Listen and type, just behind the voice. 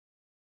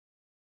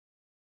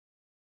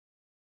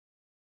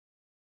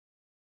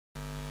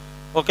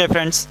Okay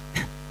friends,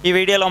 ఈ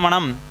వీడియోలో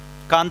మనం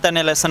కాంతి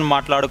అనే లెసన్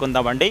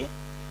మాట్లాడుకుందామండి.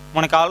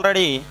 మనకు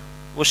ఆల్రెడీ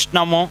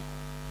ఉష్ణము,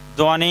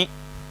 ధ్వని,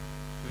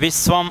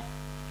 విశ్వం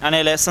అనే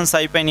లెసన్స్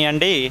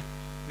అయిపోయినాయండి.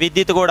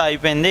 విద్యుత్ కూడా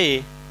అయిపోయింది.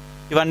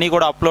 ఇవన్నీ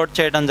కూడా అప్లోడ్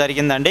చేయడం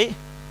జరిగిందండి.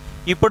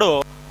 ఇప్పుడు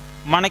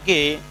మనకి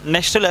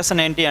నెక్స్ట్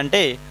లెసన్ ఏంటి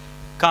అంటే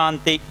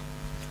కాంతి.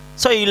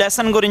 సో ఈ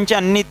లెసన్ గురించి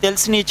అన్నీ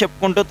తెలిసి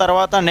చెప్పుకుంటూ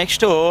తర్వాత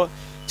నెక్స్ట్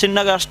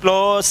చిన్నగా స్లో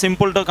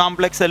సింపుల్ టు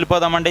కాంప్లెక్స్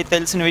వెళ్ళిపోదామండి.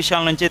 తెలిసిన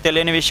విషయాల నుంచి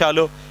తెలియని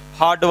విషయాలు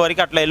హార్డ్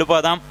వరకు అట్లా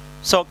వెళ్ళిపోదాం.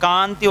 సో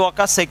కాంతి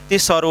ఒక శక్తి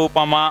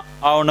స్వరూపమా?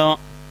 అవును,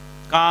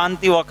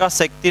 కాంతి ఒక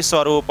శక్తి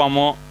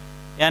స్వరూపము,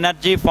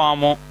 ఎనర్జీ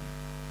ఫాము.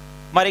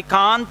 మరి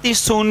కాంతి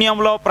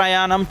శూన్యంలో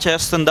ప్రయాణం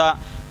చేస్తుందా?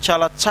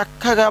 చాలా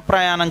చక్కగా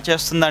ప్రయాణం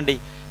చేస్తుందండి.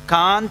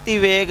 కాంతి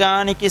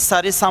వేగానికి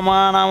సరి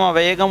సమాన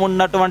వేగం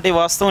ఉన్నటువంటి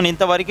వస్తువుని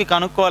ఇంతవరకు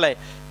కనుక్కోలే,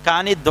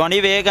 కానీ ధ్వని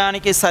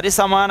వేగానికి సరి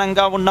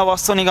సమానంగా ఉన్న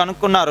వస్తువుని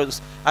కనుక్కున్నారు.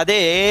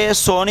 అదే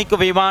సోనిక్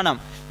విమానం.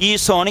 ఈ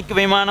సోనిక్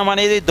విమానం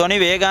అనేది ధ్వని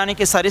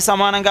వేగానికి సరి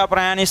సమానంగా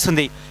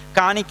ప్రయాణిస్తుంది,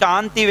 కానీ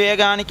కాంతి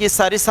వేగానికి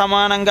సరి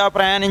సమానంగా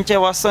ప్రయాణించే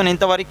వస్తువుని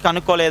ఇంతవరకు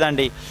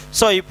కనుక్కోలేదండి.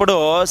 సో ఇప్పుడు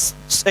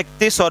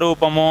శక్తి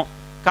స్వరూపము.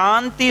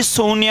 కాంతి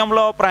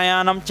శూన్యంలో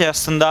ప్రయాణం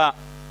చేస్తుందా?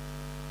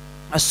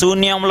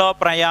 శూన్యంలో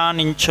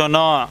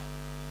ప్రయాణించును.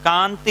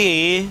 కాంతి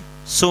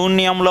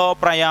శూన్యంలో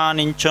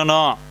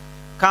ప్రయాణించును.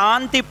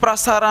 కాంతి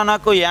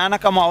ప్రసరణకు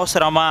యానకము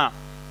అవసరమా?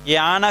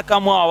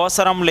 యానకము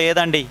అవసరం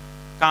లేదండి.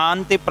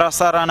 కాంతి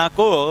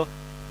ప్రసరణకు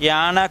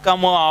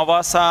యానకము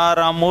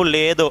అవసరము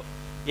లేదు.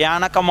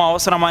 యానకము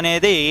అవసరం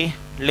అనేది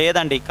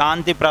లేదండి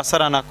కాంతి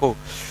ప్రసరణకు.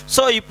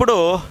 సో ఇప్పుడు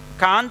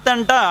కాంతి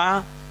అంట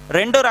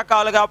రెండు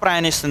రకాలుగా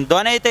ప్రయాణిస్తుంది.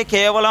 ధ్వని అయితే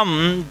కేవలం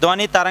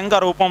ధ్వని తరంగ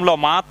రూపంలో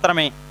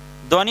మాత్రమే.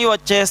 ధ్వని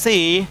వచ్చేసి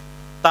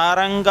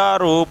తరంగ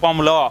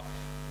రూపంలో,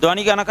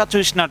 ధ్వని గనక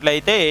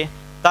చూసినట్లయితే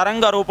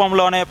తరంగ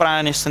రూపంలోనే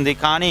ప్రయాణిస్తుంది.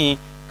 కానీ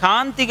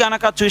కాంతి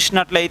గనక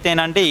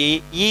చూసినట్లయితేనండి,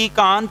 ఈ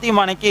కాంతి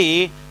మనకి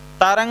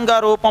తరంగ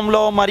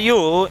రూపంలో మరియు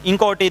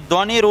ఇంకోటి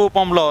ధ్వని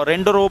రూపంలో,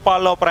 రెండు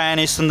రూపాల్లో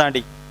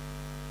ప్రయాణిస్తుందండి.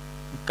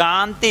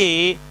 కాంతి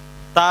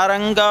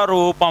తరంగ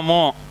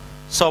రూపము,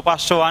 సో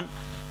ఫస్ట్ వన్.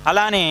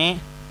 అలానే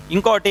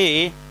ఇంకోటి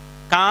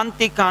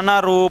కాంతి కణ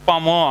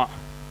రూపము.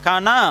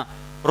 కణ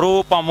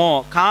రూపము,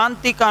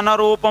 కాంతి కణ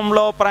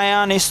రూపంలో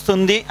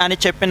ప్రయాణిస్తుంది అని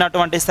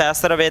చెప్పినటువంటి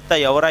శాస్త్రవేత్త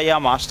ఎవరయ్యా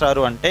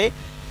మాస్టారు అంటే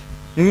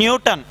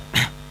న్యూటన్.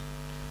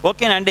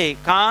 ఓకేనండి,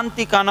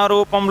 కాంతి కణ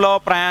రూపంలో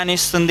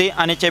ప్రయాణిస్తుంది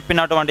అని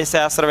చెప్పినటువంటి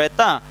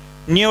శాస్త్రవేత్త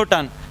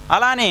న్యూటన్.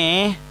 అలానే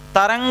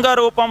తరంగ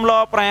రూపంలో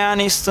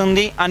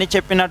ప్రయాణిస్తుంది అని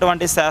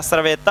చెప్పినటువంటి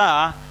శాస్త్రవేత్త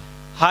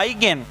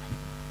హైగెన్.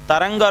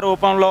 తరంగ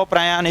రూపంలో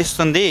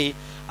ప్రయాణిస్తుంది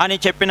అని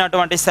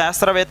చెప్పినటువంటి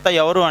శాస్త్రవేత్త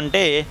ఎవరు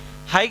అంటే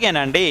హైగెన్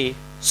అండి.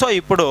 సో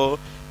ఇప్పుడు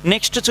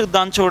నెక్స్ట్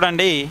చూద్దాం.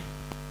 చూడండి,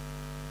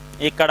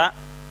 ఇక్కడ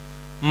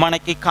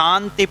మనకి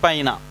కాంతి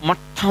పైన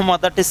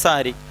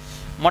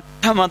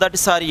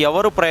మొట్టమొదటిసారి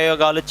ఎవరు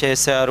ప్రయోగాలు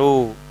చేశారు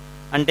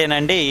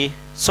అంటేనండి,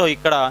 సో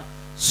ఇక్కడ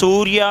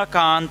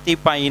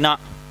సూర్యకాంతిపై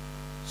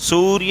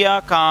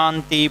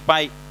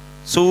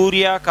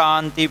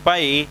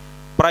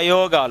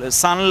ప్రయోగాలు,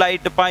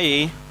 సన్లైట్ పై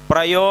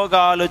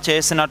ప్రయోగాలు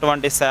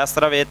చేసినటువంటి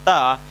శాస్త్రవేత్త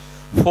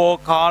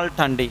ఫోకాల్ట్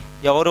అండి.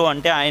 ఎవరు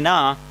అంటే ఆయన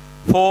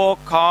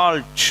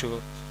ఫోకాల్ట్.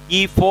 ఈ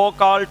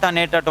ఫోకాల్ట్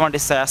అనేటటువంటి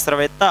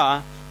శాస్త్రవేత్త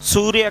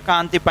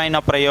సూర్యకాంతి పైన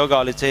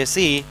ప్రయోగాలు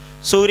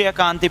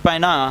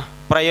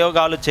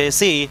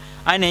చేసి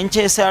ఆయన ఏం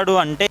చేశాడు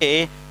అంటే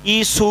ఈ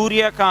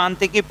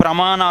సూర్యకాంతికి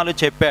ప్రమాణాలు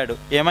చెప్పాడు.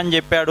 ఏమని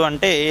చెప్పాడు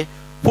అంటే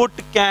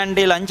ఫుట్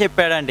క్యాండిల్ అని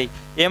చెప్పాడండి.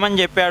 ఏమని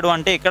చెప్పాడు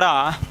అంటే ఇక్కడ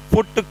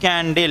ఫుట్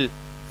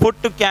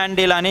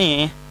క్యాండిల్ అని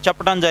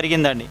చెప్పడం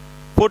జరిగిందండి.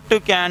 ఫుట్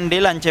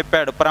క్యాండిల్ అని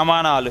చెప్పాడు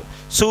ప్రమాణాలు.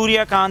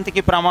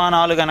 సూర్యకాంతికి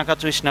ప్రమాణాలు గనక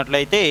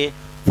చూసినట్లయితే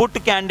ఫుట్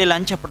క్యాండిల్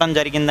అని చెప్పడం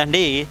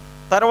జరిగిందండి.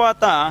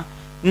 తర్వాత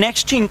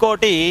నెక్స్ట్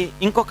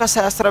ఇంకొక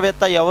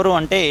శాస్త్రవేత్త ఎవరు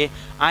అంటే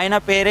ఆయన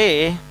పేరే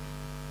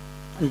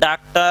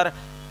డాక్టర్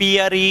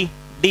పియరీ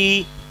డి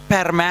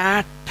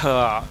పెర్మాట్.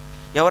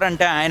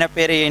 ఎవరంటే ఆయన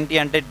పేరు ఏంటి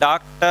అంటే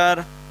డాక్టర్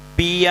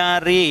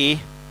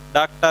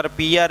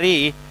పియరీ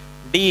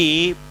డి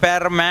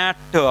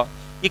పెర్మాట్.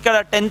 ఇక్కడ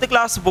 10th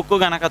క్లాస్ బుక్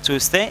గనక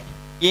చూస్తే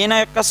ఈయన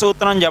యొక్క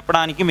సూత్రం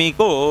చెప్పడానికి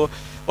మీకు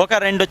ఒక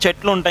 2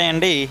 చెట్లు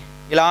ఉంటాయండి.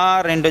 ఇలా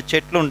 2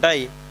 చెట్లు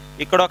ఉంటాయి.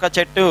 ఇక్కడ ఒక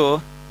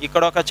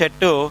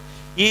చెట్టు.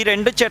 ఈ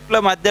 2 చెట్ల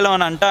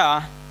మధ్యలోనంట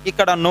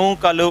ఇక్కడ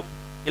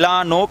ఇలా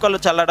నూకలు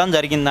చల్లడం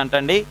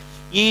జరిగిందంటండి.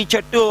 ఈ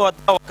చెట్టు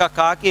వద్ద ఒక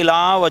కాకి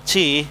ఇలా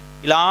వచ్చి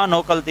ఇలా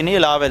నూకలు తిని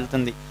ఇలా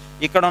వెళ్తుంది.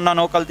 ఇక్కడున్న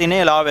నూకలు తిని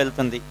ఇలా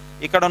వెళ్తుంది.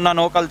 ఇక్కడున్న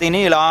నూకలు తిని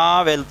ఇలా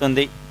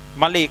వెళ్తుంది.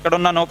 మళ్ళీ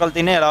ఇక్కడున్న నూకలు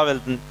తిని ఇలా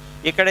వెళ్తుంది.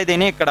 ఇక్కడే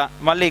తిని ఇక్కడ,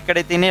 మళ్ళీ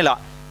ఇక్కడే తిని ఇలా.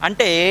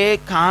 అంటే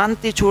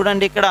కాంతి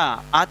చూడండి, ఇక్కడ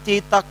అతి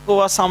తక్కువ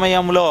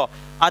సమయంలో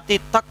అతి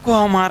తక్కువ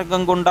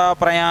మార్గం గుండా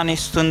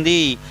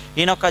ప్రయాణిస్తుంది.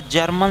 ఈయన ఒక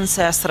జర్మన్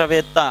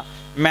శాస్త్రవేత్త,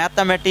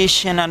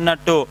 మ్యాథమెటిషియన్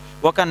అన్నట్టు,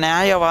 ఒక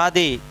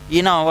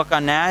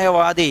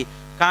న్యాయవాది.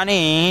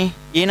 కానీ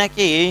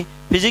ఈయనకి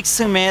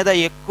ఫిజిక్స్ మీద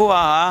ఎక్కువ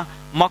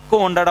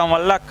మక్కువ ఉండడం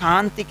వల్ల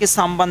కాంతికి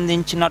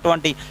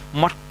సంబంధించినటువంటి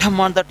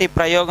మొట్టమొదటి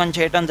ప్రయోగం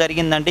చేయటం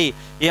జరిగిందండి.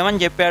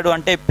 ఏమని చెప్పాడు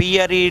అంటే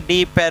పియరీ డి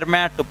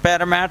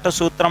పెర్మాట్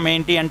సూత్రం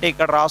ఏంటి అంటే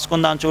ఇక్కడ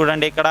రాసుకుందాం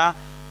చూడండి. ఇక్కడ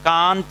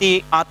కాంతి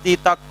అతి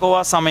తక్కువ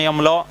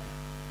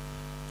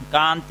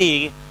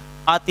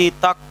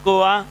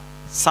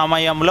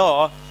సమయంలో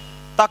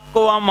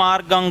తక్కువ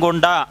మార్గం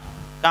గుండా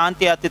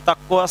కాంతి అతి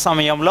తక్కువ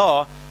సమయంలో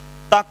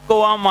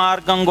తక్కువ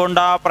మార్గం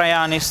గుండా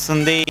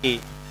ప్రయాణిస్తుంది.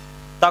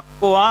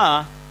 తక్కువ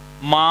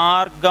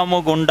మార్గం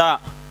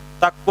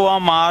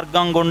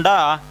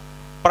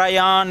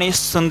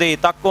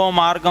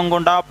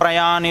గుండా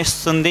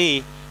ప్రయాణిస్తుంది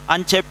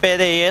అని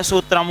చెప్పేదే ఏ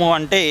సూత్రము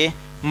అంటే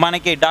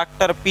మనకి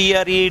డాక్టర్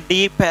పియరీ డి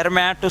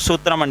పెర్మాట్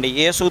సూత్రం అండి.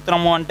 ఏ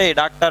సూత్రము అంటే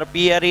డాక్టర్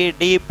పియరీ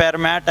డి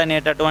పెర్మాట్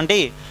అనేటటువంటి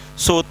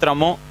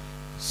సూత్రము.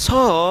 సో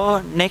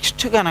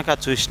నెక్స్ట్ కనుక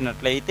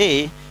చూసినట్లయితే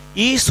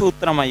ఈ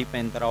సూత్రం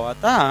అయిపోయిన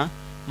తర్వాత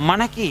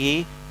మనకి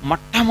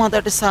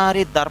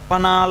మొట్టమొదటిసారి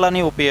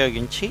దర్పణాలని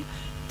ఉపయోగించి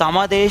తమ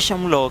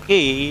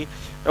దేశంలోకి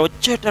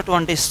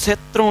వచ్చేటటువంటి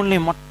శత్రువుల్ని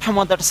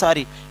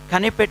మొట్టమొదటిసారి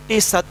కనిపెట్టి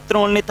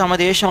శత్రువుల్ని తమ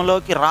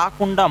దేశంలోకి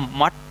రాకుండా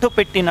మట్టు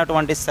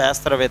పెట్టినటువంటి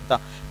శాస్త్రవేత్త.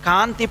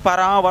 కాంతి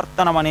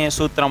పరావర్తనం అనే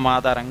సూత్రం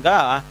ఆధారంగా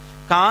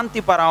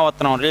కాంతి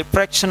పరావర్తనం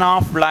రిఫ్రాక్షన్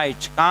ఆఫ్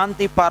లైట్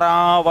కాంతి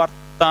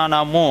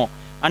పరావర్తనము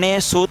అనే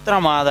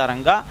సూత్రం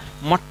ఆధారంగా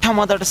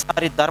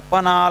మొట్టమొదటిసారి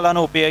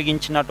దర్పణాలను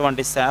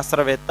ఉపయోగించినటువంటి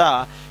శాస్త్రవేత్త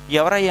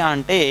ఎవరయ్యా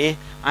అంటే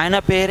ఆయన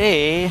పేరే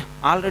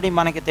ఆల్రెడీ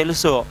మనకి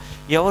తెలుసు.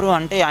 ఎవరు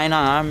అంటే ఆయన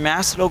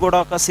మ్యాథ్స్లో కూడా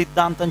ఒక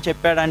సిద్ధాంతం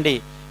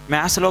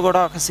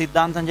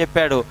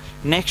చెప్పాడు.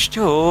 నెక్స్ట్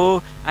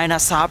ఆయన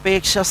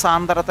సాపేక్ష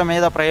సాంద్రత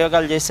మీద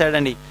ప్రయోగాలు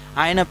చేశాడండి.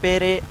 ఆయన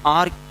పేరే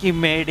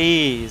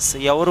ఆర్కిమెడీస్.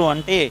 ఎవరు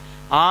అంటే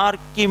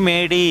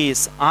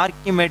ఆర్కిమెడీస్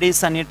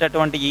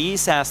అనేటటువంటి ఈ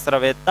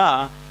శాస్త్రవేత్త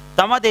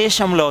తమ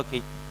దేశంలోకి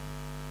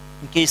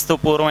క్రీస్తు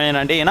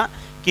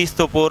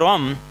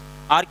పూర్వం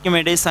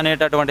ఆర్కిమెడీస్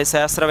అనేటటువంటి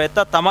శాస్త్రవేత్త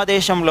తమ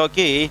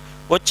దేశంలోకి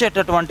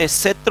వచ్చేటటువంటి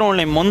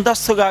శత్రువుల్ని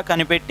ముందస్తుగా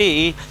కనిపెట్టి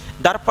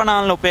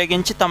దర్పణాలను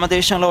ఉపయోగించి తమ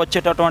దేశంలో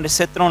వచ్చేటటువంటి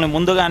శత్రువుల్ని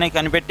ముందుగానే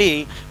కనిపెట్టి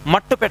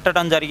మట్టు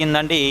పెట్టడం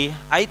జరిగిందండి.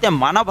 అయితే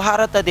మన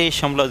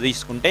భారతదేశంలో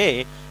తీసుకుంటే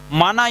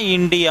మన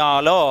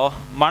ఇండియాలో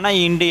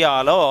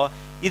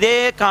ఇదే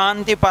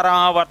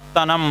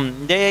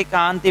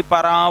కాంతి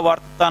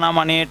పరావర్తనం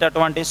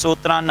అనేటటువంటి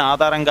సూత్రాన్ని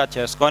ఆధారంగా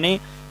చేసుకొని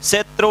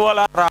శత్రువుల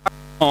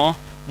రాకను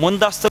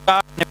ముందస్తుగా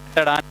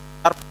కనిపెట్టడానికి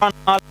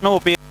దర్పణాలను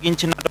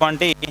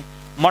ఉపయోగించినటువంటి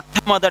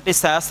మొట్టమొదటి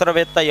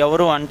శాస్త్రవేత్త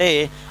ఎవరు అంటే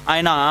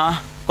ఆయన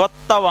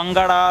కొత్త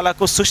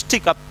వంగడాలకు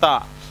సృష్టికర్త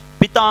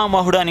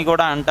పితామహుడు అని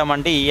కూడా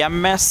అంటామండి.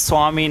 ఎంఎస్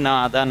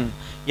స్వామినాథన్.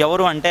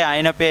 ఎవరు అంటే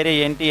ఆయన పేరు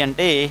ఏంటి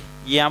అంటే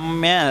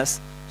ఎంఎస్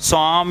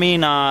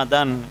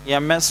స్వామినాథన్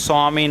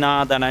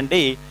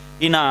అండి.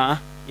 ఈయన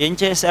ఏం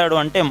చేశాడు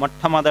అంటే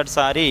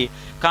మొట్టమొదటిసారి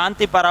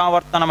కాంతి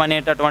పరావర్తనం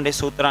అనేటటువంటి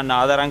సూత్రాన్ని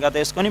ఆధారంగా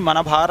తీసుకొని మన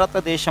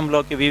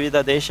భారతదేశంలోకి వివిధ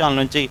దేశాల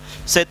నుంచి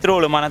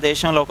శత్రువులు మన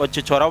దేశంలోకి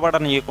వచ్చి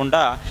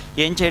చొరబడనీయకుండా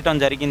ఏం చేయటం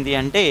జరిగింది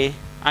అంటే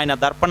ఆయన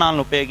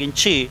దర్పణాలను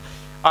ఉపయోగించి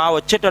ఆ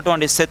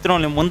వచ్చేటటువంటి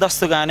శత్రువుల్ని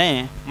ముందస్తుగానే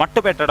మట్టు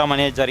పెట్టడం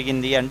అనేది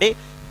జరిగింది అండి.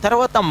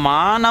 తర్వాత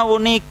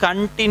మానవుని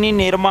కంటి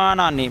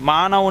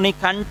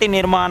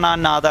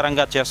నిర్మాణాన్ని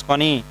ఆధారంగా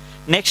చేసుకొని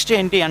నెక్స్ట్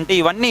ఏంటి అంటే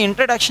ఇవన్నీ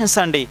ఇంట్రడక్షన్స్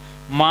అండి.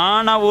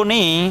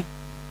 మానవుని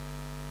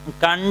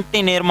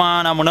కంటి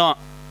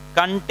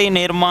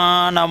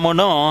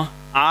నిర్మాణమును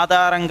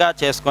ఆధారంగా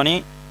చేసుకొని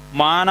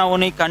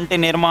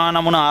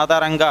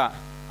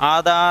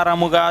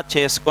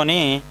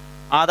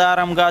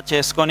ఆధారంగా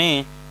చేసుకొని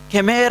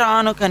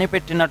కెమెరాను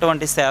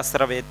కనిపెట్టినటువంటి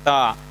శాస్త్రవేత్త.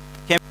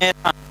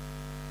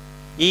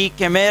 ఈ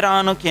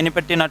కెమెరాను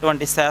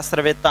కనిపెట్టినటువంటి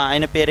శాస్త్రవేత్త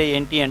ఆయన పేరే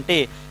ఏంటి అంటే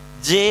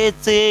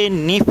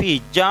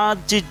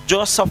జార్జ్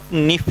జోసెఫ్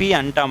నిఫీ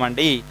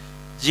అంటామండి.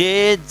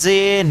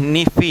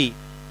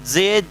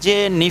 జేజే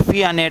నిఫీ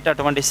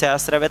అనేటటువంటి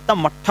శాస్త్రవేత్త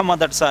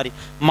మొట్టమొదటిసారి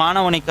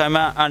మానవుని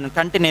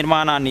కంటి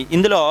నిర్మాణాన్ని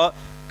ఇందులో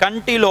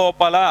కంటి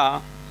లోపల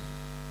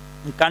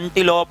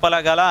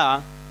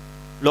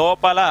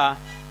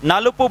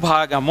నలుపు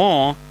భాగము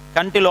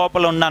కంటి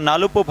లోపల ఉన్న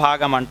నలుపు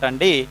భాగం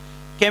అంటండి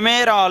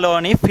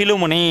కెమెరాలోని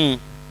ఫిలుముని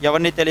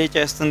ఎవరిని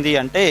తెలియచేస్తుంది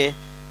అంటే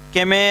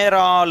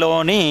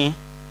కెమెరాలోని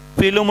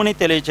ఫిలుముని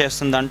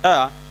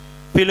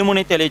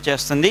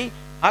తెలియచేస్తుంది.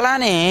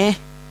 అలానే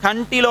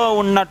కంటిలో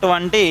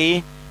ఉన్నటువంటి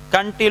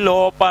కంటి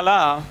లోపల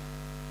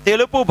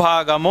తెలుపు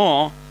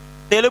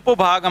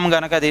భాగం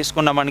గనక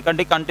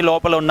తీసుకున్నామనుకంటే కంటి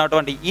లోపల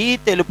ఉన్నటువంటి ఈ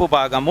తెలుపు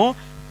భాగము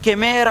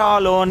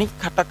కెమెరాలోని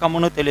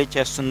కటకమును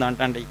తెలియచేస్తుంది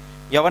అంటండి.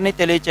 ఎవరిని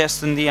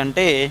తెలియచేస్తుంది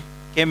అంటే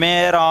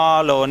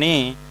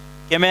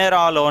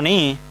కెమెరాలోని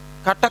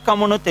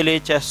కటకమును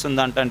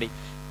తెలియచేస్తుంది అంటండి.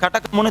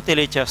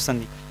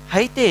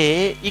 అయితే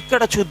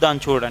ఇక్కడ చూద్దాం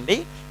చూడండి.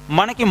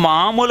 మనకి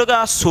మామూలుగా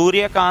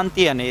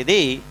సూర్యకాంతి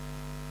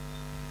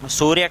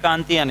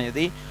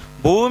అనేది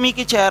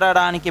భూమికి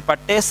చేరడానికి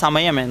పట్టే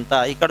సమయం ఎంత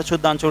ఇక్కడ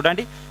చూద్దాం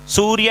చూడండి.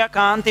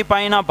 సూర్యకాంతి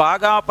పైన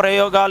బాగా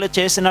ప్రయోగాలు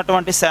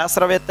చేసినటువంటి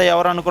శాస్త్రవేత్త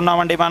ఎవరు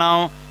అనుకున్నామండి మనం?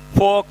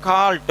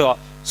 ఫోకాల్ట్.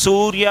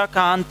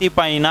 సూర్యకాంతి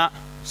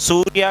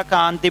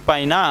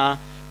పైన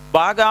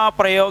బాగా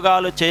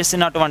ప్రయోగాలు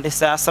చేసినటువంటి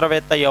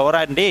శాస్త్రవేత్త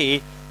ఎవరండి?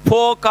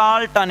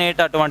 ఫోకాల్ట్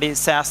అనేటటువంటి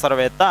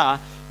శాస్త్రవేత్త.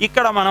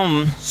 ఇక్కడ మనం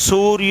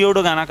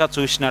సూర్యుడు గనక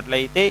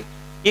చూసినట్లయితే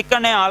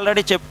ఇక్కడనే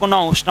ఆల్రెడీ చెప్పుకున్న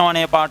ఉష్ణం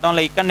అనే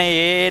పాఠంలో ఇక్కడనే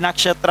ఏ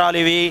నక్షత్రాలు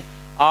ఇవి?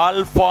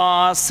 ఆల్ఫా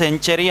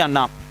సెంచరీ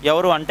అన్నాం.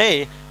 ఎవరు అంటే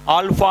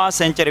ఆల్ఫా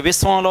సెంచరీ.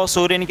 విశ్వంలో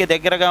సూర్యునికి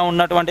దగ్గరగా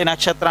ఉన్నటువంటి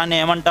నక్షత్రాన్ని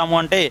ఏమంటాము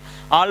అంటే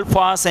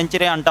ఆల్ఫా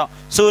సెంచరీ అంటాం.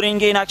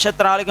 సూర్యునికి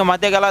నక్షత్రాలకి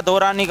మధ్య గల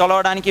దూరాన్ని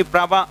కొలవడానికి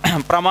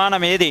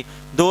ప్రమాణం ఏది?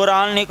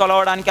 దూరాలని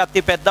కొలవడానికి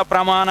అతి పెద్ద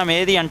ప్రమాణం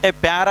ఏది అంటే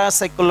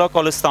పారాసెక్కుల్లో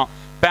కొలుస్తాం.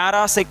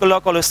 పారాసెక్కుల్లో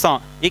కొలుస్తాం.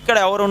 ఇక్కడ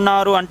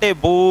ఎవరున్నారు అంటే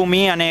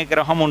భూమి అనే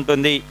గ్రహం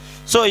ఉంటుంది.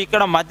 సో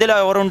ఇక్కడ మధ్యలో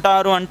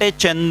ఎవరుంటారు అంటే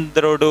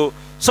చంద్రుడు.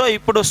 సో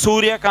ఇప్పుడు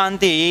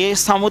సూర్యకాంతి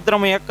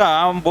సముద్రం యొక్క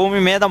భూమి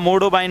మీద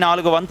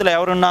 3/4 వంతులు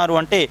ఎవరున్నారు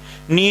అంటే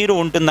నీరు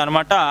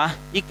ఉంటుందన్నమాట.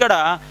 ఇక్కడ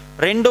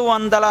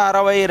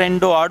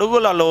 262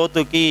 అడుగుల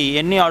లోతుకి,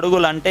 ఎన్ని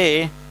అడుగులు అంటే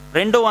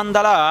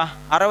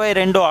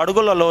 262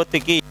 అడుగుల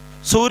లోతుకి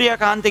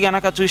సూర్యకాంతి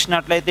గనక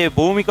చూసినట్లయితే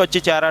భూమికి వచ్చి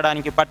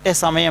చేరడానికి పట్టే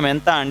సమయం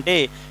ఎంత అంటే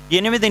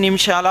 8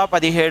 నిమిషాల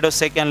 17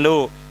 సెకండ్లు.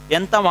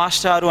 ఎంత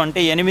మాస్టారు అంటే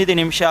 8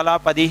 నిమిషాల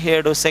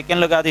 17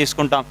 సెకండ్లుగా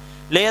తీసుకుంటాం,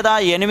 లేదా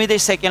 8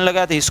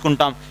 సెకండ్లుగా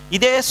తీసుకుంటాం.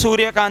 ఇదే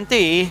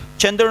సూర్యకాంతి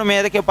చంద్రుడి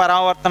మీదకి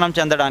పరావర్తనం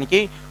చెందడానికి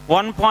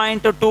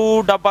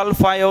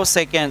 1.255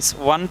 సెకండ్స్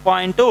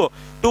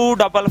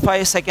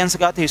 1.255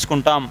 సెకండ్స్గా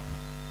తీసుకుంటాం.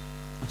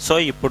 సో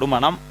ఇప్పుడు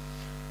మనం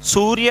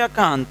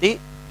సూర్యకాంతి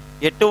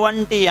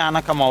ఎటువంటి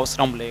యానకం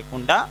అవసరం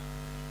లేకుండా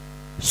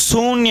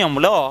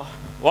శూన్యంలో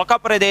ఒక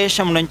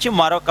ప్రదేశం నుంచి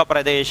మరొక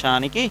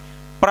ప్రదేశానికి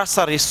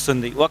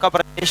ప్రసరిస్తుంది. ఒక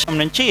ప్రదేశం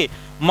నుంచి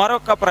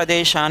మరొక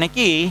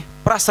ప్రదేశానికి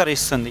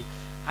ప్రసరిస్తుంది.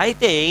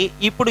 అయితే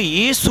ఇప్పుడు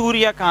ఈ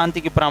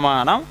సూర్యకాంతికి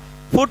ప్రమాణం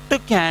ఫుట్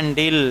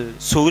క్యాండిల్.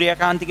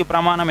 సూర్యకాంతికి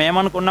ప్రమాణం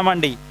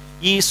ఏమనుకున్నామండి?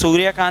 ఈ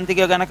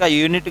సూర్యకాంతికి గనక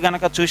యూనిట్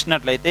గనక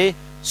చూసినట్లయితే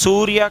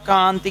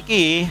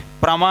సూర్యకాంతికి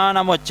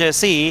ప్రమాణం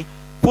వచ్చేసి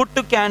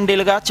ఫుట్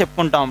క్యాండిల్గా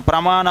చెప్పుకుంటాం.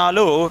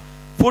 ప్రమాణాలు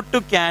ఫుట్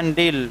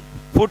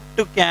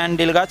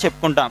క్యాండిల్గా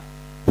చెప్పుకుంటాం.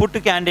 ఫుట్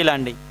క్యాండిల్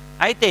అండి.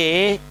 అయితే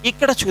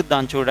ఇక్కడ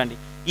చూద్దాం, చూడండి.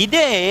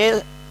 ఇదే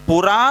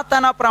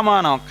పురాతన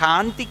ప్రమాణం,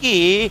 కాంతికి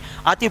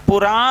అతి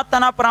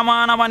పురాతన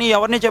ప్రమాణం అని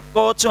ఎవరిని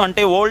చెప్పుకోవచ్చు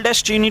అంటే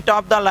oldest unit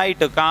of the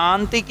light.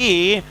 కాంతికి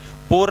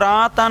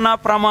పురాతన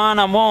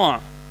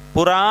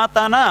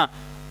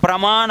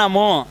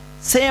ప్రమాణము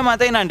సేమ్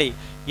అదేనండి.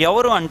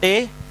 ఎవరు అంటే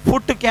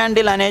ఫుట్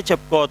క్యాండిల్ అనే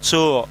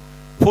చెప్పుకోవచ్చు.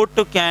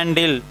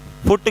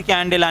 ఫుట్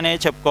క్యాండిల్ అనే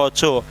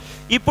చెప్పుకోవచ్చు.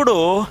 ఇప్పుడు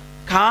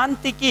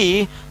కాంతికి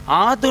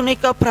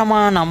ఆధునిక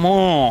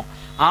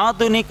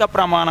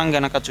ప్రమాణం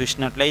గనక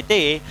చూసినట్లయితే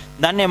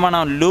దాన్ని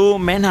మనం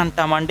లూమెన్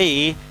అంటామండి.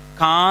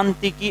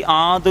 కాంతికి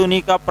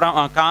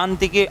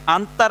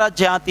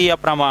అంతర్జాతీయ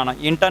ప్రమాణం,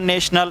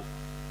 ఇంటర్నేషనల్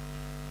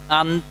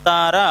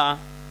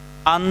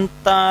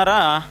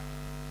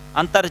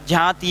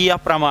అంతర్జాతీయ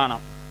ప్రమాణం.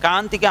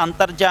 కాంతికి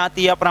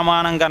అంతర్జాతీయ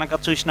ప్రమాణం గనక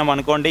చూసినాం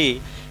అనుకోండి,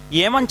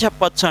 ఏమని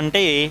చెప్పొచ్చు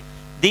అంటే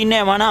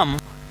దీన్నే మనం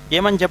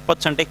ఏమని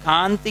చెప్పొచ్చు అంటే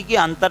కాంతికి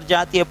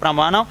అంతర్జాతీయ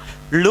ప్రమాణం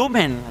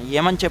లూమెన్.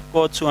 ఏమని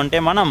చెప్పుకోవచ్చు అంటే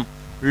మనం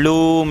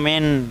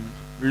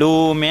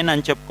లూమెన్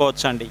అని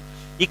చెప్పుకోవచ్చు అండి.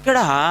 ఇక్కడ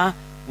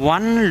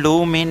 1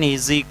 lumen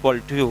is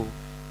equal to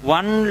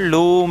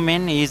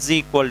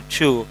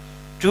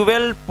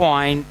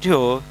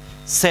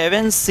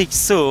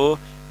 12.76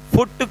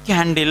 foot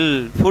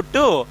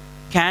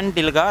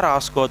క్యాండిల్గా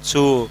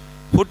రాసుకోవచ్చు.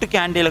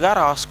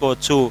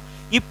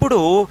 ఇప్పుడు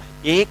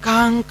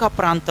ఏకాంక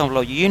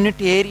ప్రాంతంలో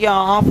unit area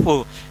of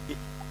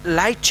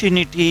light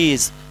unit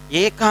is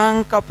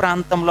ఏకాంక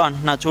ప్రాంతంలో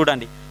అంటున్నా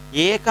చూడండి.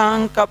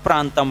 ఏకాంక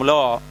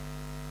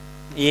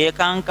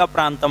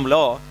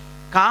ప్రాంతంలో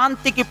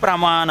కాంతికి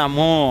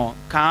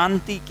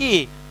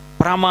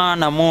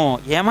ప్రమాణము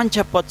ఏమని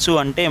చెప్పొచ్చు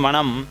అంటే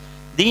మనం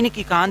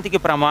దీనికి కాంతికి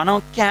ప్రమాణం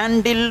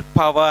క్యాండిల్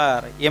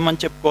పవర్.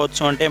 ఏమని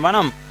చెప్పుకోవచ్చు అంటే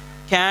మనం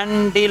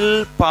క్యాండిల్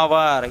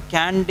పవర్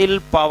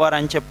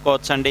అని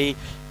చెప్పుకోవచ్చు అండి.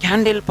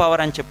 క్యాండిల్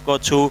పవర్ అని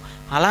చెప్పుకోవచ్చు.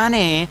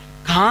 అలానే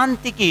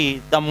కాంతికి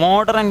the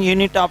modern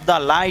unit of the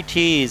light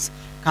is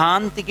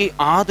కాంతికి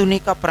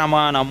ఆధునిక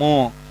ప్రమాణము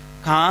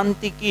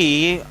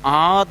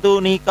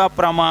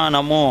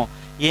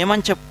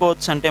ఏమని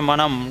చెప్పుకోవచ్చు అంటే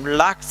మనం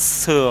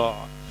లక్స్.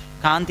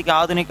 కాంతికి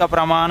ఆధునిక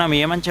ప్రమాణం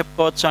ఏమని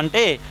చెప్పుకోవచ్చు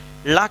అంటే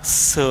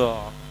లక్స్.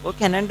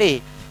 ఓకేనండి.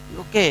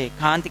 ఓకే,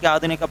 కాంతికి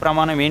ఆధునిక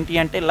ప్రమాణం ఏంటి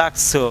అంటే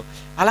లక్స్.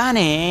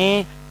 అలానే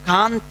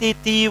కాంతి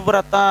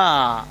తీవ్రత,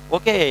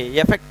 okay,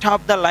 effect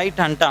of the light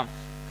అంటాం.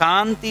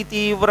 కాంతి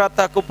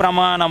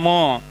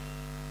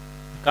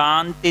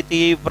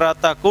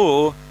తీవ్రతకు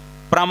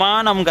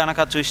ప్రమాణం గనక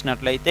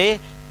చూసినట్లయితే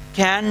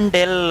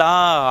క్యాండెల్లా.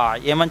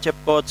 ఏమని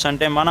చెప్పుకోవచ్చు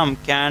అంటే మనం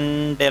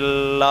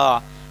క్యాండెల్లా.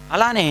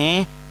 అలానే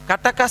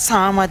కటక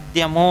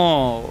సామర్థ్యము,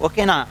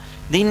 ఓకేనా,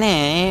 దీన్నే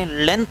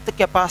లెంత్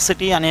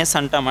కెపాసిటీ అనేసి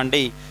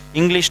అంటామండి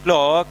ఇంగ్లీష్లో.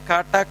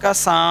 కటక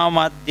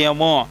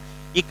సామర్థ్యము.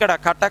 ఇక్కడ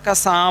కటక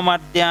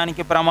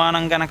సామర్థ్యానికి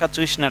ప్రమాణం గనక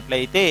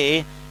చూసినట్లయితే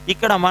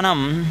ఇక్కడ మనం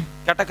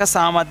కటక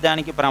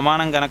సామర్థ్యానికి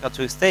ప్రమాణం గనక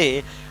చూస్తే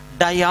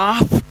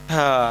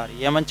డయాఫ్టర్.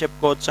 ఏమని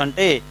చెప్పుకోవచ్చు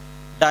అంటే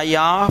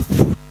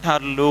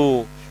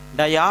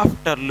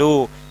డయాప్టర్లు.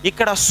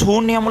 ఇక్కడ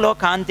శూన్యంలో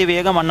కాంతి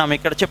వేగం అన్నాం,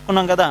 ఇక్కడ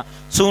చెప్పుకున్నాం కదా,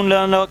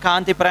 శూన్యంలో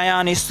కాంతి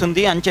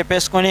ప్రయాణిస్తుంది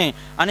అని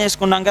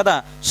అనేసుకున్నాం కదా.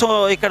 సో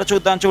ఇక్కడ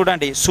చూద్దాం,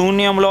 చూడండి,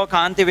 శూన్యంలో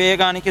కాంతి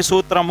వేగానికి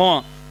సూత్రము,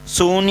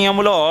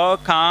 శూన్యంలో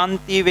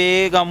కాంతి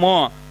వేగము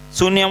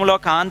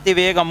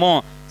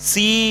c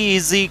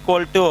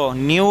 =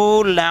 న్యూ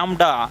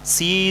లాంబ్డా. c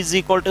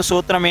 =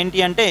 సూత్రం ఏంటి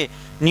అంటే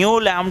న్యూ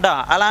లాంబ్డా.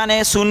 అలానే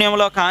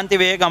శూన్యంలో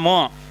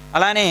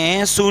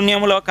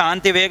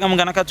కాంతి వేగం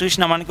గనక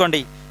చూసినాం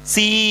అనుకోండి, c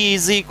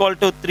 =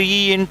 3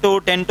 ×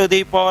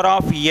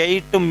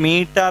 10⁸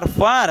 మీటర్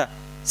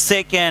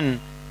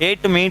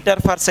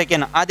ఫర్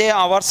సెకండ్. అదే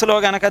అవర్స్లో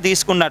గనక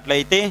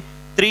తీసుకున్నట్లయితే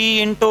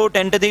 3 ×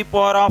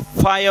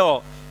 10⁵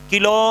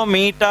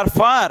 కిలోమీటర్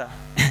ఫర్,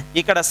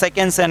 ఇక్కడ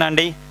సెకండ్స్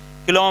ఏనండి,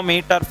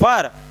 కిలోమీటర్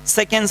ఫర్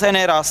సెకండ్స్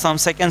అనే రాస్తాం,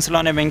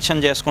 సెకండ్స్లోనే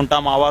మెన్షన్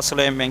చేసుకుంటాం,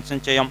 అవర్స్లో ఏం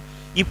మెన్షన్ చేయం.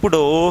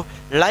 ఇప్పుడు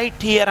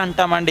లైట్ ఇయర్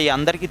అంటామండి,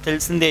 అందరికీ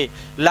తెలిసిందే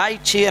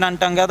లైట్ ఇయర్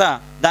అంటాం కదా,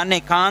 దాన్ని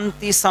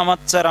కాంతి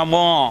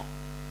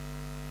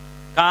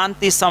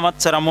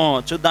సంవత్సరము.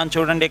 చూద్దాం,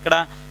 చూడండి, ఇక్కడ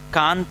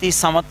కాంతి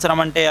సంవత్సరం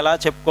అంటే ఎలా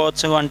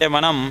చెప్పుకోవచ్చు అంటే,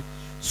 మనం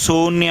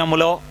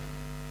శూన్యములో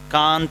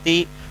కాంతి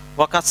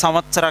 1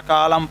 సంవత్సర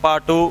కాలం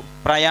పాటు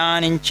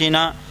ప్రయాణించిన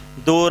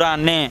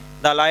దూరాన్ని,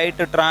 the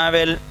light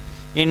travel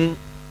in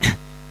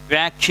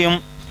vacuum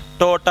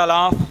total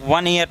of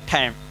 1 year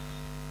time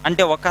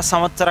అంటే 1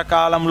 సంవత్సర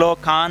కాలంలో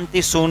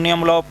కాంతి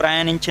శూన్యంలో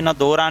ప్రయాణించిన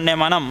దూరాన్నే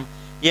మనం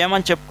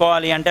ఏమని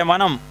చెప్పుకోవాలి అంటే,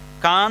 మనం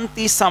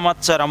కాంతి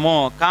సంవత్సరము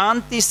 =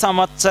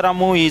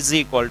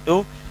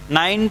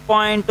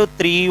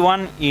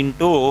 9.31 ×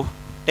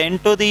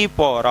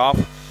 10⁻,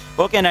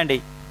 ఓకేనండి,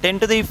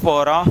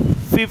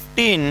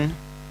 10⁻15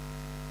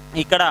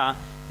 ఇక్కడ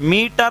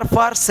metre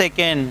for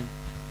second,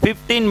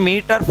 15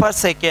 metre for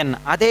second.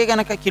 అదే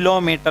గనక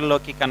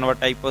కిలోమీటర్లోకి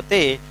కన్వర్ట్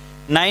అయిపోతే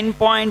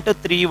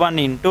 9.31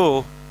 ×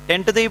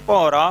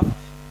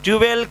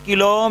 10⁻12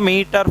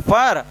 కిలోమీటర్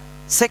ఫర్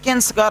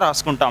సెకండ్స్గా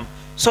రాసుకుంటాం.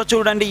 సో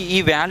చూడండి, ఈ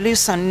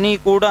వాల్యూస్ అన్నీ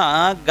కూడా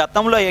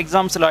గతంలో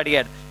ఎగ్జామ్స్లో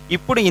అడిగాడు.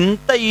 ఇప్పుడు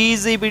ఇంత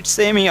ఈజీ బిట్స్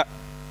ఏమి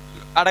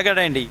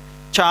అడగడండి,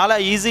 చాలా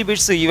ఈజీ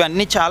బిట్స్,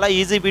 ఇవన్నీ చాలా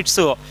ఈజీ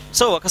బిట్స్.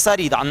 సో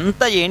ఒకసారి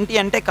ఇదంతా ఏంటి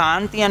అంటే,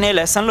 కాంతి అనే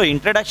లెసన్లో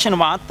ఇంట్రడక్షన్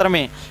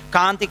మాత్రమే.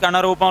 కాంతి కణ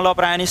రూపంలో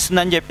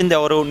ప్రయాణిస్తుందని చెప్పింది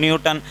ఎవరు?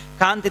 న్యూటన్.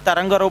 కాంతి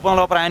తరంగ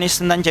రూపంలో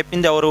ప్రయాణిస్తుందని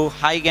చెప్పింది ఎవరు?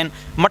 హైగెన్.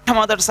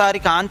 మొట్టమొదటిసారి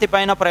కాంతి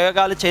పైన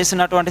ప్రయోగాలు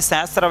చేసినటువంటి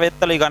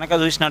శాస్త్రవేత్తలు కనుక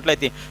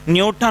చూసినట్లయితే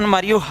న్యూటన్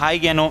మరియు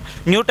హైగెను.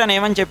 న్యూటన్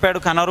ఏమని చెప్పాడు?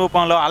 కణ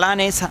రూపంలో.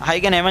 అలానే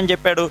హైగెన్ ఏమని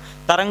చెప్పాడు?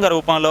 తరంగ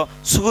రూపంలో.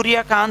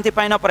 సూర్యకాంతి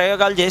పైన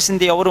ప్రయోగాలు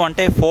చేసింది ఎవరు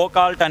అంటే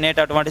ఫోకాల్ట్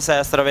అనేటటువంటి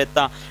శాస్త్రవేత్త.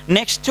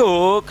 నెక్స్ట్,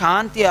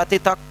 కాంతి అతి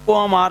తక్కువ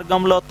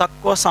మార్గంలో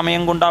తక్కువ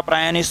సమయం గుండా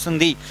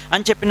ప్రయాణిస్తుంది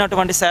అని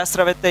చెప్పినటువంటి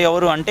శాస్త్రవేత్త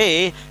ఎవరు అంటే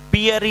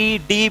పియరీ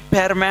డి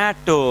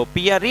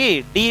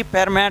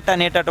పెర్మాట్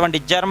అనేటటువంటి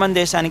జర్మన్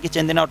దేశానికి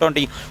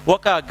చెందినటువంటి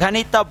ఒక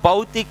గణిత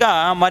భౌతిక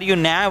మరియు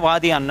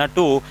న్యాయవాది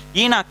అన్నట్టు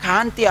ఈయన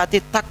కాంతి అతి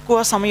తక్కువ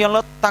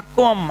సమయంలో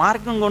తక్కువ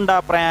మార్గం గుండా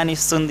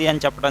ప్రయాణిస్తుంది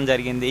అని చెప్పడం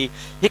జరిగింది.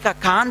 ఇక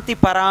కాంతి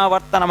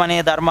పరావర్తనం అనే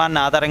ధర్మాన్ని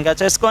ఆధారంగా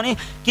చేసుకొని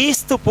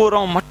క్రీస్తు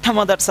పూర్వం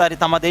మొట్టమొదటిసారి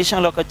తమ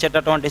దేశంలోకి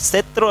వచ్చేటటువంటి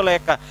శత్రువుల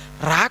యొక్క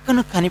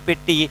రాకను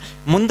కనిపెట్టి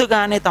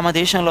ముందుగానే తమ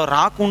దేశంలో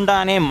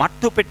రాకుండానే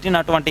మట్టు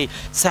పెట్టినటువంటి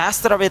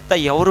శాస్త్రవేత్త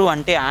ఎవరు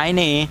అంటే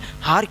ఆయనే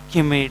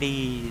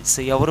ఆర్కిమెడీస్.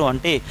 ఎవరు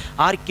అంటే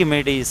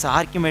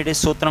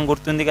ఆర్కిమెడీస్ సూత్రం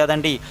గుర్తుంది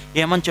కదండి.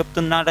 ఏమని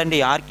చెప్తున్నాడండి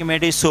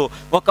ఆర్కిమెడీస్?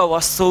 ఒక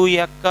వస్తువు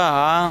యొక్క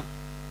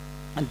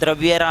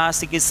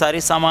ద్రవ్యరాశికి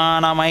సరి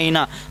సమానమైన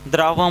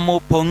ద్రవము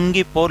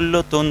పొంగి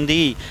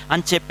పొర్లుతుంది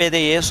అని చెప్పేది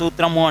ఏ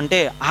సూత్రము అంటే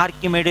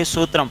ఆర్కిమెడీస్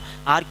సూత్రం.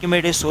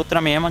 ఆర్కిమెడీస్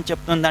సూత్రం ఏమని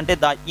చెప్తుందంటే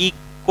the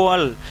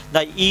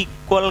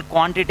equal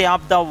quantity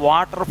of the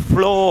water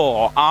flow,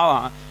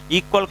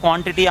 equal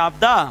quantity of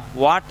the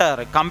water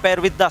compare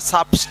with the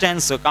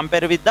substance,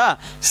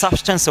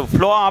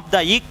 flow of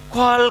the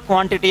equal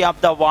quantity of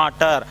the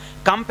water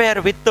compare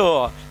with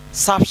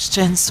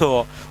substance.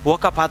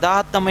 ఒక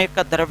పదార్థం యొక్క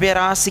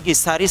ద్రవ్యరాశికి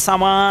సరి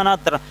సమాన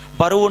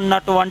బరువు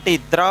ఉన్నటువంటి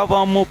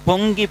ద్రవము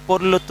పొంగి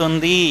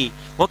పొర్లుతుంది.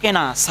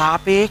 ఓకేనా?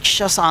 సాపేక్ష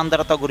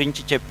సాంద్రత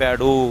గురించి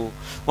చెప్పాడు.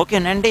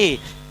 ఓకేనండి.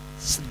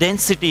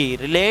 డెన్సిటీ,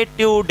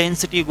 రిలేటివ్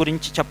డెన్సిటీ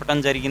గురించి చెప్పడం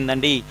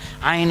జరిగిందండి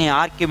ఆయన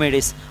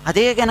ఆర్కిమెడీస్.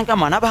 అదే కనుక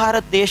మన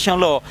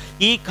భారతదేశంలో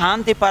ఈ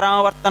కాంతి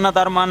పరావర్తన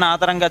ధర్మాన్ని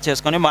ఆధారంగా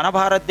చేసుకొని మన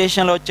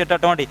భారతదేశంలో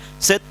వచ్చేటటువంటి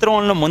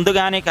శత్రువులను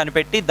ముందుగానే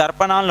కనిపెట్టి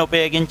దర్పణాలను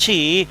ఉపయోగించి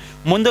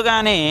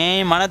ముందుగానే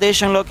మన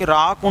దేశంలోకి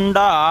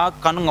రాకుండా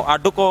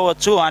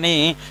అడ్డుకోవచ్చు అని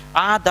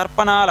ఆ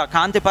దర్పణాల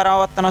కాంతి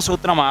పరావర్తన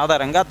సూత్రం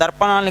ఆధారంగా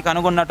దర్పణాలని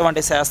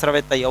కనుగొన్నటువంటి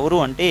శాస్త్రవేత్త ఎవరు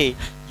అంటే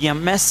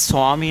ఎంఎస్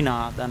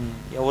స్వామినాథన్.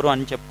 ఎవరు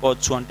అని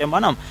చెప్పుకోవచ్చు అంటే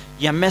మనం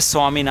ఎంఎస్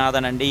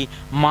స్వామినాథన్ అండి.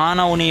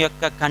 మానవుని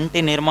యొక్క కంటి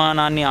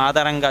నిర్మాణాన్ని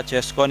ఆధారంగా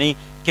చేసుకొని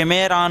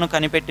కెమెరాను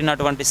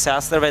కనిపెట్టినటువంటి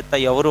శాస్త్రవేత్త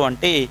ఎవరు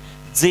అంటే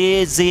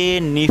జేజే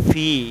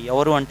నిఫీ.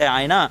 ఎవరు అంటే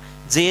ఆయన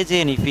జేజే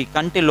నిఫీ.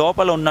 కంటి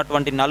లోపల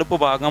ఉన్నటువంటి నలుపు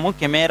భాగము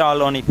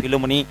కెమెరాలోని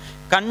ఫిలుముని,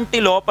 కంటి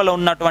లోపల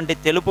ఉన్నటువంటి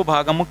తెలుపు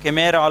భాగము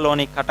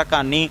కెమెరాలోని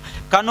కటకాన్ని,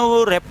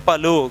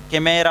 కనురెప్పలు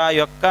కెమెరా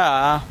యొక్క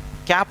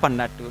క్యాప్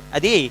అన్నట్టు,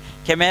 అది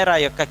కెమెరా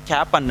యొక్క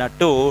క్యాప్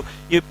అన్నట్టు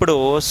ఇప్పుడు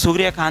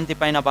సూర్యకాంతి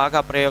పైన బాగా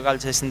ప్రయోగాలు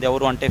చేసింది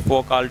ఎవరు అంటే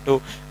ఫోకాల్ట్.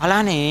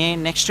 అలానే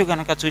నెక్స్ట్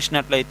కనుక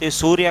చూసినట్లయితే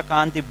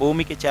సూర్యకాంతి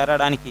భూమికి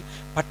చేరడానికి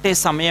పట్టే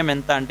సమయం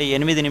ఎంత అంటే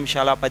 8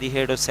 నిమిషాల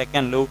 17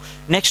 సెకండ్లు.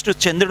 నెక్స్ట్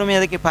చంద్రుడి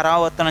మీదకి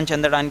పరావర్తనం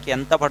చెందడానికి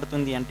ఎంత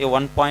పడుతుంది అంటే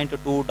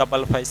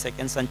 1.255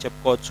 సెకండ్స్ అని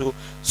చెప్పుకోవచ్చు.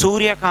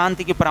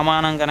 సూర్యకాంతికి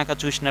ప్రమాణం కనుక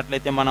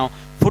చూసినట్లయితే మనం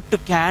ఫుట్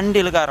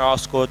క్యాండిల్గా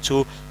రాసుకోవచ్చు.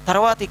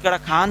 తర్వాత ఇక్కడ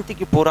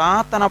కాంతికి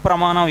పురాతన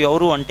ప్రమాణం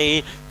ఎవరు అంటే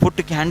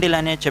ఫుట్ క్యాండిల్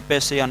అనే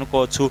చెప్పేసి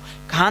అనుకోవచ్చు.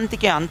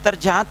 కాంతికి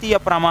అంతర్జాతీయ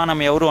ప్రమాణం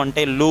ఎవరు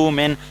అంటే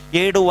లూమెన్.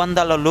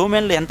 700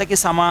 లూమెన్లు ఎంతకి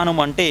సమానం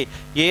అంటే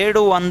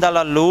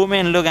 700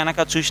 లూమెన్లు గనక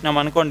చూసినాం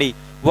అనుకోండి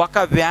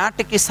 1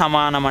 వ్యాట్కి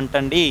సమానం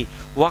అంటండి.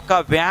 1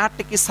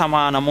 వ్యాట్కి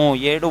సమానము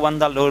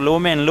 700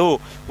 లూమెన్లు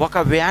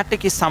 1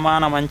 వ్యాట్కి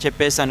సమానం అని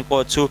చెప్పేసి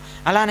అనుకోవచ్చు.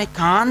 అలానే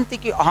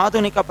కాంతికి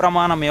ఆధునిక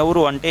ప్రమాణం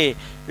ఎవరు అంటే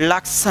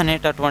లక్స్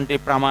అనేటటువంటి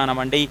ప్రమాణం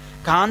అండి.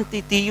 కాంతి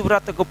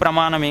తీవ్రతకు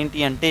ప్రమాణం ఏంటి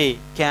అంటే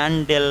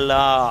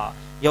క్యాండెల్లా.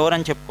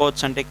 ఎవరని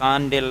చెప్పుకోవచ్చు అంటే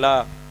కాండెల్లా.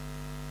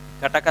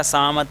 కటక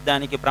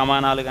సామర్థ్యానికి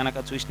ప్రమాణాలు కనుక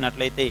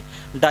చూసినట్లయితే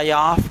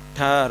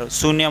డయాఫ్టర్.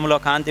 శూన్యంలో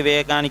కాంతి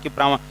వేగానికి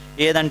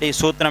ఏదంటే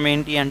సూత్రం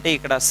ఏంటి అంటే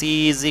ఇక్కడ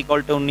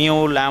C=ν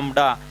λ.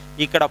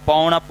 ఇక్కడ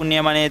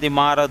పౌనపుణ్యం అనేది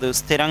మారదు,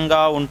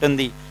 స్థిరంగా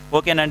ఉంటుంది.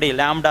 ఓకేనండి.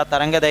 లాంబ్డా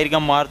తరంగ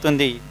దైర్ఘ్యం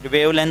మారుతుంది,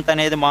 వేవ్ లెంత్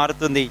అనేది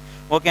మారుతుంది.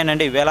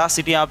 ఓకేనండి.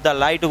 వెలాసిటీ ఆఫ్ ద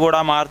లైట్ కూడా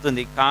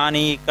మారుతుంది.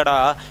 కానీ ఇక్కడ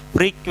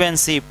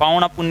ఫ్రీక్వెన్సీ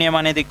పౌనపుణ్యం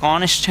అనేది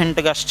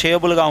కాన్స్టెంట్గా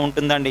స్టేబుల్గా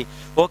ఉంటుందండి.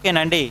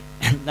 ఓకేనండి.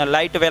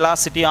 Light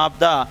velocity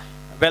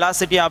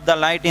of the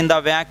light in the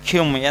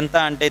vacuum ఎంత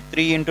అంటే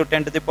 3 ×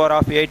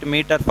 10⁸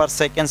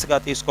 మీటర్/సెకండ్స్గా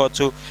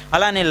తీసుకోవచ్చు.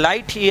 అలానే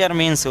light year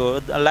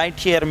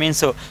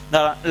means the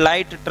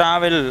light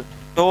travel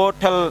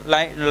total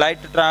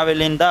light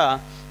travel in the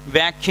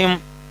vacuum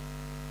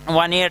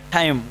 1 year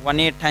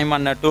time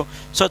అన్నట్టు.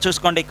 సో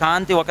చూసుకోండి,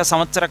 కాంతి 1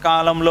 సంవత్సర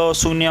కాలంలో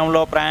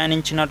శూన్యంలో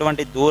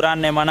ప్రయాణించినటువంటి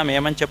దూరాన్ని మనం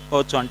ఏమని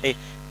చెప్పుకోవచ్చు అంటే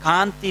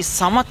కాంతి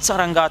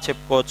సంవత్సరంగా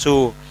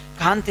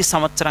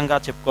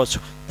చెప్పుకోవచ్చు.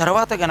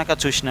 తర్వాత గనక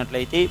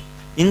చూసినట్లయితే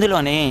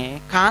ఇందులోనే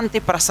కాంతి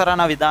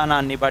ప్రసరణ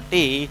విధానాన్ని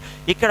బట్టి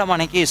ఇక్కడ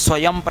మనకి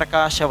స్వయం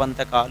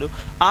ప్రకాశవంతకాలు,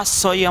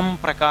 అస్వయం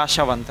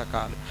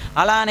ప్రకాశవంతకాలు,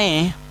 అలానే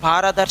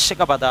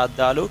పారదర్శక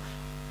పదార్థాలు,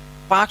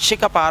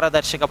 పాక్షిక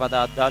పారదర్శక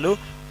పదార్థాలు,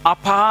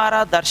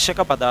 అపారదర్శక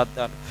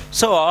పదార్థాలు.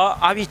 సో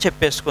అవి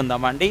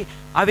చెప్పేసుకుందామండి.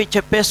 అవి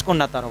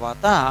చెప్పేసుకున్న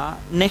తర్వాత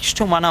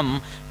నెక్స్ట్ మనం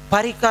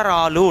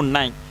పరికరాలు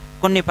ఉన్నాయి.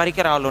 కొన్ని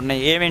పరికరాలు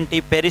ఉన్నాయి. ఏమేంటి?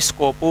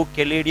 పెరిస్కోపు,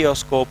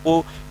 కెలిడియోస్కోపు,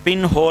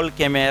 పిన్ హోల్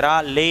కెమెరా,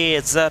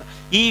 లేజర్,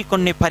 ఈ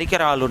కొన్ని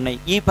పరికరాలు ఉన్నాయి.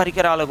 ఈ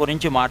పరికరాల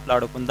గురించి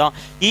మాట్లాడుకుందాం.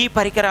 ఈ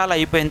పరికరాలు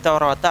అయిపోయిన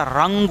తర్వాత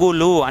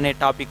రంగులు అనే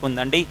టాపిక్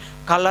ఉందండి.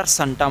 కలర్స్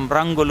అంటాం.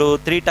 రంగులు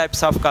 3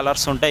 types ఆఫ్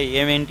కలర్స్ ఉంటాయి.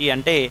 ఏమేంటి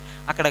అంటే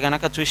అక్కడ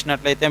కనుక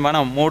చూసినట్లయితే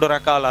మనం 3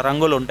 రకాల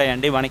రంగులు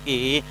ఉంటాయండి మనకి.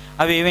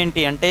 అవి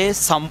ఏమేంటి అంటే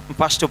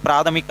ఫస్ట్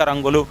ప్రాథమిక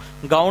రంగులు,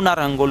 గౌణ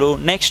రంగులు,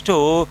 next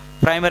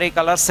primary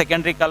colours,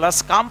 secondary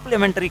colours,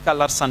 complementary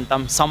colours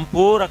అంటాం.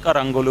 సంపూరక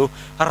రంగులు.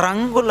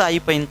 రంగులు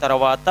అయిపోయిన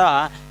తర్వాత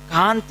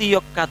కాంతి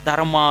యొక్క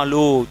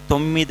ధర్మాలు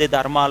 9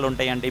 ధర్మాలు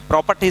ఉంటాయండి.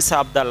 Properties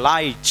of the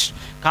light.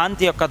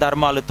 కాంతి యొక్క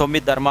ధర్మాలు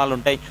 9 ధర్మాలు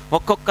ఉంటాయి.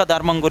 ఒక్కొక్క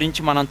ధర్మం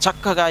గురించి మనం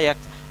చక్కగా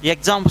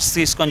ఎగ్జాంపుల్స్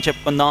తీసుకొని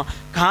చెప్పుకుందాం.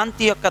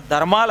 కాంతి యొక్క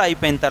ధర్మాలు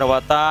అయిపోయిన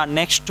తర్వాత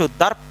నెక్స్ట్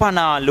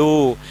దర్పణాలు.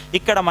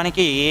 ఇక్కడ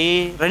మనకి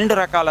 2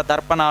 రకాల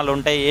దర్పణాలు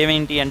ఉంటాయి.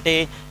 ఏమేంటి అంటే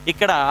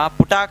ఇక్కడ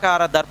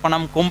పుటాకార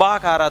దర్పణం,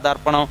 కుంభాకార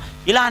దర్పణం.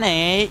 ఇలానే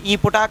ఈ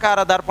పుటాకార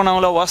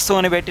దర్పణంలో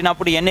వస్తువుని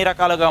పెట్టినప్పుడు ఎన్ని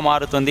రకాలుగా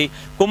మారుతుంది,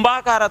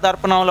 కుంభాకార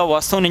దర్పణంలో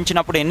వస్తువుని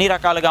ఉంచినప్పుడు ఎన్ని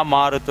రకాలుగా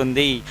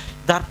మారుతుంది.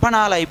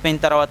 దర్పణాలు అయిపోయిన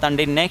తర్వాత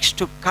అండి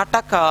నెక్స్ట్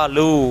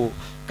కటకాలు.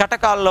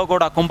 కటకాల్లో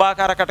కూడా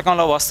కుంభాకార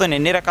కటకంలో వస్తువుని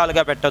ఎన్ని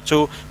రకాలుగా పెట్టచ్చు,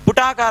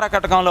 పుటాకార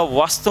కటకంలో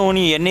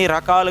వస్తువుని ఎన్ని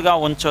రకాలుగా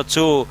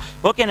ఉంచవచ్చు.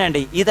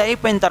 ఓకేనండి. ఇది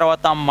అయిపోయిన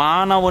తర్వాత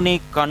మానవుని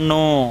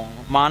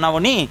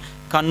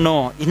కన్ను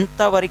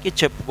ఇంతవరకు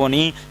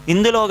చెప్పుకొని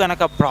ఇందులో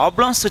గనక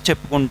ప్రాబ్లమ్స్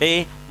చెప్పుకుంటే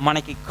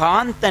మనకి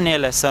కాంతి అనే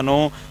లెసను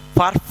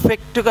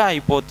పర్ఫెక్ట్గా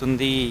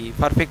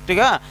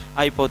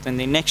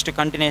అయిపోతుంది. నెక్స్ట్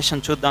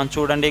కంటిన్యూషన్ చూద్దాం.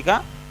 చూడండి.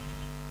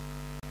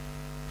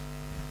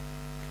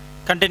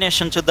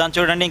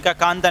 ఇంకా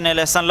కాంతి అనే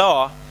లెసన్లో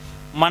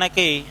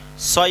మనకి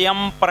స్వయం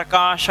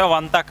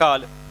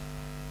ప్రకాశవంతకాలు,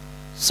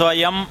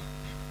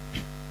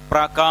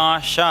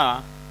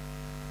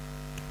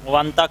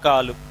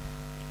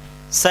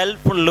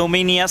 సెల్ఫ్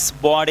లూమినియస్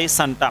బాడీస్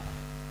అంటాం.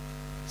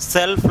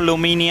 సెల్ఫ్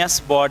లూమినియస్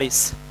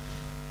బాడీస్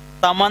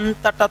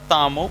తమంతట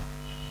తాము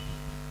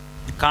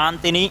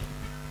కాంతిని,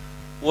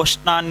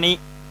 ఉష్ణాన్ని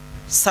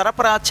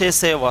సరఫరా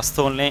చేసే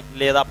వస్తువుల్ని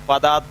లేదా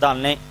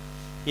పదార్థాలని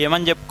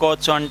ఏమని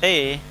చెప్పుకోవచ్చు అంటే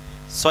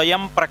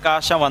స్వయం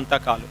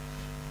ప్రకాశవంతకాలు.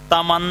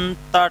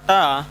 తమంతట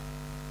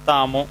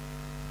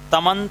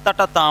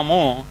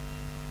తాము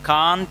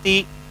కాంతి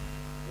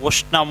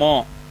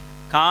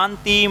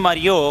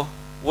మరియు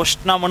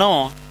ఉష్ణమును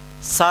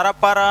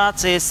సరఫరా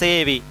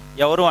చేసేవి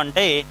ఎవరు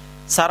అంటే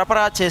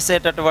సరఫరా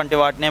చేసేటటువంటి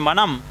వాటిని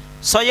మనం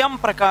స్వయం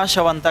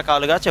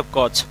ప్రకాశవంతకాలుగా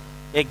చెప్పుకోవచ్చు.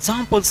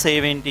 ఎగ్జాంపుల్స్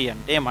ఏవేంటి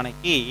అంటే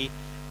మనకి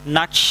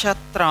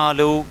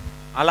నక్షత్రాలు,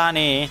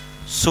 అలానే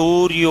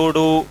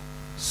సూర్యుడు,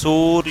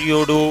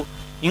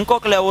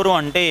 ఇంకొకరు ఎవరు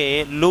అంటే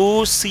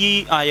లూసీ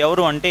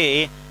ఎవరు అంటే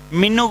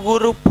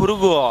మినుగురు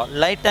పురుగు,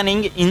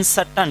 లైటనింగ్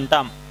ఇన్సెక్ట్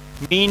అంటాం.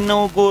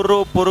 మినుగురు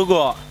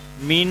పురుగు,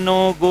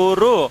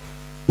 మినుగురు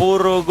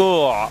పురుగు.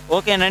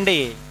 ఓకేనండి,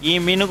 ఈ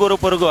మినుగురు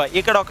పురుగు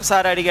ఇక్కడ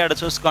ఒకసారి అడిగాడు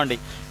చూసుకోండి.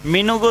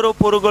 మినుగురు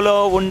పురుగులో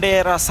ఉండే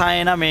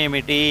రసాయనం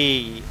ఏమిటి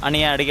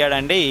అని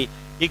అడిగాడండి.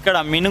 ఇక్కడ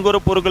మినుగురు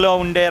పురుగులో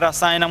ఉండే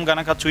రసాయనం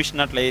కనుక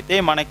చూసినట్లయితే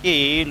మనకి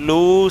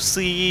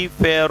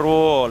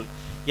లూసిఫెరోల్.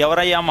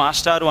 ఎవరయ్యా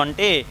మాస్టారు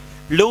అంటే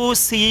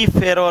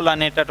లూసిఫెరోల్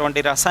అనేటటువంటి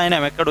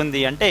రసాయనం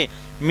ఎక్కడుంది అంటే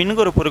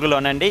మినుగురు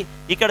పురుగులోనండి.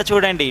 ఇక్కడ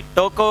చూడండి,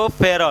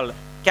 టోకోఫెరోల్,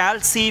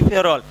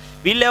 కాల్సిఫెరోల్,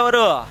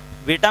 వీళ్ళెవరు?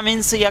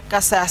 విటమిన్స్ యొక్క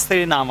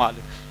శాస్త్రీయ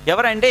నామాలు.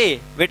 ఎవరండి?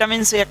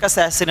 విటమిన్స్ యొక్క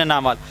శాస్త్రీయ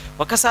నామాలు.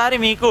 ఒకసారి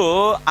మీకు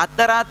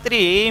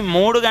అర్ధరాత్రి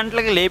 3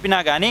 గంటలకు లేపినా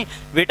కానీ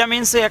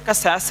విటమిన్స్ యొక్క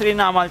శాస్త్రీయ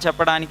నామాలు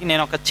చెప్పడానికి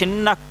నేను ఒక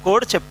చిన్న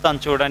కోడ్ చెప్తాను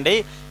చూడండి.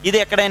 ఇది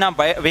ఎక్కడైనా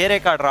వేరే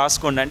కాడ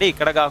రాసుకోండి,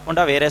 ఇక్కడ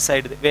కాకుండా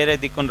వేరే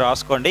దిక్కును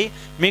రాసుకోండి.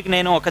 మీకు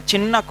నేను ఒక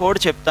చిన్న కోడ్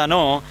చెప్తాను.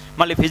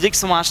 మళ్ళీ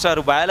ఫిజిక్స్ మాస్టర్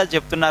బయాలజీ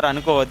చెప్తున్నారు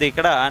అనుకోవద్దు.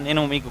 ఇక్కడ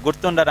నేను మీకు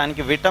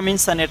గుర్తుండడానికి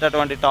విటమిన్స్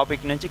అనేటటువంటి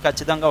టాపిక్ నుంచి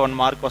ఖచ్చితంగా 1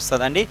 మార్క్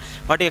వస్తుందండి.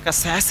 వాటి యొక్క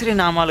శాస్త్రీయ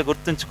నామాలు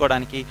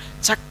గుర్తుంచుకోవడానికి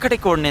చక్కటి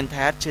కోడ్ నేను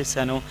తయారు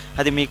చేశాను,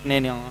 అది మీకు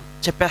నేను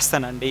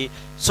చెప్పేస్తానండి.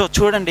 సో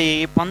చూడండి,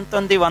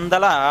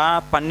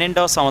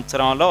 1912వ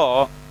సంవత్సరంలో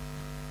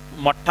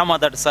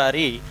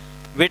మొట్టమొదటిసారి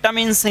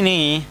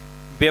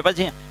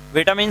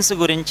విటమిన్స్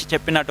గురించి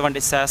చెప్పినటువంటి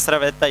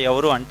శాస్త్రవేత్త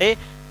ఎవరు అంటే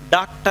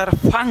డాక్టర్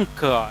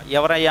ఫంక్.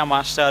 ఎవరయ్యా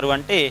మాస్టారు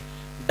అంటే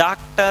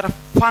డాక్టర్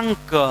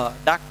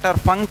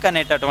ఫంక్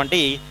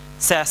అనేటటువంటి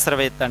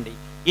శాస్త్రవేత్త అండి.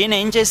 ఈయన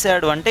ఏం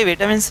చేశాడు అంటే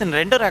విటమిన్స్ని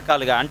 2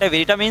 రకాలుగా, అంటే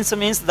vitamins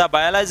means the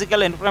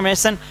biological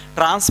information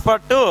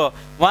transfer to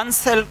one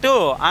cell to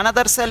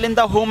another cell in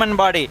the human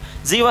body.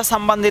 జీవ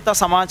సంబంధిత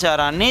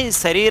సమాచారాన్ని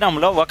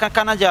శరీరంలో ఒక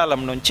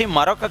కణజాలం నుంచి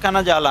మరొక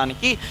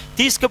కణజాలానికి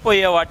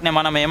తీసుకుపోయే వాటిని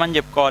మనం ఏమని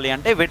చెప్పుకోవాలి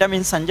అంటే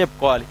విటమిన్స్ అని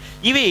చెప్పుకోవాలి.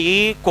 ఇవి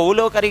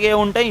కొవ్వులో కరిగే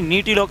ఉంటాయి,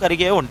 నీటిలో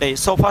కరిగే ఉంటాయి.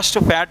 సో ఫస్ట్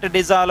ఫ్యాట్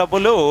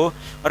డిజాలబుల్,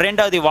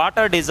 రెండవది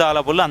వాటర్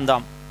డిజాలబుల్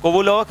అందాం.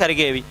 కొవ్వులో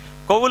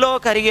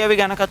కరిగేవి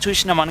కనుక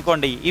చూసినాం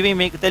అనుకోండి, ఇవి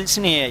మీకు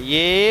తెలిసినవి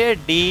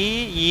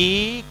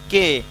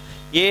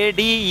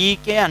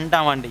ఏడిఈకే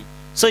అంటామండి.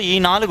 సో ఈ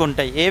 4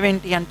 ఉంటాయి.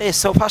 ఏవేంటి అంటే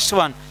సో ఫస్ట్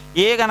వన్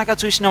ఏ గనక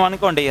చూసినాం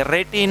అనుకోండి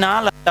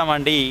రెటినాల్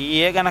అంటామండి.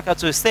 ఏ గనక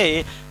చూస్తే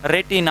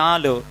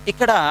రెటినాల్.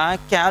 ఇక్కడ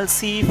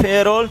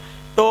కాల్సిఫెరోల్,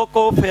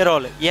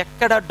 టోకోఫెరోల్.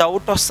 ఎక్కడ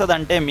డౌట్ వస్తుంది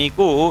అంటే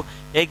మీకు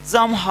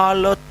ఎగ్జామ్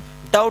హాల్లో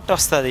డౌట్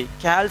వస్తుంది,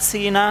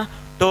 కాల్సీనా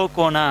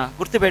టోకోనా.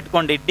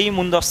 గుర్తుపెట్టుకోండి, డి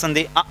ముందు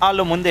వస్తుంది,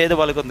 ఆలో ముందు ఏది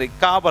పలుకుతుంది?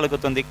 కా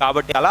పలుకుతుంది.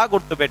 కాబట్టి అలా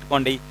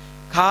గుర్తుపెట్టుకోండి,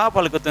 కా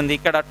పలుకుతుంది,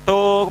 ఇక్కడ టో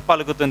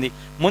పలుకుతుంది.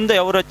 ముందు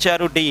ఎవరు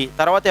వచ్చారు? డి,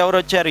 తర్వాత ఎవరు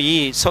వచ్చారు? ఈ.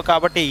 సో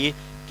కాబట్టి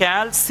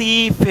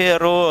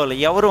కాల్సిఫెరోల్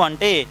ఎవరు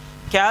అంటే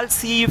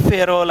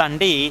కాల్సిఫెరోల్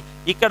అండి.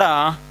 ఇక్కడ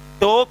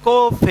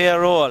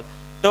టోకోఫెరోల్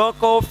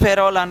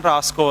అని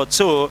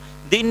రాసుకోవచ్చు.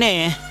 దీన్నే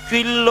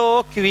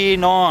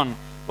క్విల్లోక్వినోన్.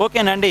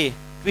 ఓకేనండి,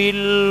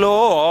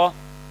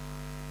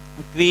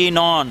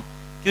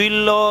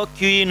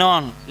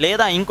 క్విల్లోక్వినోన్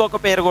లేదా ఇంకొక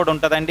పేరు కూడా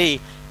ఉంటుందండి,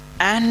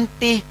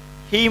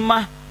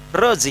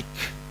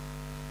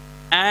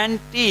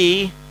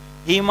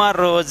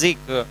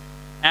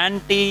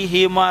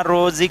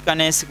 యాంటీహిమరోజిక్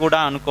అనేసి కూడా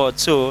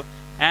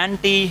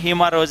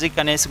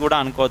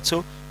అనుకోవచ్చు.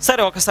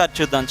 సరే ఒకసారి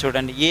చూద్దాం.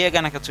 చూడండి, ఏ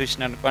గనక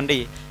చూసిన అనుకోండి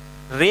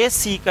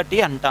రేసీకటి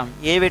అంటాం.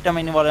 ఏ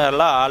విటమిన్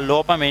వల్ల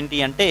లోపం ఏంటి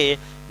అంటే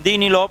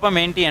దీని లోపం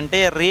ఏంటి అంటే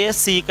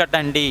రేసీకట్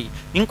అండి.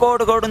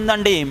 ఇంకోటి కూడా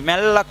ఉందండి,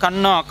 మెల్ల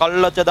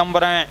కళ్ళు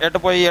చిదంబరం ఎటు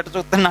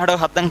చూస్తున్నాడో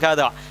అర్థం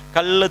కాదు,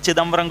 కళ్ళు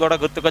చిదంబరం కూడా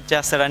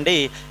గుర్తుకొచ్చేస్తాడండి.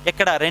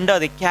 ఇక్కడ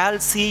రెండోది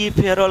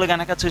కాల్సిఫెరోల్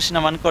కనుక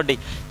చూసినాం అనుకోండి,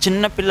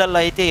 చిన్నపిల్లలు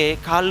అయితే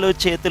కాళ్ళు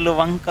చేతులు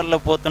వంకర్లు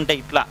పోతుంటాయి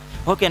ఇట్లా.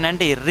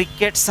 ఓకేనండి,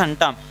 రికెట్స్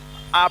అంటాం.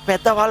 ఆ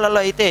పెద్దవాళ్ళలో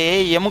అయితే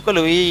ఈ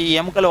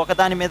ఎముకలు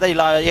ఒకదాని మీద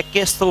ఇలా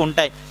ఎక్కేస్తూ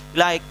ఉంటాయి.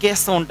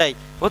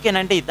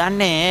 ఓకేనండి,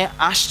 దాన్నే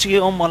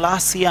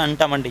ఆస్టియోమొలాసియా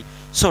అంటామండి.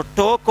 సో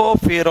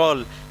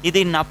టోకోఫెరోల్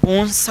ఇది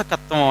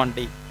నపుంసకత్వం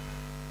అండి.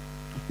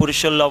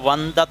 పురుషుల్లో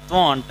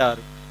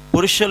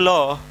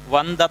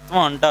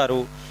వందత్వం అంటారు.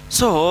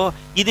 సో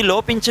ఇది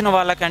లోపించిన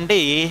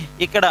వాళ్ళకండి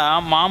ఇక్కడ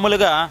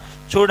మామూలుగా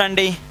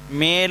చూడండి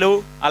మేలు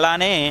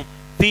అలానే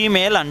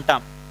ఫీమేల్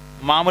అంటాం.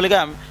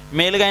 మామూలుగా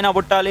మేలుగా అయినా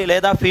పుట్టాలి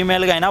లేదా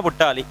ఫీమేల్గా అయినా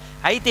పుట్టాలి.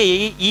 అయితే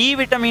ఈ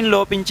విటమిన్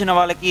లోపించిన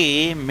వాళ్ళకి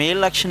మేల్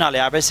లక్షణాలు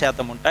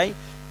 50% ఉంటాయి,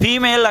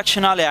 ఫీమేల్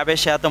లక్షణాలు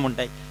 50%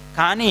 ఉంటాయి.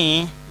 కానీ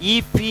ఈ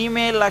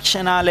ఫీమేల్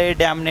లక్షణాలే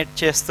డామినేట్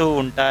చేస్తూ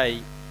ఉంటాయి.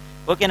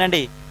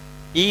 ఓకేనండి,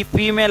 ఈ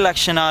ఫీమేల్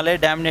లక్షణాలే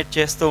డామినేట్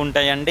చేస్తూ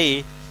ఉంటాయండి.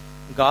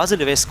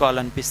 గాజులు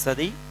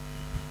వేసుకోవాలనిపిస్తుంది,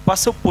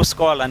 పసుపు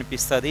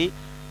పూసుకోవాలనిపిస్తుంది,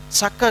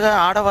 చక్కగా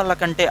ఆడవాళ్ళ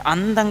కంటే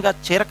అందంగా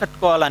చీర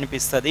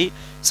కట్టుకోవాలనిపిస్తుంది.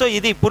 సో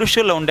ఇది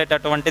పురుషుల్లో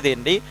ఉండేటటువంటిది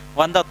అండి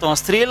వందత్వం.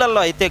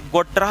 స్త్రీలలో అయితే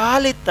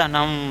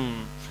గొడ్రాలితనం.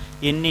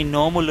 ఎన్ని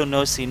నోములు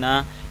నోసినా,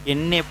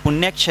 ఎన్ని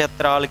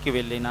పుణ్యక్షేత్రాలకి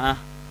వెళ్ళినా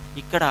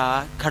ఇక్కడ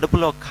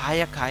కడుపులో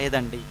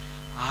కాయదండి.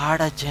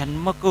 ఆడ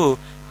జన్మకు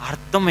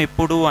అర్థం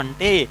ఎప్పుడు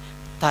అంటే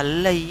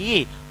తల్లయ్యి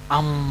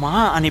అమ్మ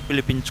అని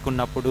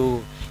పిలిపించుకున్నప్పుడు.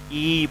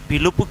 ఈ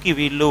పిలుపుకి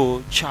వీళ్ళు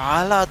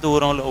చాలా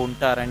దూరంలో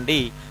ఉంటారండి.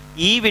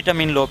 ఈ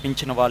విటమిన్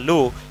లోపించిన వాళ్ళు,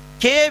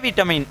 కే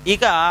విటమిన్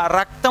ఇక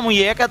రక్తము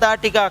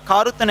ఏకదాటిగా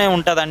కారుతూనే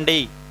ఉంటుందండి.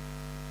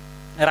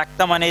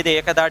 రక్తం అనేది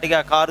ఏకదాటిగా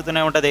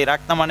కారుతూనే ఉంటుంది.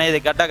 రక్తం అనేది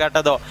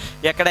గడ్డగడ్డదో.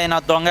 ఎక్కడైనా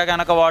దొంగ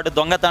గనక వాడు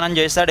దొంగతనం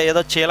చేశాడు,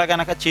 ఏదో చీల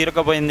గనక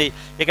చీరుకపోయింది,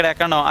 ఇక్కడ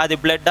ఎక్కడో అది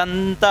బ్లడ్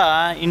అంతా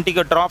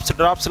ఇంటికి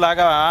డ్రాప్స్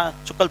లాగా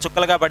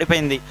చుక్కలుగా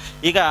పడిపోయింది.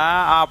 ఇక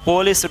ఆ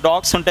పోలీసు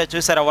డాగ్స్ ఉంటే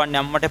చూసారా, వాడిని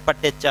అమ్మటే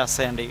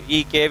పట్టెచ్చేస్తాయండి ఈ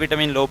కే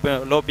విటమిన్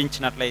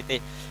లోపించినట్లయితే.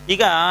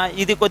 ఇక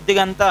ఇది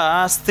కొద్దిగంతా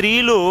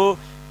స్త్రీలు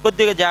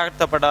కొద్దిగా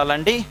జాగ్రత్త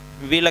పడాలండి.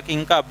 వీళ్ళకి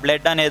ఇంకా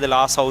బ్లడ్ అనేది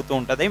లాస్ అవుతూ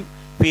ఉంటుంది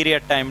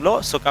పీరియడ్ టైంలో.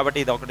 సో కాబట్టి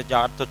ఇది ఒకటి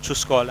జాగ్రత్త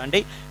చూసుకోవాలండి.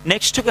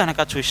 నెక్స్ట్ కనుక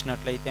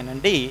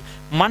చూసినట్లయితేనండి,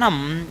 మనం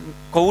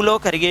కొవ్వులో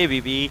కరిగేవి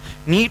ఇవి,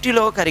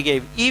 నీటిలో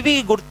కరిగేవి ఇవి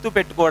గుర్తు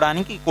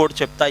పెట్టుకోవడానికి కోడ్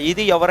చెప్తా.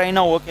 ఇది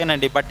ఎవరైనా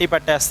ఓకేనండి, బట్టి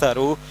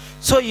పట్టేస్తారు.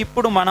 సో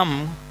ఇప్పుడు మనం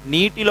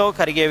నీటిలో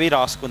కరిగేవి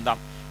రాసుకుందాం.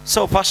 సో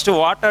ఫస్ట్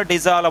వాటర్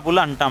డిజాలబుల్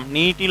అంటాం.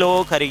 నీటిలో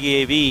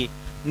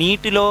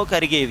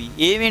కరిగేవి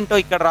ఏవేంటో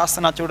ఇక్కడ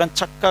రాస్తున్నా చూడండి,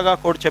 చక్కగా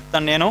కోడ్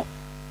చెప్తాను నేను.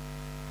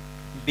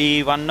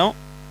 B1,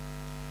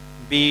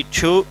 B2,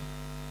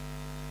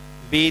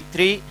 B3,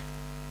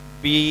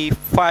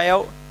 B5,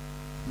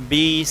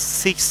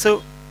 B6,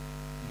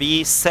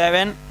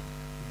 B7,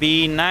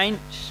 B9,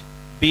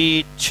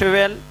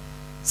 B12,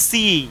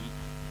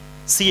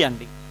 C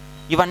అండి.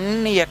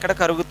 ఇవన్నీ ఎక్కడ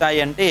కరుగుతాయి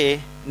అంటే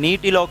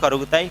నీటిలో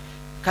కరుగుతాయి.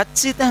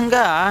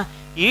 ఖచ్చితంగా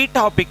ఈ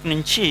టాపిక్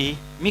నుంచి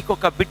మీకు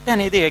ఒక బిట్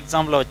అనేది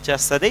ఎగ్జామ్లో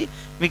వచ్చేస్తుంది.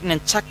 మీకు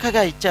నేను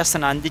చక్కగా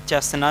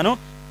అందించేస్తున్నాను.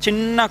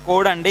 చిన్న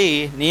కోడ్ అండి,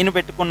 నేను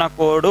పెట్టుకున్న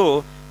కోడు,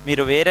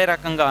 మీరు వేరే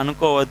రకంగా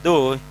అనుకోవద్దు.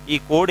 ఈ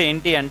కోడ్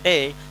ఏంటి అంటే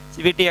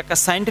వీటి యొక్క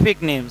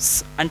సైంటిఫిక్ నేమ్స్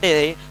అంటే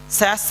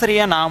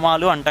శాస్త్రీయ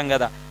నామాలు అంటాం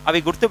కదా, అవి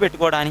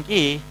గుర్తుపెట్టుకోవడానికి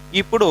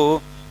ఇప్పుడు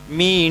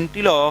మీ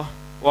ఇంటిలో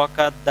ఒక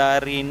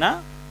దరిన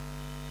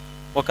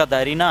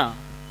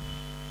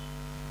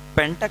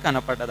పెంట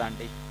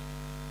కనపడ్డదండి.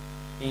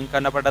 ఏం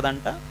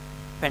కనపడ్డదంట?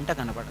 పెంట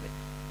కనపడ్డది.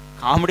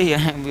 కామెడీ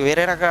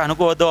వేరే రకంగా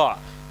అనుకోవద్దు.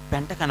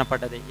 పెంట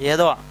కనపడ్డది.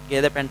 ఏదో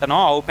గేదె పెంటనో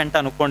ఆవు పెంట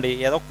అనుకోండి,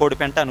 ఏదో కోడి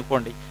పెంట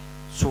అనుకోండి.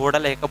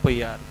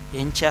 చూడలేకపోయారు.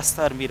 ఏం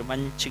చేస్తారు మీరు?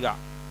 మంచిగా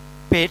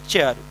పేర్చి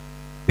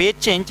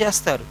ఏం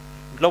చేస్తారు?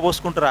 ఇంట్లో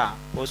పోసుకుంటారా?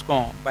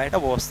 పోసుకోం, బయట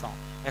పోస్తాం.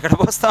 ఎక్కడ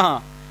పోస్తాం?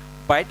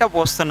 బయట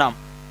పోస్తున్నాం.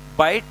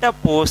 బయట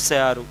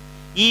పోసారు.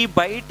 ఈ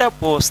బయట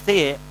పోస్తే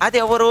అది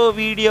ఎవరో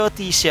వీడియో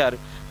తీశారు.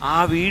 ఆ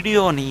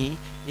వీడియోని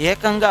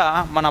ఏకంగా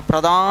మన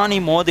ప్రధాని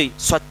మోదీ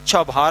స్వచ్ఛ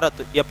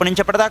భారత్ ఎప్పటి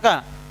నుంచి ఎప్పటిదాకా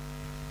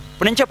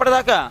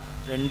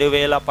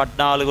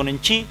 2014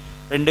 నుంచి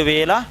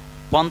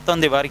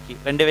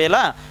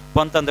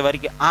 2019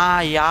 వరకు ఆ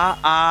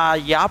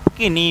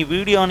యాప్కి నీ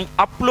వీడియోని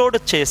అప్లోడ్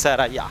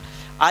చేశారయ్యా.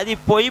 అది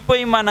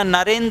పోయి మన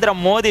నరేంద్ర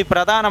మోదీ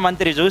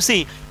ప్రధానమంత్రి చూసి,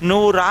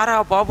 నువ్వు రారా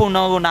బాబు,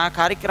 నువ్వు నా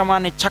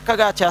కార్యక్రమాన్ని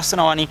చక్కగా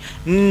చేస్తున్నావని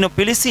నిన్ను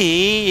పిలిచి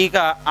ఇక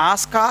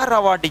ఆస్కార్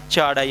అవార్డు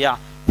ఇచ్చాడయ్యా.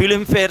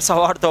 ఫిలింఫేర్స్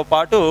అవార్డుతో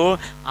పాటు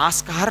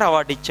ఆస్కార్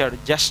అవార్డు ఇచ్చాడు.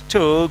 జస్ట్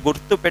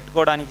గుర్తు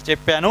పెట్టుకోవడానికి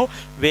చెప్పాను,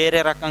 వేరే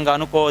రకంగా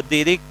అనుకోవద్దు.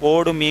 ఇది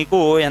కోడ్ మీకు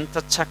ఎంత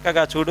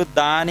చక్కగా చూడు,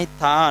 దాని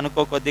తా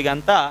అనుకో,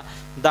 కొద్దిగంతా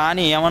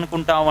దాని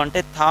ఏమనుకుంటావు అంటే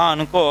తా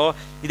అనుకో.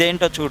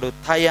 ఇదేంటో చూడు,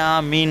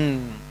 థయామిన్.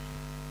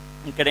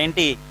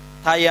 ఇక్కడేంటి?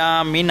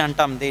 థయామిన్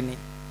అంటాం దీన్ని.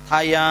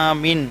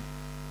 థయామిన్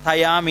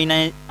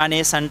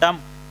అనేసి అంటాం.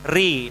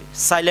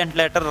 సైలెంట్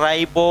లెటర్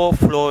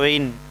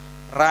రైబోఫ్లోవిన్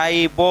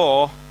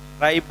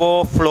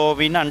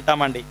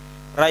అంటామండి.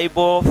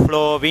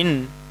 రైబోఫ్లోవిన్.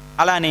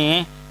 అలానే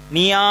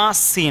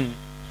నియాసిన్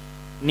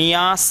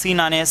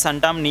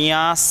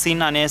అనేసి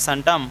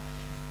అంటాం.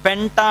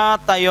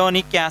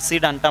 పెంటాథయోనిక్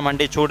యాసిడ్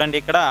అంటామండి. చూడండి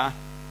ఇక్కడ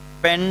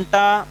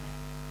పెంటాథయోనిక్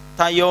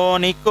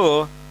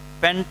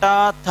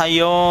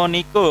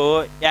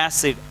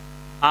యాసిడ్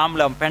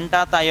ఆమ్లం,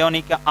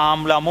 పెంటాథయోనిక్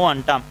ఆమ్లము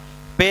అంటాం.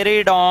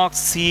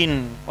 పెరిడాక్సిన్.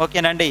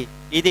 ఓకేనండి,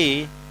 ఇది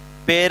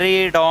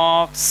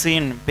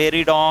పెరిడాక్సిన్.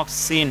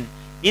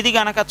 ఇది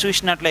కనుక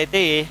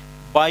చూసినట్లయితే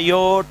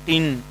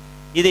బయోటిన్.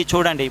 ఇది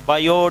చూడండి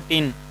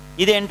బయోటిన్.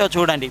 ఇదేంటో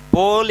చూడండి,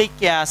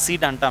 పోలిక్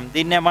యాసిడ్ అంటాం.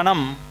 దీన్నే మనం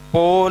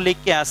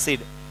పోలిక్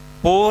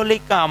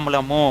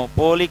ఆమ్లము,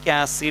 పోలిక్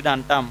యాసిడ్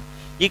అంటాం.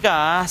 ఇక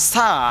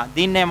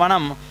దీన్నే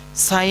మనం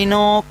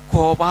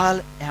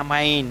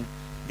సైనోకోబాలమైన్.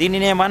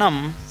 దీనినే మనం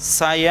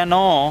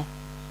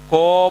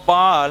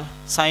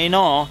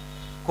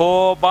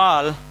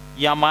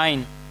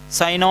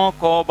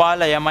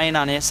సైనోకోబాలయమైన్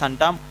అనేసి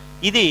అంటాం.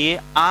 ఇది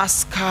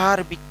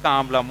ఆస్కార్బిక్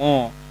ఆమ్లము.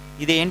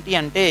 ఇది ఏంటి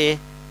అంటే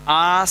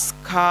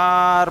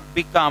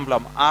ఆస్కార్బిక్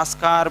ఆమ్లం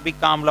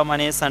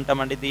అనేసి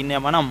అంటామండి. దీన్నే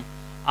మనం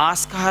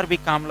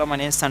ఆస్కార్బిక్ ఆమ్లం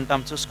అనేసి అంటాం.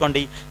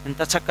 చూసుకోండి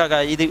ఎంత చక్కగా.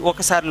 ఇది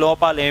ఒకసారి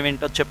లోపాలు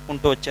ఏమేంటో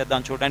చెప్పుకుంటూ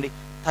వచ్చేద్దాం. చూడండి,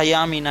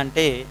 థయామిన్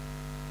అంటే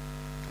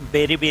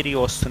బెరీ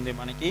వస్తుంది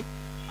మనకి,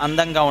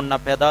 అందంగా ఉన్న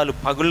పెదాలు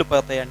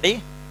పగుళ్ళిపోతాయండి.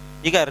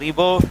 ఇక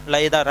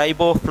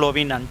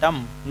రైబోఫ్లోవిన్ అంటాం,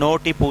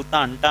 నోటి పూత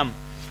అంటాం.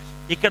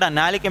 ఇక్కడ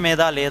నాలిక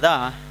మీద లేదా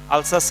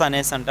అల్సస్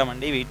అనేసి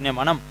అంటామండి. వీటినే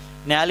మనం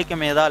నాలిక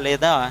మీద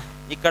లేదా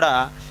ఇక్కడ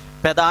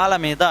పెదాల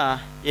మీద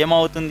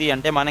ఏమవుతుంది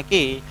అంటే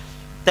మనకి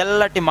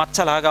తెల్లటి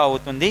మచ్చలాగా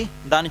అవుతుంది.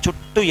 దాని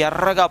చుట్టూ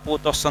ఎర్రగా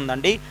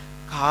పూతొస్తుందండి.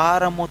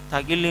 కారము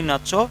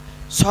తగిలినచో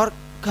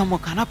స్వర్గము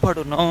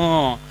కనపడును.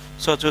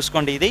 సో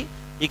చూసుకోండి,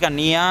 ఇక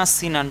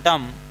నియాసిన్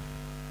అంటాం.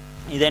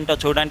 ఇదేంటో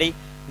చూడండి.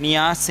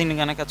 నియాసిన్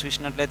కనుక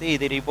చూసినట్లయితే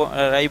ఇది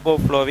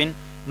రైబోఫ్లోవిన్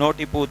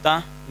నోటిపూత.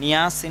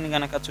 నియాసిన్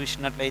కనుక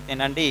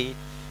చూసినట్లయితేనండి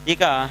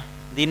ఇక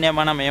దీన్నే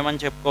మనం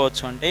ఏమని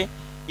చెప్పుకోవచ్చు అంటే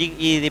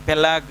ఇది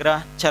పెల్లాగ్ర,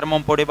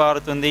 చర్మం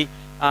పొడిబారుతుంది,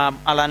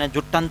 అలానే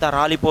జుట్టంతా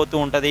రాలిపోతూ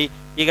ఉంటుంది.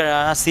 ఇక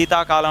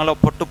శీతాకాలంలో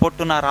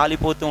పొట్టున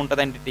రాలిపోతూ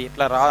ఉంటుందండి,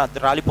 ఇట్లా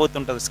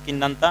రాలిపోతుంటుంది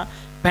స్కిన్ అంతా.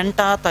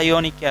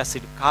 పెంటాథయోనిక్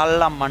యాసిడ్,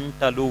 కాళ్ళ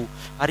మంటలు,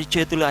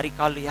 అరిచేతులు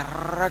అరికాళ్ళు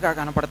ఎర్రగా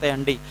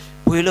కనపడతాయండి,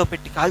 పొయ్యిలో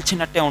పెట్టి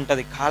కాల్చినట్టే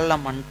ఉంటుంది, కాళ్ళ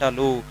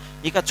మంటలు.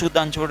 ఇక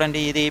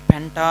చూడండి, ఇది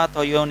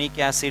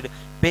పెంటాథయోనిక్ యాసిడ్.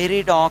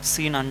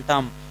 పెరిడాక్సిన్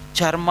అంటాం.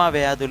 చర్మ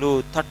వ్యాధులు,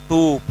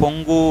 తట్టు,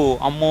 పొంగు,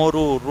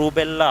 అమ్మోరు,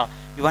 రూబెల్లా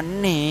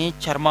ఇవన్నీ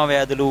చర్మ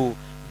వ్యాధులు.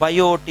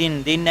 బయోటిన్,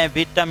 దీన్నే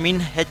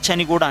విటమిన్ హెచ్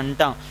అని కూడా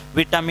అంటాం.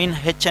 విటమిన్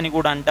హెచ్ అని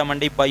కూడా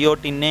అంటామండి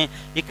బయోటిన్నే.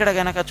 ఇక్కడ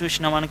కనుక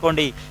చూసినాం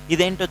అనుకోండి,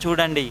 ఇదేంటో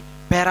చూడండి,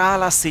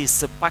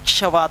 పెరాలసిస్,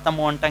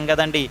 పక్షవాతము అంటాం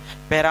కదండి,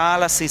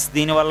 పెరాలసిస్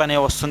దీనివల్లనే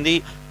వస్తుంది.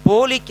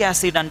 పోలిక్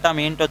యాసిడ్ అంటాం.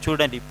 ఏంటో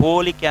చూడండి,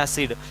 పోలిక్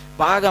యాసిడ్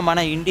బాగా మన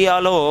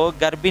ఇండియాలో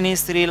గర్భిణీ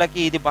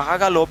స్త్రీలకి ఇది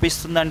బాగా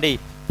లోపిస్తుందండి.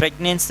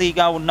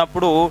 ప్రెగ్నెన్సీగా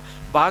ఉన్నప్పుడు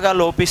బాగా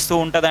లోపిస్తూ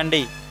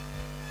ఉంటుందండి.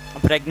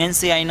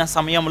 ప్రెగ్నెన్సీ అయిన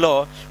సమయంలో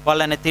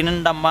వాళ్ళని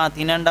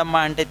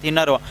తినండమ్మా అంటే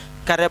తినరు.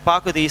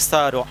 కరివేపాకు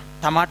తీస్తారు,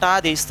 టమాటా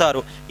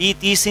తీస్తారు. ఈ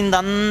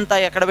తీసిందంతా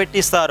ఎక్కడ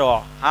పెట్టిస్తారు?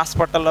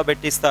 హాస్పిటల్లో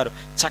పెట్టిస్తారు.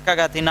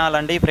 చక్కగా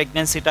తినాలండి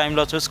ప్రెగ్నెన్సీ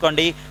టైంలో.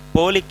 చూసుకోండి,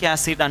 పోలిక్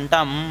యాసిడ్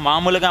అంటాం.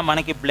 మామూలుగా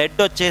మనకి బ్లడ్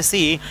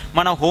వచ్చేసి,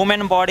 మన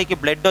హ్యూమన్ బాడీకి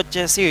బ్లడ్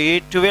వచ్చేసి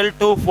 12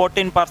 to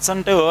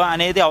 14%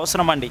 అనేది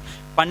అవసరం అండి.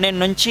 12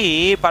 నుంచి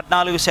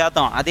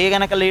 14%. అదే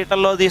కనుక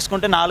లీటర్లో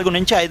తీసుకుంటే 4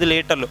 నుంచి 5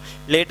 లీటర్లు.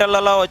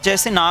 లీటర్లలో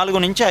వచ్చేసి 4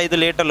 నుంచి 5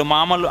 లీటర్లు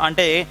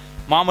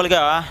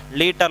మామూలుగా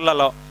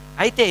లీటర్లలో.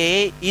 అయితే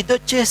ఇది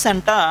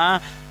వచ్చేసంట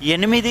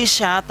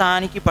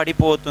 8%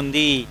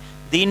 పడిపోతుంది.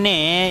 దీన్నే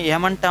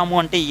ఏమంటాము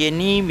అంటే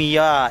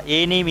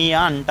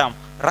ఎనీమియా అంటాం.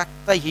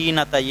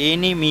 రక్తహీనత,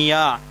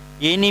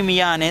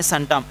 ఏనీమియా అనేసి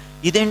అంటాం.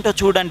 ఇదేంటో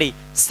చూడండి,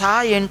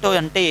 ఏంటో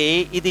అంటే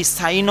ఇది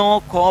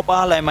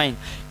సైనోకోబాలమైన్.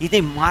 ఇది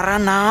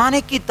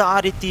మరణానికి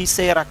దారి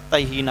తీసే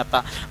రక్తహీనత.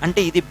 అంటే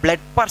ఇది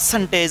బ్లడ్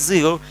పర్సంటేజ్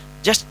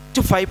జస్ట్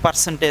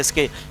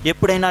 5%కే.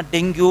 ఎప్పుడైనా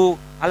డెంగ్యూ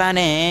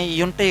అలానే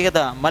ఉంటాయి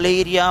కదా,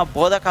 మలేరియా,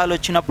 బోధకాలు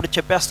వచ్చినప్పుడు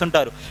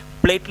చెప్పేస్తుంటారు,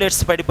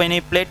 ప్లేట్లెట్స్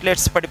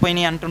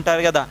పడిపోయినాయి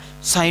అంటుంటారు కదా.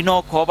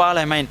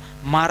 సైనోకోబాలమైన్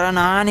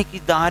మరణానికి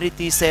దారి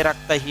తీసే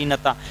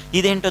రక్తహీనత.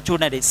 ఇదేంటో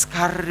చూడండి,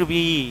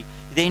 స్కర్వీ.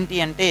 ఇదేంటి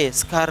అంటే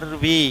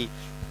స్కర్వీ,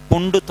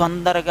 పుండు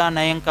తొందరగా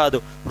నయం కాదు,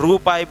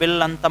 రూపాయి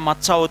బిల్ అంత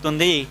మచ్చ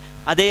అవుతుంది.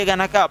 అదే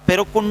గనక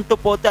పెరుక్కుంటూ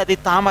పోతే అది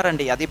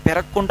తామరండి. అది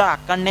పెరగకుండా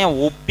అక్కడనే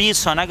ఉబ్బి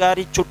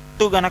సొనగారి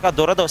చుట్టూ గనక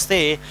దురదొస్తే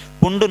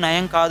పుండు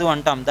నయం కాదు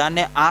అంటాం.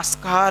 దాన్నే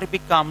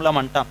ఆస్కార్బిక్ ఆమ్లం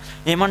అంటాం.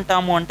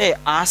 ఏమంటాము అంటే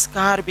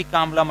ఆస్కార్బిక్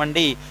ఆమ్లం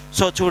అండి.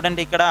 సో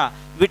చూడండి, ఇక్కడ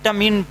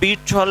విటమిన్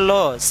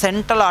B12లో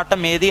సెంట్రల్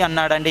ఆటం ఏది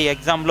అన్నాడండి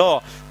ఎగ్జామ్లో,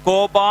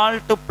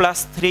 కోబాల్ట్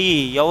 +3.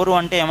 ఎవరు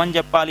అంటే ఏమని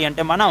చెప్పాలి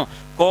అంటే మనం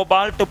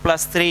కోబాల్ట్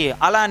 +3.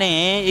 అలానే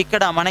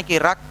ఇక్కడ మనకి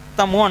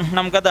రక్తము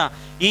అంటున్నాం కదా,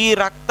 ఈ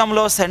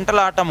రక్తంలో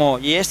సెంట్రల్ ఆటము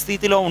ఏ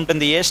స్థితిలో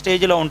ఉంటుంది, ఏ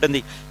స్టేజ్లో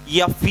ఉంటుంది?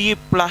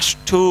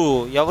 Fe+2.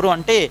 ఎవరు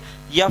అంటే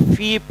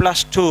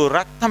Fe+2.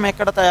 రక్తం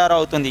ఎక్కడ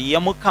తయారవుతుంది?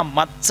 ఎముక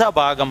మధ్య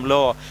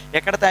భాగంలో.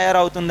 ఎక్కడ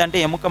తయారవుతుంది అంటే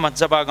ఎముక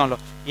మధ్య భాగంలో.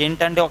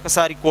 ఏంటంటే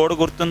ఒకసారి కోడ్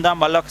గుర్తుందా?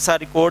 మళ్ళీ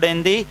ఒకసారి కోడ్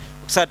ఏంది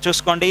ఒకసారి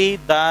చూసుకోండి.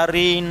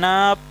 దారిన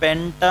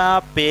పెంట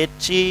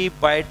పేర్చి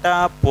బయట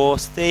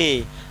పోస్తే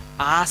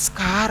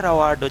ఆస్కార్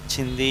అవార్డు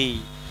వచ్చింది.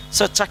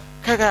 సో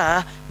చక్కగా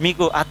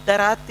మీకు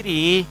అర్ధరాత్రి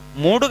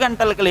 3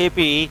 గంటలకు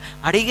లేపి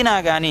అడిగినా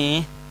కానీ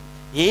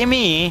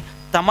ఏమీ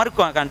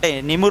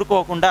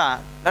నిమురుకోకుండా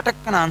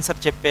లటక్కన ఆన్సర్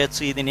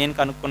చెప్పేయచ్చు. ఇది నేను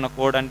కనుక్కున్న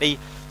కోడ్ అండి.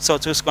 సో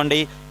చూసుకోండి,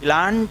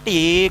 ఇలాంటి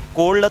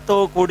కోడ్లతో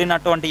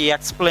కూడినటువంటి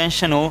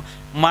ఎక్స్ప్లెనేషను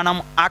మనం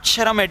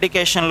అక్షరం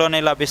ఎడ్యుకేషన్లోనే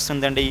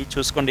లభిస్తుందండి.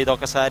 చూసుకోండి ఇది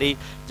ఒకసారి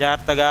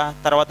జాగ్రత్తగా.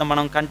 తర్వాత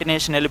మనం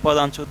కంటిన్యూషన్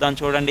చూద్దాం.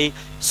 చూడండి,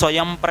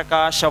 స్వయం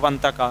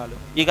ప్రకాశవంతకాలు.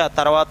 ఇక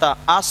తర్వాత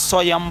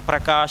అస్వయం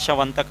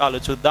ప్రకాశవంతకాలు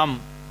చూద్దాం.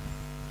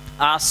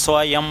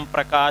 అస్వయం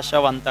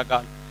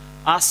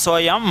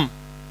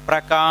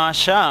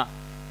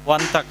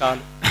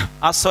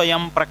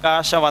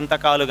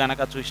ప్రకాశవంతకాలు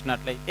గనక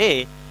చూసినట్లయితే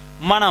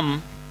మనం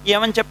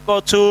ఏమని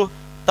చెప్పుకోవచ్చు?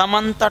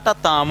 తమంతట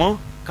తాము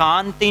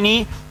కాంతిని,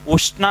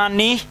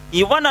 ఉష్ణాన్ని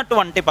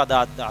ఇవ్వనటువంటి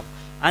పదార్థాలు.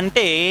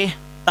 అంటే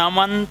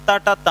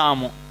తమంతట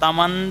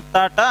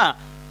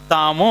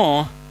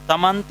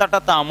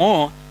తాము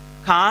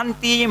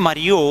కాంతి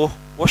మరియు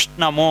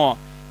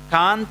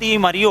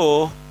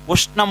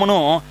ఉష్ణమును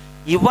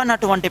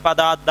ఇవ్వనటువంటి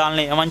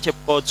పదార్థాలని ఏమని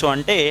చెప్పుకోవచ్చు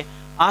అంటే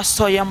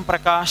అస్వయం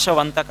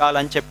ప్రకాశవంతకాలు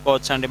అని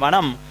చెప్పుకోవచ్చు అండి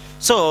మనం.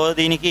 సో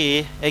దీనికి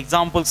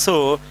ఎగ్జాంపుల్స్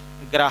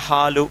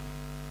గ్రహాలు,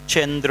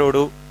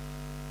 చంద్రుడు,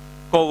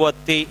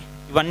 కొవ్వొత్తి,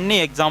 ఇవన్నీ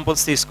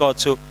ఎగ్జాంపుల్స్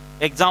తీసుకోవచ్చు.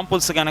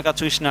 ఎగ్జాంపుల్స్ కనుక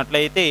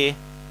చూసినట్లయితే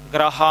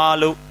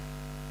గ్రహాలు,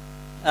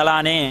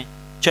 అలానే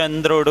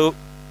చంద్రుడు,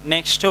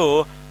 నెక్స్ట్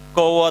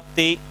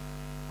కొవ్వొత్తి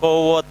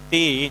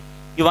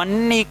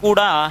ఇవన్నీ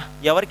కూడా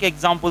ఎవరికి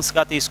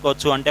ఎగ్జాంపుల్స్గా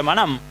తీసుకోవచ్చు అంటే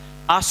మనం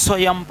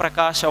అస్వయం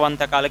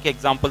ప్రకాశవంతకాలకి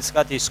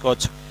ఎగ్జాంపుల్స్గా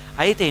తీసుకోవచ్చు.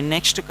 అయితే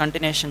నెక్స్ట్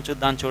కంటిన్యూషన్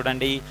చూద్దాం.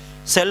 చూడండి,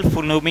 self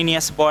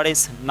luminous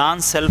bodies,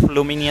 non self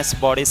luminous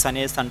bodies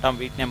అనేసి అంటాం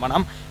వీటిని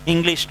మనం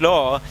ఇంగ్లీష్లో.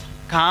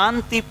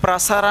 కాంతి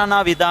ప్రసరణ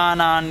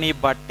విధానాన్ని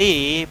బట్టి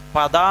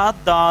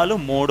పదార్థాలు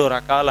 3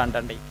 రకాలు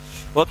అంటండి.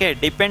 Okay,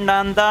 depend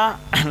on the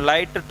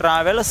light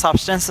travel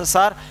substances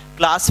are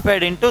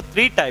classified into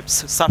 3 types.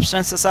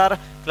 Substances are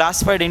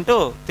classified into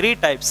 3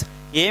 types.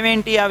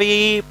 ఏమేంటి అవి?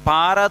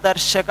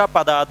 పారదర్శక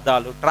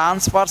పదార్థాలు,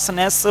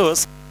 ట్రాన్స్పర్స్నెస్,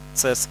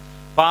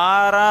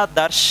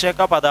 పారదర్శక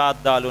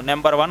పదార్థాలు.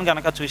 నెంబర్ 1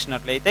 కనుక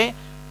చూసినట్లయితే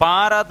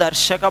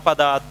పారదర్శక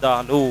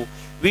పదార్థాలు.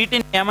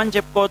 వీటిని ఏమని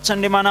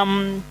చెప్పుకోవచ్చండి మనం?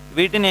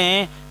 వీటిని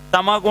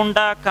తమ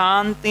గుండా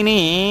కాంతిని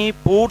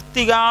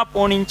పూర్తిగా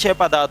పోనించే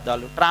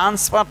పదార్థాలు,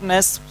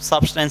 ట్రాన్స్పర్నెస్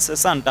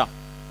సబ్స్టెన్సెస్ అంటాం.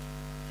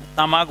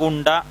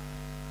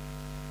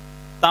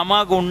 తమ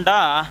గుండా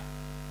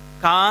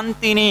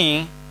కాంతిని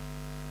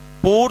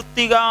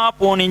పూర్తిగా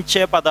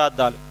పోనించే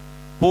పదార్థాలు,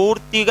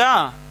 పూర్తిగా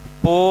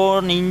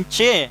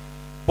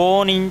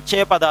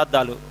పోనించే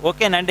పదార్థాలు.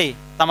 ఓకేనండి,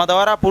 తమ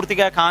ద్వారా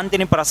పూర్తిగా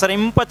కాంతిని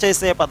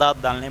ప్రసరింపచేసే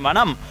పదార్థాలని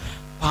మనం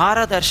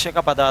పారదర్శక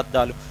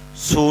పదార్థాలు.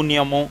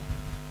 శూన్యము,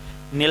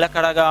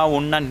 నిలకడగా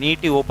ఉన్న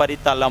నీటి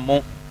ఉపరితలము.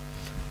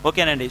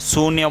 ఓకేనండి,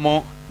 శూన్యము,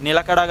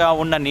 నిలకడగా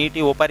ఉన్న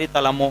నీటి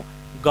ఉపరితలము,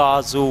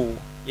 గాజు.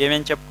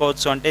 ఏమేం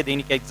చెప్పుకోవచ్చు అంటే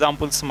దీనికి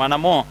ఎగ్జాంపుల్స్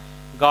మనము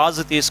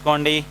గాజు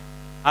తీసుకోండి,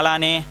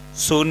 అలానే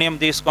శూన్యం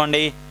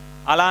తీసుకోండి,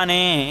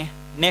 అలానే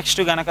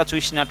నెక్స్ట్ గనక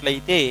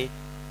చూసినట్లయితే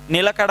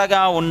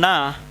నిలకడగా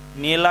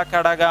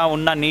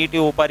ఉన్న నీటి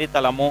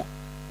ఉపరితలము,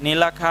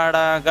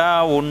 నిలకడగా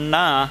ఉన్న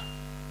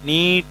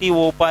నీటి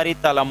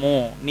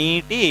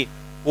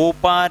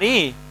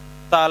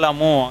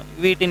ఉపరితలము,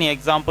 వీటిని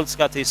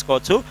ఎగ్జాంపుల్స్గా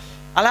తీసుకోవచ్చు.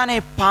 అలానే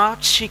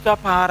పాక్షిక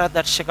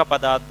పారదర్శక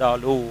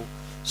పదార్థాలు.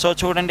 సో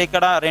చూడండి,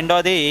 ఇక్కడ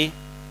రెండోది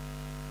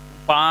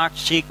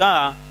పాక్షిక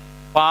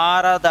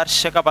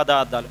పారదర్శక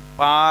పదార్థాలు.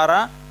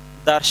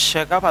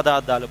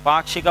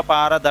 పాక్షిక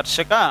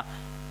పారదర్శక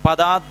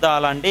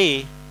పదార్థాలండి.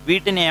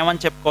 వీటిని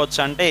ఏమని చెప్పుకోవచ్చు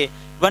అంటే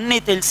ఇవన్నీ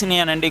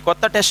తెలిసినాయనండి.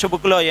 కొత్త టెక్స్ట్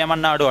బుక్లో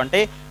ఏమన్నాడు అంటే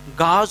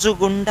గాజు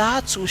గుండా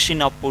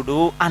చూసినప్పుడు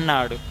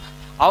అన్నాడు,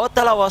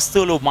 అవతల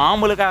వస్తువులు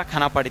మామూలుగా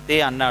కనపడితే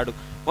అన్నాడు.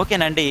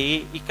 ఓకేనండి,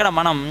 ఇక్కడ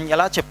మనం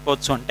ఎలా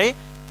చెప్పుకోవచ్చు అంటే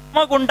తమ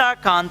గుండా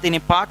కాంతిని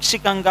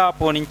పాక్షికంగా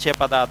పోనించే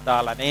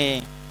పదార్థాలనే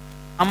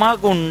తమ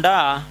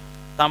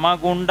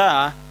గుండా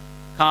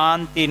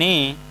కాంతిని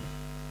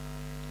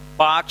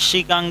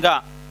పాక్షికంగా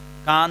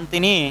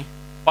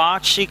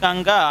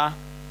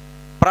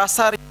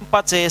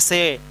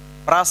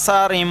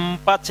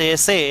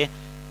ప్రసరింపచేసే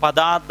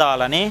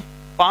పదార్థాలని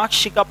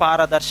పాక్షిక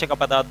పారదర్శక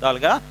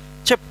పదార్థాలుగా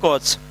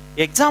చెప్పుకోవచ్చు.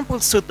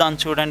 ఎగ్జాంపుల్స్ చూద్దాం.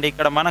 చూడండి,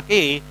 ఇక్కడ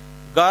మనకి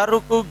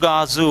గరుకు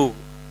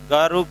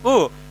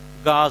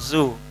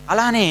గాజు,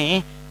 అలానే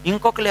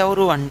ఇంకొకరు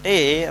ఎవరు అంటే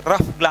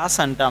రఫ్ గ్లాస్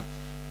అంటాం.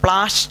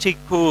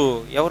 ప్లాస్టిక్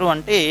ఎవరు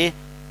అంటే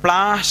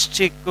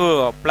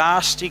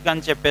ప్లాస్టిక్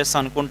అని చెప్పేసి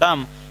అనుకుంటాం.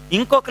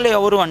 ఇంకొకరు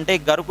ఎవరు అంటే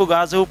గరుకు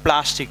గాజు,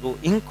 ప్లాస్టిక్.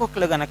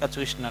 ఇంకొకరు గనక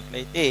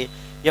చూసినట్లయితే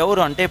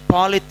ఎవరు అంటే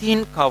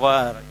పాలిథీన్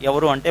కవర్.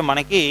 ఎవరు అంటే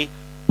మనకి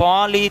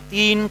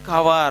పాలిథీన్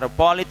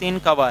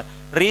కవర్.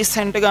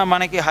 రీసెంట్గా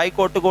మనకి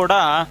హైకోర్టు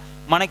కూడా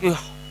మనకి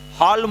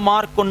హాల్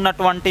మార్క్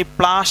ఉన్నటువంటి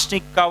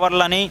ప్లాస్టిక్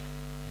కవర్లని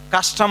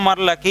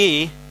కస్టమర్లకి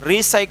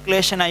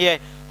రీసైక్లేషన్ అయ్యే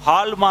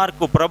హాల్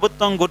మార్కు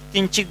ప్రభుత్వం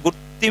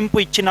గుర్తింపు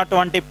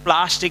ఇచ్చినటువంటి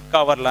ప్లాస్టిక్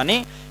కవర్లని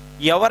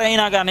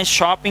ఎవరైనా కానీ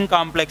షాపింగ్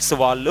కాంప్లెక్స్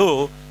వాళ్ళు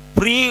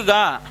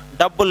ఫ్రీగా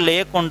డబ్బులు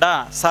లేకుండా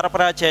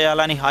సరఫరా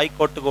చేయాలని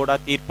హైకోర్టు కూడా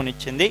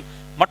తీర్పునిచ్చింది.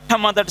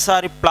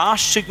 మొట్టమొదటిసారి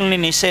ప్లాస్టిక్ని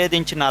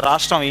నిషేధించిన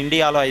రాష్ట్రం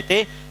ఇండియాలో అయితే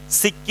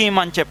సిక్కిం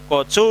అని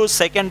చెప్పుకోవచ్చు.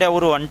 సెకండ్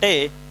ఎవరు అంటే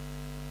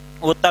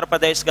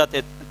ఉత్తరప్రదేశ్గా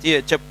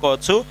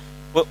చెప్పుకోవచ్చు.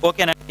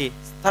 ఓకేనండి,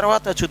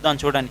 తర్వాత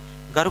చూడండి,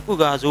 గరుకు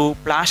గాజు,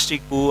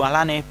 ప్లాస్టిక్,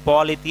 అలానే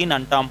పాలిథీన్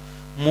అంటాం.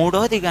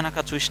 మూడోది గనక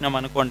చూసినాం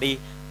అనుకోండి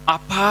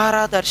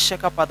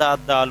అపారదర్శక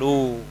పదార్థాలు.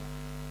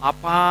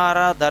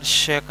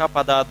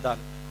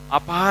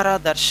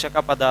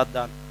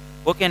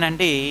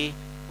 ఓకేనండి,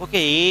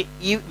 ఓకే,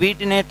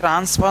 వీటినే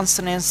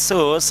ట్రాన్స్పర్సనెన్స్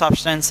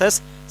సబ్స్టెన్సెస్,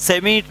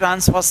 సెమీ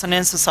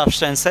ట్రాన్స్పర్సనెన్స్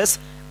సబ్స్టెన్సెస్,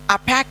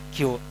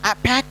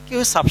 అపాక్యూ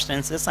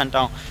సబ్స్టెన్సెస్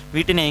అంటాం.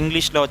 వీటిని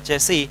ఇంగ్లీష్లో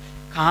వచ్చేసి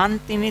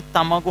కాంతిని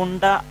తమ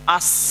గుండా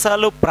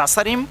అస్సలు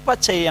ప్రసరింప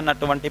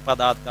చేయనటువంటి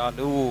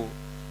పదార్థాలు.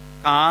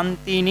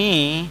 కాంతిని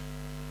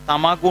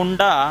తమ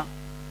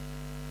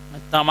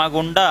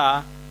గుండా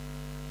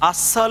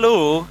అస్సలు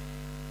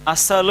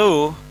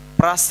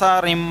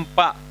ప్రసరింప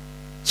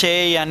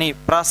చేయని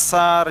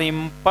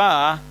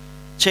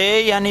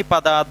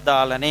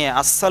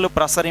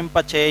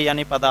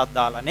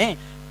పదార్థాలనే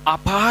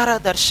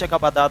అపారదర్శక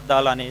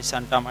పదార్థాలు అనేసి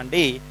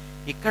అంటామండి.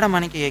 ఇక్కడ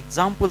మనకి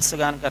ఎగ్జాంపుల్స్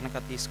కనుక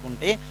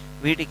తీసుకుంటే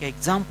వీటికి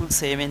ఎగ్జాంపుల్స్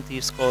ఏమేమి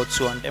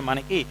తీసుకోవచ్చు అంటే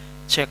మనకి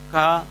చెక్క,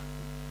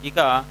 ఇక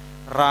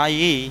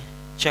రాయి,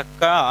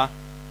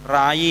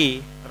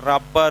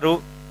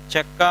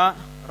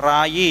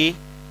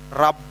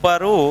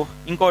 రబ్బరు,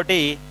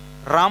 ఇంకోటి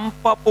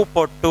రంపపు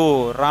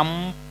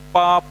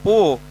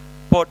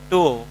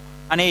పొట్టు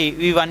అని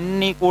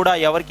ఇవన్నీ కూడా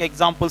ఎవరికి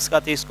ఎగ్జాంపుల్స్గా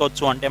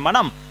తీసుకోవచ్చు అంటే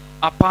మనం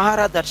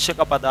అపారదర్శక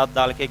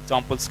పదార్థాలకి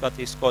ఎగ్జాంపుల్స్గా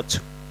తీసుకోవచ్చు.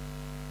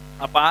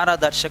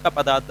 అపారదర్శక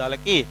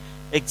పదార్థాలకి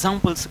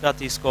ఎగ్జాంపుల్స్గా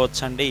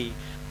తీసుకోవచ్చండి.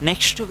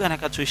 నెక్స్ట్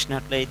కనుక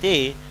చూసినట్లయితే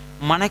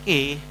మనకి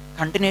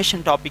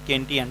కంటిన్యూషన్ టాపిక్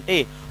ఏంటి అంటే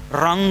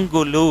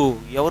రంగులు.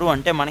 ఎవరు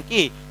అంటే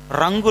మనకి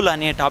రంగులు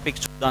అనే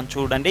టాపిక్ చూద్దాం.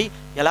 చూడండి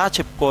ఎలా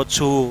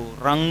చెప్పుకోవచ్చు.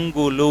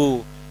 రంగులు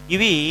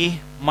ఇవి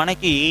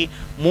మనకి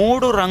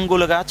 3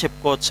 రంగులుగా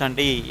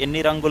చెప్పుకోవచ్చండి.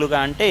 ఎన్ని రంగులుగా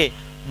అంటే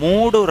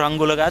 3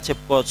 రంగులుగా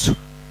చెప్పుకోవచ్చు.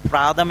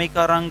 ప్రాథమిక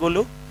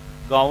రంగులు,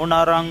 గౌణ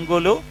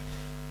రంగులు,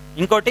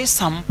 ఇంకోటి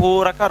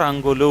సంపూరక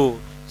రంగులు.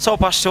 సో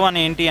ఫస్ట్ వన్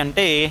ఏంటి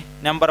అంటే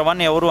నెంబర్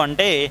 1 ఎవరు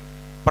అంటే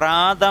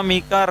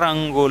ప్రాథమిక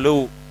రంగులు.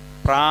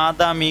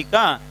 ప్రాథమిక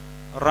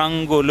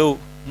రంగులు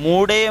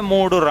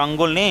 3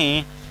 రంగుల్ని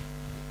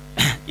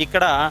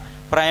ఇక్కడ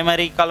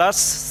primary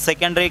colours,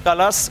 secondary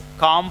colours,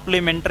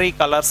 complementary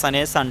colours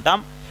అనేసి అంటాం.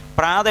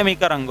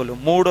 ప్రాథమిక రంగులు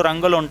 3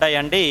 రంగులు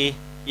ఉంటాయండి.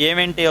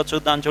 ఏమేంటియో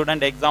చూద్దాం.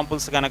 చూడండి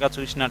ఎగ్జాంపుల్స్ కనుక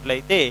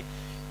చూసినట్లయితే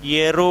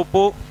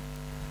ఎరుపు,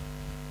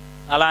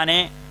 అలానే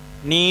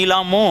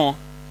నీలము,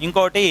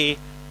 ఇంకోటి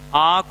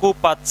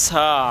ఆకుపచ్చ,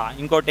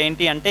 ఇంకోటి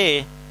ఏంటి అంటే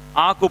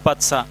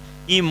ఆకుపచ్చ.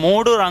 ఈ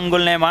 3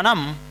 రంగులనే మనం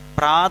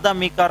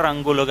ప్రాథమిక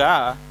రంగులుగా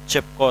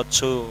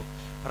చెప్పుకోవచ్చు.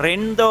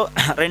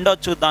 రెండో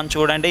చూద్దాం.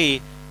 చూడండి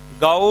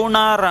గౌణ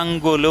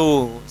రంగులు,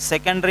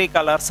 సెకండరీ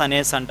కలర్స్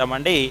అనేసి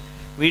అంటామండి.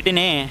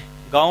 వీటిని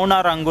గౌణ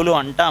రంగులు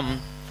అంటాం.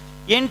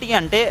 ఏంటి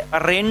అంటే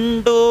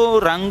 2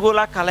 రంగుల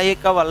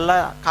కలయిక వల్ల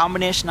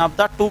combination of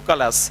the 2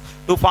 colours,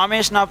 to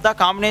formation of the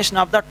combination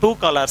of the 2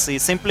 colours ఈ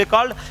సింప్లీ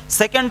కాల్డ్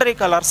సెకండరీ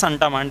కలర్స్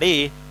అంటామండి.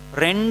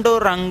 2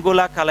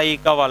 రంగుల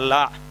కలయిక వల్ల,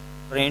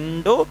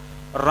 2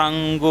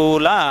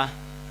 రంగుల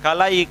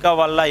కలయిక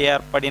వల్ల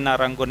ఏర్పడిన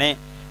రంగునే,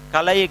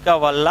 కలయిక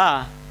వల్ల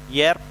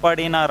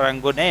ఏర్పడిన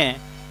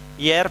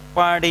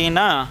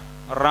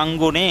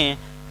రంగునే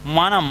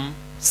మనం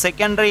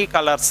సెకండరీ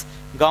కలర్స్,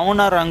 గౌణ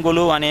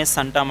రంగులు అనేసి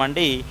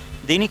అంటామండి.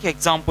 దీనికి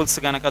ఎగ్జాంపుల్స్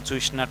కనుక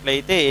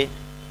చూసినట్లయితే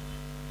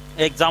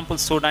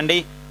ఎగ్జాంపుల్స్ చూడండి.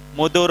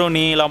 ముదురు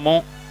నీలము,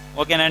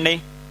 ఓకేనండి,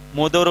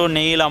 ముదురు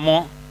నీలము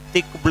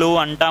థిక్ బ్లూ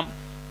అంటాం.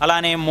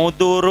 అలానే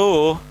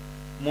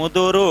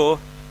ముదురు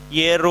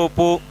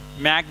ఎరుపు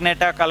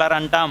మ్యాగ్నెటా కలర్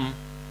అంటాం.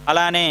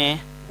 అలానే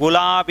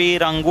గులాబీ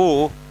రంగు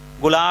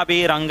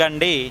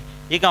అండి.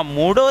 ఇక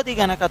మూడోది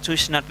గనక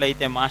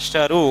చూసినట్లయితే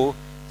మాస్టరు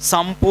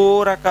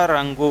సంపూరక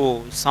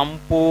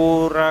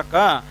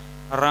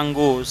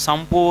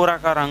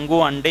రంగు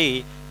అండి.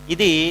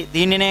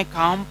 దీనినే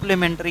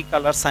కాంప్లిమెంటరీ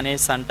కలర్స్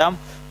అనేసి అంటాం.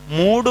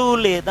 3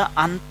 లేదా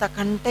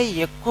అంతకంటే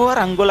ఎక్కువ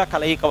రంగుల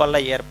కలయిక వల్ల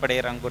ఏర్పడే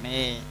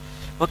రంగునే,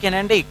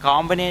 ఓకేనండి,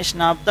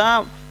 combination of the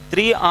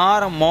 3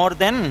 are more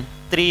than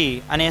 3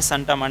 అనేసి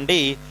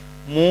అంటామండి.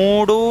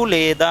 3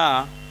 లేదా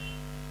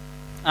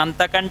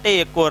అంతకంటే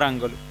ఎక్కువ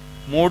రంగులు,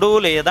 3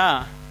 లేదా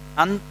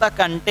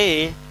అంతకంటే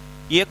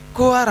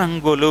ఎక్కువ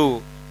రంగులు,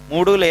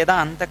 3 లేదా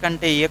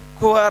అంతకంటే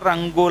ఎక్కువ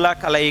రంగుల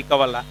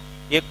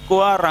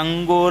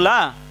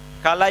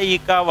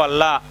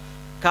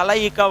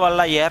కలయిక వల్ల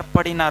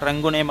ఏర్పడిన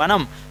రంగునే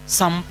మనం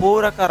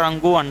సంపూరక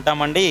రంగు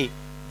అంటామండి.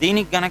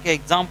 దీనికి గనక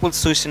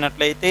ఎగ్జాంపుల్స్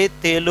చూసినట్లయితే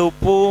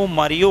తెలుపు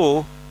మరియు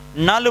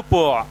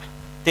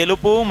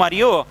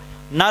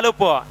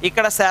నలుపు.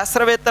 ఇక్కడ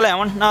శాస్త్రవేత్తలు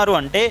ఏమంటున్నారు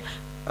అంటే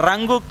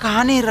రంగు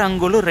కాని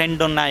రంగులు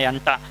 2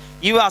 ఉన్నాయంట.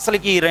 ఇవి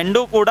అసలుకి ఈ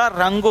 2 కూడా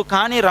రంగు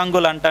కాని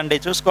రంగులు అంటండి.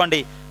 చూసుకోండి,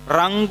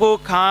 రంగు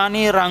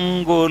కాని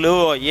రంగులు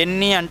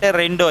ఎన్ని అంటే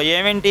 2.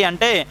 ఏమేంటి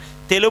అంటే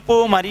తెలుపు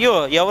మరియు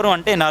ఎవరు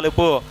అంటే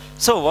నలుపు.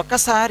 సో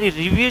ఒకసారి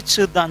రివ్యూ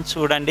చూద్దాం.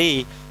 చూడండి,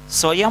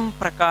 స్వయం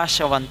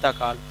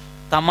ప్రకాశవంతకాలు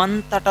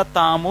తమంతట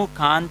తాము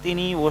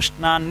కాంతిని,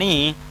 ఉష్ణాన్ని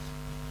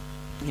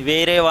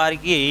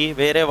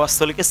వేరే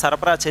వస్తువులకి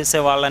సరఫరా చేసే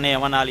వాళ్ళని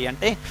ఏమనాలి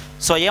అంటే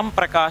స్వయం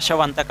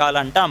ప్రకాశవంతకాలు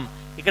అంటాం.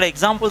 ఇక్కడ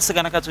ఎగ్జాంపుల్స్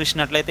కనుక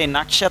చూసినట్లయితే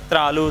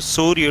నక్షత్రాలు,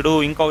 సూర్యుడు,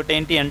 ఇంకొకటి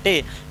ఏంటి అంటే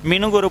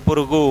మినుగురు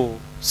పురుగు.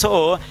 సో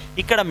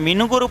ఇక్కడ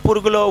మినుగురు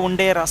పురుగులో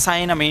ఉండే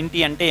రసాయనం ఏంటి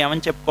అంటే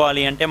ఏమని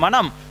చెప్పుకోవాలి అంటే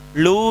మనం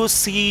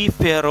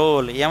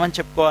లూసిఫెరోల్. ఏమని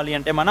చెప్పుకోవాలి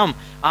అంటే మనం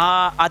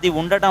అది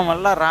ఉండటం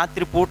వల్ల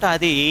రాత్రిపూట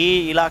అది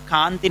ఇలా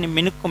కాంతిని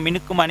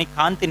మినుక్కుమని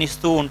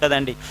కాంతినిస్తూ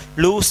ఉంటుందండి,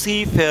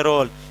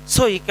 లూసిఫెరోల్.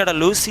 సో ఇక్కడ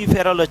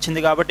లూసిఫెరోల్ వచ్చింది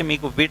కాబట్టి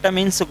మీకు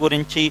విటమిన్స్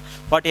గురించి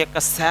వాటి యొక్క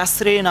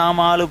శాస్త్రీయ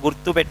నామాలు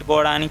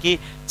గుర్తుపెట్టుకోవడానికి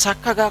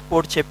చక్కగా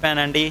కోడ్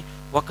చెప్పానండి.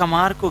 1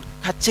 మార్కు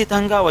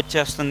ఖచ్చితంగా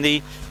వచ్చేస్తుంది.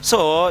 సో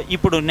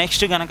ఇప్పుడు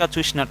నెక్స్ట్ కనుక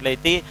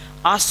చూసినట్లయితే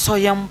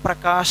అస్వయం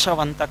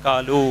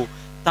ప్రకాశవంతకాలు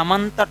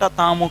తమంతట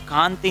తాము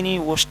కాంతిని,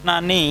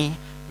 ఉష్ణాన్ని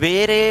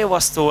వేరే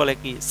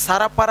వస్తువులకి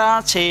సరఫరా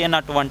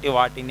చేయనటువంటి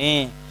వాటిని,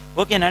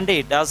 ఓకేనండి,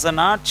 does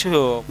not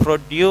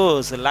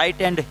produce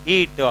light and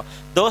heat,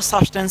 those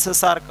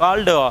substances are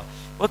called,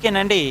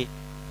 ఓకేనండి,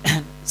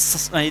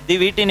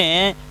 వీటిని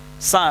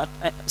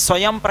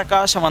స్వయం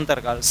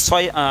ప్రకాశవంతకాలు,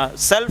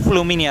 self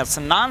luminous,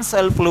 non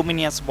self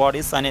luminous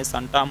bodies అనేసి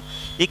అంటాం.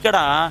 ఇక్కడ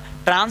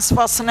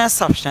ట్రాన్స్ఫర్స్నెస్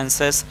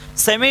substances,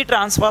 semi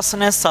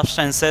ట్రాన్స్ఫర్స్నెస్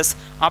substances,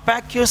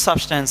 అపాక్యూ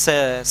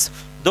substances,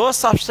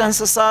 those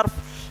substances are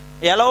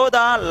allow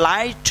the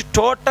light,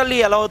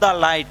 totally allow the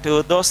light,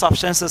 those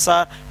substances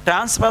are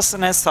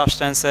transverseness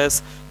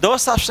substances,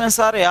 those substances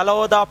are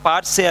allow the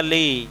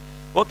partially,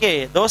 okay,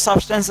 those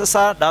substances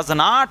are does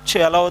not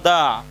allow the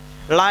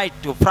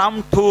light from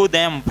to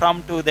them.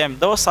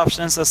 Those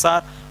substances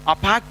are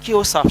opaque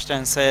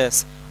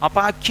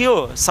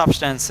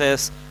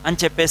substances అని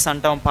చెప్పేసి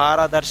అంటాం.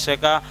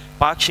 పారదర్శక,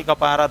 పాక్షిక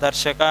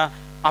పారదర్శక,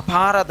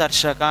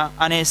 అపారదర్శక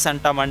అనేసి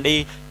అంటామండి.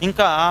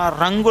 ఇంకా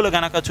రంగులు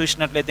గనక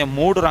చూసినట్లయితే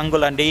 3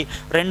 రంగులండి.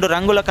 2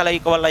 రంగుల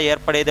కలయిక వల్ల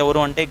ఏర్పడేది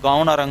ఎవరు అంటే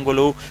గౌణ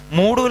రంగులు.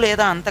 3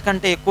 లేదా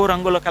అంతకంటే ఎక్కువ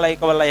రంగుల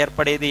కలయిక వల్ల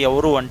ఏర్పడేది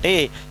ఎవరు అంటే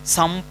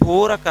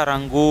సంపూరక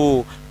రంగు.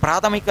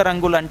 ప్రాథమిక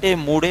రంగులు అంటే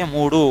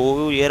 3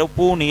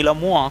 ఎరుపు,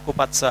 నీలము,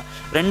 ఆకుపచ్చ.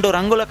 2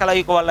 రంగుల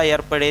కలయిక వల్ల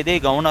ఏర్పడేది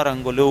గౌణ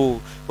రంగులు.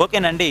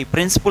 ఓకేనండి.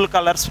 Principal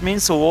colours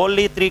means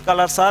only 3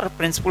 colours are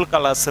principal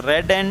colours,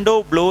 red and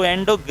blue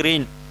and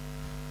green.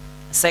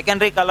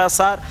 Secondary colors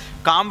are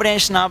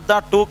combination of the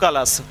 2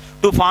 colors.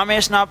 To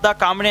formation of the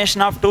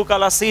combination of 2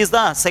 colors is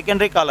the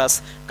secondary colors.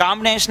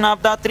 Combination of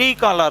the 3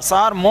 colors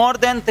or more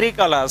than 3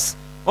 colors.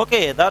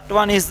 Okay, that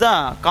one is the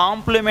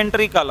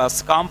complementary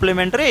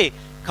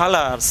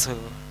colors.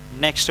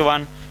 Next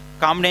one,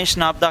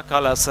 combination of the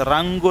colors.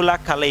 Rangula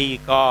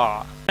kalaika.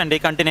 And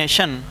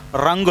continuation,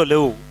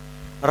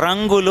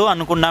 రంగులు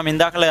అనుకున్నాం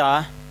ఇందాకలా.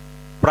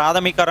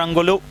 ప్రాథమిక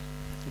రంగులు,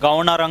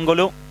 గౌణ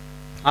రంగులు,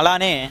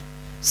 అలానే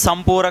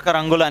సంపూరక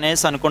రంగులు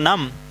అనేసి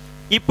అనుకున్నాం.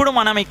 ఇప్పుడు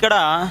మనం ఇక్కడ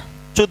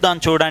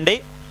చూడండి,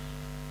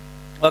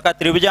 ఒక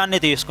త్రిభుజాన్ని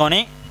తీసుకొని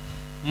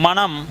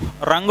మనం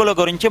రంగుల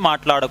గురించి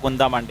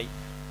మాట్లాడుకుందామండి.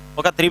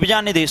 ఒక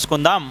త్రిభుజాన్ని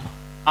తీసుకుందాం,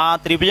 ఆ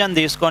త్రిభుజం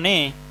తీసుకొని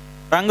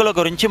రంగుల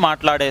గురించి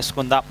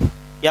మాట్లాడేసుకుందాం.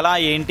 ఎలా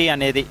ఏంటి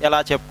అనేది,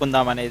 ఎలా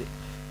చెప్పుకుందాం అనేది.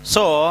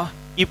 సో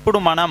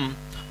ఇప్పుడు మనం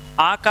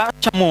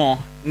ఆకాశము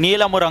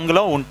నీలము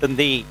రంగులో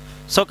ఉంటుంది.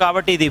 సో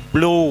కాబట్టి ఇది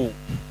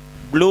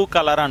బ్లూ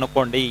కలర్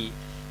అనుకోండి.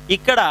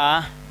 ఇక్కడ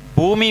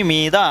భూమి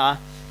మీద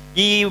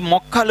ఈ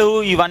మొక్కలు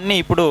ఇవన్నీ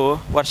ఇప్పుడు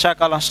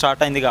వర్షాకాలం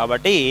స్టార్ట్ అయింది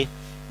కాబట్టి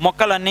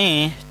మొక్కలన్నీ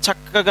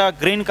చక్కగా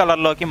గ్రీన్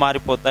కలర్లోకి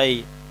మారిపోతాయి.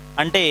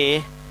 అంటే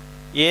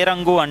ఏ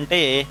రంగు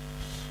అంటే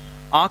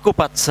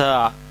ఆకుపచ్చ.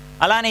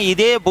 అలానే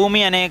ఇదే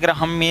భూమి అనే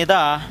గ్రహం మీద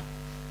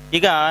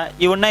ఇక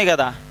ఇవి ఉన్నాయి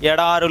కదా,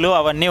 ఎడారులు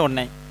అవన్నీ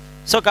ఉన్నాయి.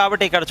 సో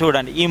కాబట్టి ఇక్కడ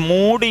చూడండి, ఈ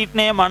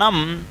మూడింటినే మనం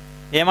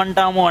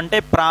ఏమంటాము అంటే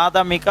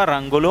ప్రాథమిక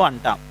రంగులు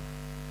అంటాం.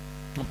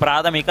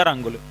 ప్రాథమిక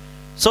రంగులు.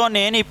 సో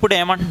నేను ఇప్పుడు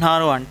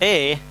ఏమంటున్నాను అంటే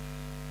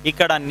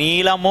ఇక్కడ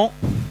నీలము,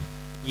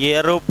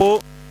 ఎరుపు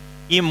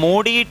ఈ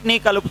మూడింటిని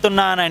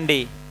కలుపుతున్నానండి.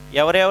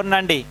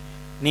 ఎవరెవరినండి?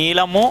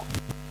 నీలము,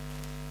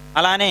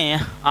 అలానే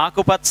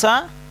ఆకుపచ్చ,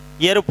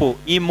 ఎరుపు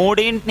ఈ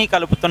మూడింటిని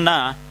కలుపుతున్నా.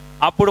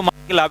 అప్పుడు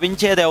మనకి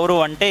లభించేది ఎవరు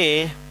అంటే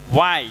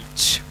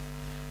వైట్.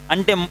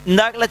 అంటే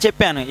ఇందాకలా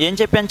చెప్పాను, ఏం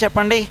చెప్పాను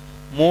చెప్పండి?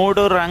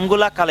 3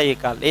 రంగుల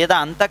కలయిక లేదా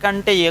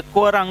అంతకంటే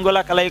ఎక్కువ రంగుల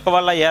కలయిక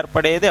వల్ల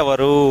ఏర్పడేది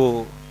ఎవరు?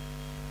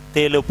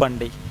 తెలుపు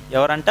అండి.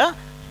 ఎవరంట?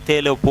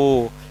 తెలుపు.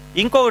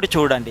 ఇంకొకటి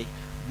చూడండి,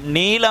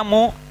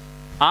 నీలము,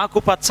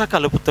 ఆకుపచ్చ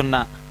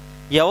కలుపుతున్నా.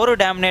 ఎవరు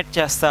డామినేట్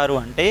చేస్తారు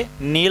అంటే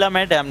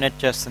నీలమే డామినేట్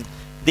చేస్తుంది.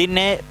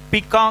 దీన్నే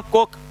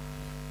పికాకోక్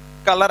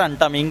కలర్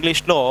అంటాం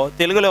ఇంగ్లీష్లో.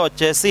 తెలుగులో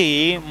వచ్చేసి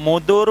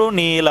ముదురు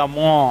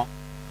నీలము.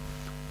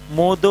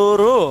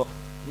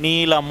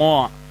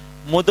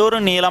 ముదురు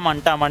నీలం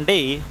అంటామండి.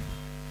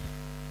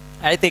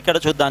 అయితే ఇక్కడ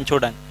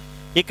చూడండి,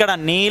 ఇక్కడ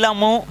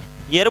నీలము,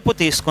 ఎరుపు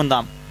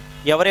తీసుకుందాం.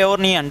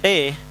 ఎవరెవరిని అంటే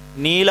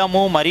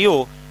నీలము మరియు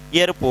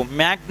ఎరుపు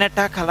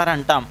మ్యాగ్నెటా కలర్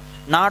అంటాం.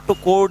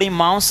 నాటుకోడి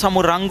మాంసము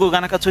రంగు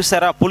గనక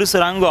చూసారా, పులుసు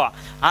రంగు,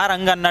 ఆ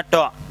రంగు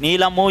అన్నట్టు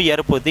నీలము,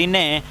 ఎరుపు.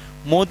 దీన్నే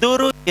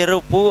ముదురు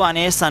ఎరుపు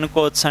అనేసి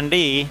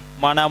అనుకోవచ్చండి.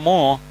 మనము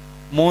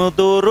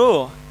ముదురు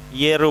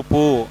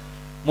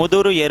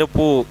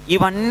ఎరుపు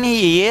ఇవన్నీ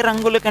ఏ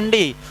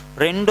రంగులకండి?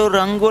 2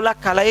 రంగుల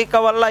కలయిక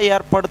వల్ల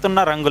ఏర్పడుతున్న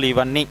రంగులు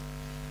ఇవన్నీ.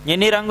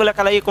 ఎన్ని రంగుల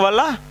కలయిక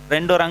వల్ల?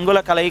 2 రంగుల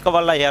కలయిక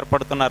వల్ల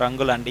ఏర్పడుతున్న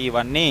రంగులు అండి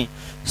ఇవన్నీ.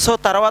 సో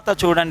తర్వాత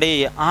చూడండి,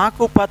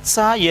 ఆకుపచ్చ,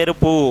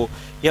 ఎరుపు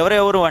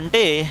ఎవరెవరు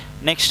అంటే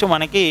నెక్స్ట్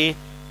మనకి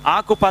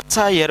ఆకుపచ్చ,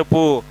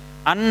 ఎరుపు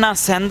అన్న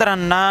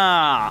చంద్రన్న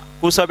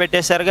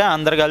కూర్చోబెట్టేశారుగా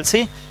అందరు కలిసి.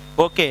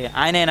 Okay,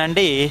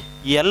 ఆయనేనండి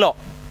yellow.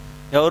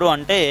 ఎవరు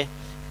అంటే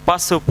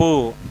పసుపు.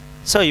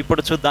 సో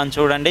ఇప్పుడు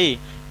చూడండి,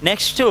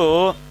 నెక్స్ట్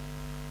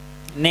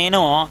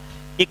నేను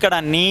ఇక్కడ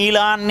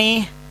నీలాన్ని,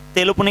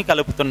 తెలుపుని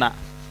కలుపుతున్నా.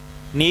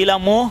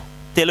 నీలము,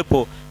 తెలుపు,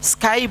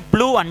 స్కై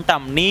బ్లూ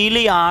అంటాం.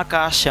 నీలి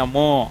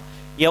ఆకాశము.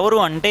 ఎవరు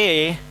అంటే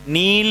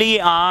నీలి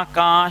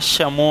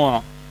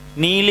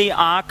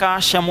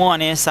ఆకాశము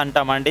అనేసి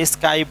అంటామండి.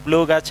 స్కై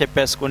బ్లూగా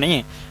చెప్పేసుకుని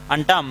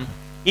అంటాం.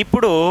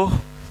 ఇప్పుడు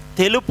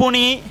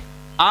తెలుపుని,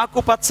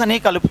 ఆకుపచ్చని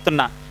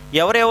కలుపుతున్నా.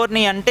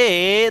 ఎవరెవరిని అంటే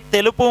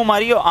తెలుపు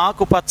మరియు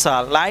ఆకుపచ్చ,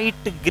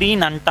 లైట్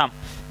గ్రీన్ అంటాం.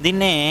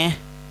 దీన్నే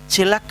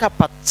చిలక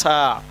పచ్చ.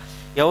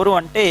 ఎవరు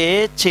అంటే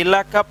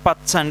చిలక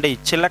పచ్చ అండి,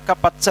 చిలక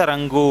పచ్చ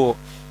రంగు.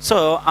 సో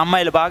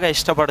అమ్మాయిలు బాగా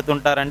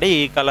ఇష్టపడుతుంటారండి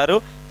ఈ కలరు,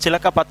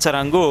 చిలక పచ్చ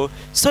రంగు.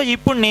 సో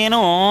ఇప్పుడు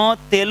నేను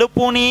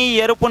తెలుపుని,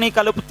 ఎరుపుని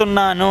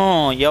కలుపుతున్నాను.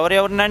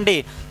 ఎవరెవరినండి?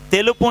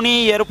 తెలుపుని,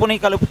 ఎరుపుని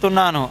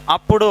కలుపుతున్నాను.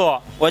 అప్పుడు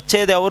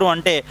వచ్చేది ఎవరు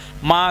అంటే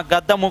మా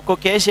గద్ద ముక్కు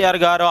కేసీఆర్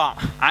గారు.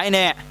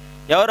 ఆయనే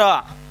ఎవరు?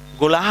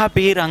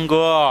 గులాబీ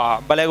రంగు.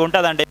 భలేగా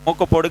ఉంటుందండి,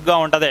 ముక్కు పొడుగ్గా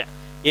ఉంటుంది.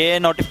 ఏ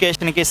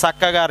నోటిఫికేషన్కి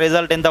చక్కగా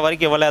రిజల్ట్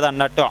ఇంతవరకు ఇవ్వలేదు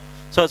అన్నట్టు.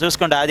 సో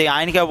చూసుకోండి, అది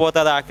ఆయనకే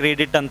పోతుంది ఆ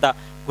క్రెడిట్ అంతా.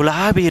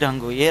 గులాబీ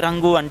రంగు. ఏ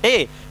రంగు అంటే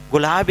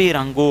గులాబీ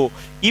రంగు.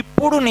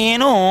 ఇప్పుడు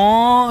నేను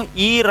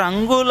ఈ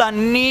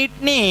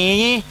రంగులన్నిటినీ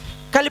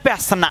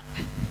కలిపేస్తున్నా.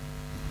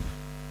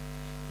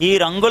 ఈ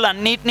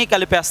రంగులన్నిటినీ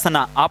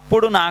కలిపేస్తున్నా.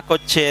 అప్పుడు నాకు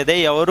వచ్చేదే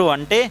ఎవరు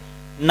అంటే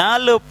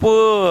నలుపు.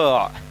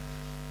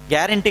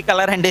 గ్యారంటీ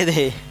కలర్ అండి,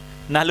 ఇది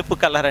నలుపు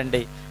కలర్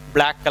అండి,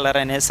 బ్లాక్ కలర్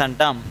అనేసి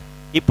అంటాం.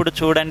 ఇప్పుడు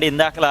చూడండి,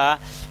 ఇందాకలా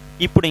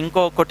ఇప్పుడు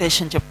ఇంకో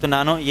కొటేషన్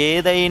చెప్తున్నాను.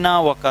 ఏదైనా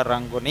ఒక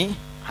రంగుని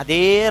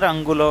అదే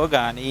రంగులో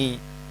కానీ,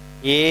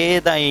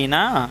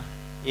 ఏదైనా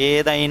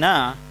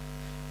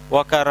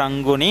ఒక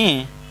రంగును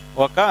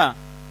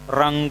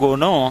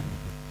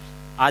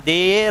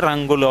అదే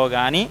రంగులో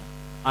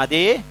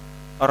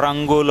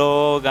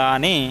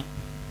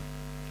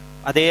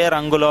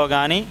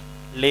కానీ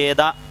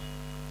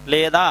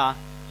లేదా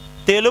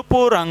తెలుపు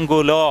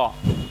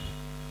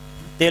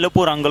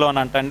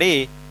రంగులోనంటండి,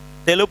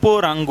 తెలుపు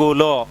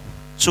రంగులో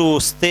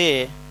చూస్తే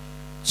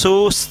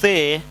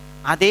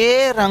అదే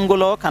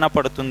రంగులో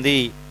కనపడుతుంది.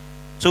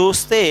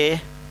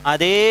 అదే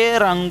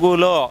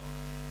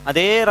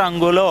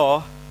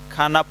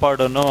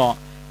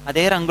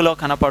రంగులో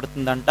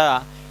కనపడుతుందంట.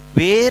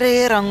 వేరే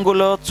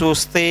రంగులో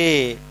చూస్తే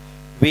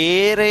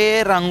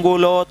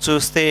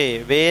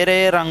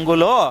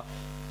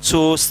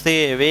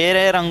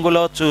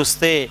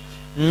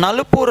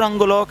నలుపు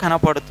రంగులో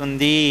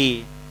కనపడుతుంది.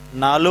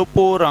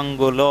 నలుపు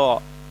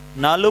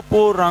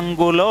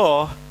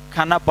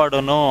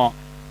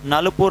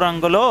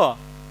రంగులో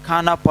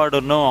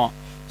కనపడును.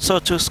 సో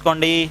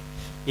చూసుకోండి,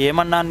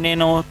 ఏమన్నాను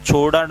నేను?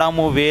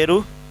 చూడడము వేరు,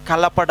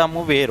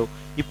 కలపడము వేరు.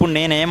 ఇప్పుడు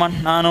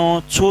నేనేమంటున్నాను?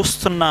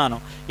 చూస్తున్నాను.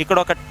 ఇక్కడ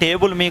ఒక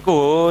టేబుల్ మీకు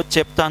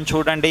చెప్తాను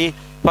చూడండి.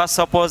 ఫస్ట్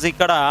సపోజ్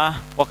ఇక్కడ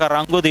ఒక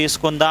రంగు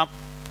తీసుకుందాం.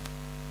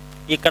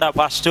 ఇక్కడ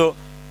ఫస్ట్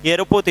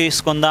ఎరుపు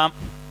తీసుకుందాం,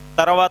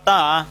 తర్వాత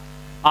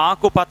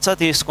ఆకుపచ్చ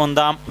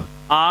తీసుకుందాం,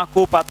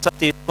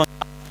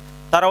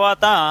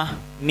 తర్వాత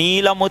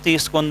నీలము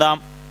తీసుకుందాం,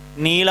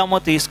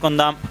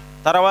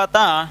 తర్వాత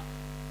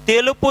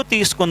తెలుపు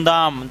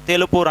తీసుకుందాం,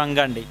 తెలుపు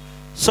రంగు అండి.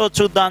 సో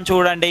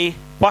చూడండి,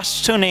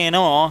 ఫస్ట్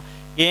నేను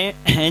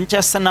ఏం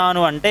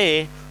చేస్తున్నాను అంటే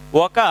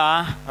ఒక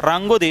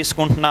రంగు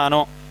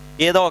తీసుకుంటున్నాను.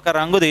 ఏదో ఒక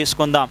రంగు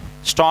తీసుకుందాం.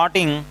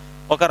 స్టార్టింగ్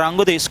ఒక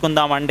రంగు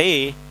తీసుకుందామండి,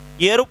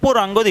 ఎరుపు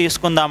రంగు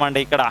తీసుకుందామండి.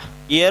 ఇక్కడ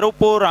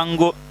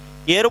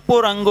ఎరుపు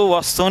రంగు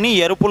వస్తువుని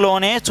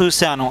ఎరుపులోనే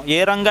చూశాను. ఏ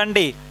రంగు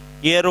అండి?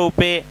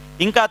 ఎరుపే.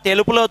 ఇంకా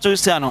తెలుపులో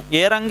చూశాను.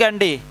 ఏ రంగు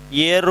అండి?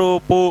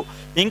 ఎరుపు.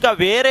 ఇంకా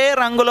వేరే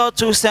రంగులో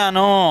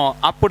చూశాను.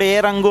 అప్పుడు ఏ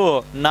రంగు?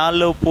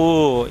 నలుపు.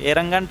 ఏ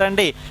రంగు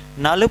అంటండి?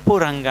 నలుపు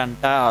రంగు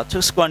అంట.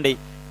 చూసుకోండి,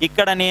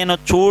 ఇక్కడ నేను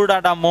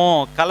చూడడము,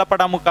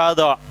 కలపడము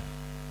కాదు.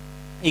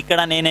 ఇక్కడ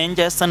నేనేం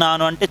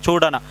చేస్తున్నాను అంటే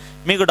చూడను.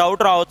 మీకు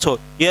డౌట్ రావచ్చు,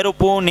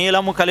 ఎరుపు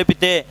నీలము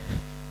కలిపితే,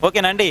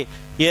 ఓకేనండి,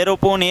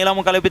 ఎరుపు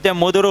నీలము కలిపితే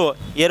ముదురు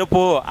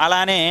ఎరుపు,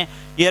 అలానే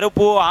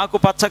ఎరుపు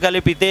ఆకుపచ్చ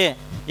కలిపితే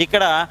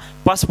ఇక్కడ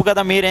పసుపు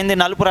కదా, మీరేంది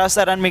నలుపు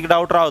రాస్తారని మీకు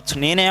డౌట్ రావచ్చు.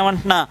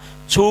 నేనేమంటున్నా?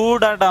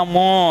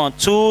 చూడడము,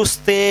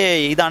 చూస్తే,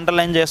 ఇది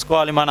అండర్లైన్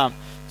చేసుకోవాలి మనం.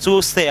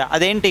 చూస్తే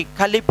అదేంటి?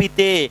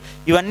 కలిపితే.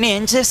 ఇవన్నీ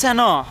ఏం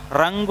చేశాను?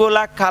 రంగుల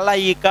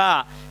కలయిక,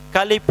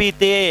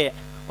 కలిపితే.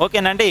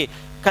 ఓకేనండి,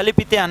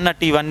 కలిపితే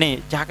అన్నట్టు ఇవన్నీ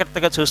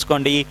జాగ్రత్తగా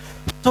చూసుకోండి.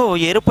 సో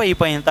ఎరుపు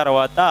అయిపోయిన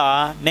తర్వాత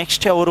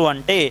నెక్స్ట్ ఎవరు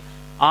అంటే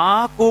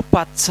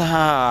ఆకుపచ్చ.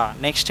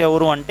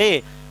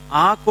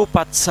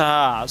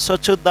 సో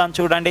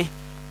చూడండి,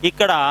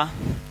 ఇక్కడ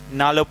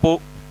నలుపు,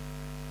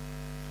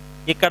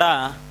 ఇక్కడ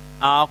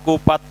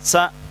ఆకుపచ్చ,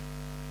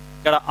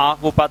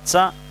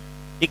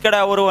 ఇక్కడ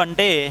ఎవరు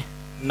అంటే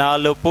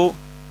నలుపు,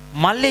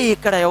 మళ్ళీ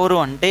ఇక్కడ ఎవరు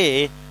అంటే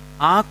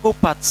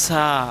ఆకుపచ్చ.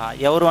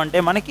 ఎవరు అంటే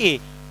మనకి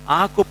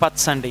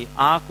ఆకుపచ్చ అండి,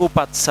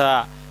 ఆకుపచ్చ.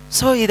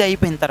 సో ఇది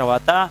అయిపోయిన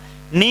తర్వాత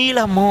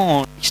నీలము.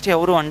 నెక్స్ట్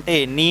ఎవరు అంటే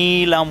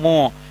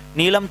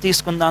నీలం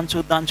తీసుకుందాం,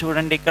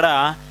 చూడండి.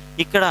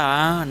 ఇక్కడ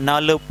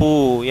నలుపు.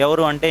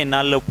 ఎవరు అంటే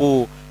నలుపు.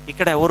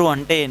 ఇక్కడ ఎవరు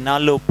అంటే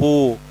నలుపు.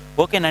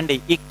 ఓకేనండి,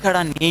 ఇక్కడ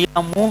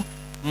నీలము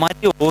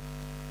మరియు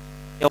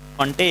ఎవరు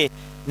అంటే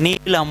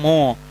నీలము.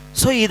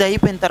 సో ఇది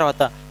అయిపోయిన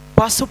తర్వాత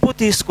పసుపు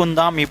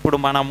తీసుకుందాం. ఇప్పుడు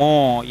మనము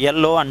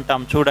ఎల్లో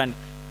అంటాం చూడండి,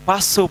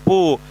 పసుపు.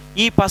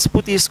 ఈ పసుపు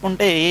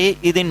తీసుకుంటే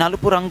ఇది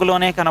నలుపు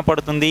రంగులోనే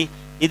కనపడుతుంది.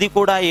 ఇది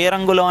కూడా ఏ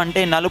రంగులో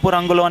అంటే నలుపు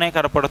రంగులోనే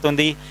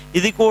కనపడుతుంది.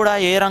 ఇది కూడా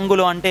ఏ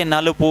రంగులో అంటే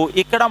నలుపు.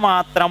 ఇక్కడ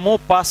మాత్రము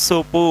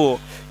పసుపు.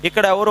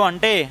 ఇక్కడ ఎవరు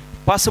అంటే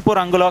పసుపు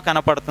రంగులో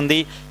కనపడుతుంది.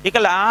 ఇక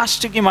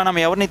లాస్ట్కి మనం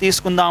ఎవరిని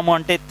తీసుకుందాము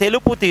అంటే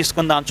తెలుపు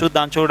తీసుకుందాం.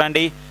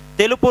 చూడండి,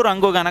 తెలుపు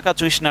రంగు గనక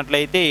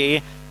చూసినట్లయితే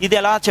ఇది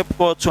ఎలా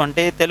చెప్పుకోవచ్చు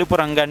అంటే తెలుపు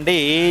రంగు అండి.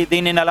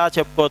 దీనిని ఎలా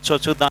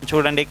చెప్పుకోవచ్చు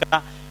చూడండి. ఇక్కడ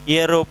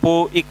ఎరుపు,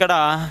 ఇక్కడ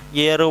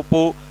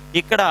ఎరుపు,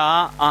 ఇక్కడ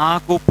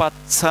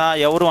ఆకుపచ్చ.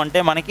 ఎవరు అంటే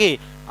మనకి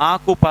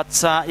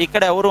ఆకుపచ్చ.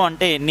 ఇక్కడ ఎవరు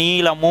అంటే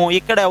నీలము.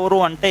 ఇక్కడ ఎవరు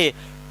అంటే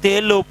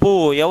తెలుపు.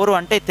 ఎవరు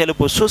అంటే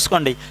తెలుపు.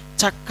 చూసుకోండి,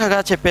 చక్కగా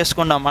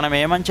చెప్పేసుకున్నాం. మనం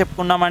ఏమని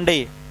చెప్పుకున్నామండి?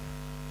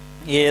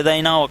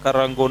 ఏదైనా ఒక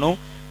రంగును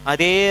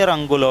అదే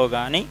రంగులో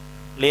కానీ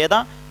లేదా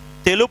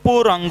తెలుపు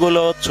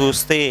రంగులో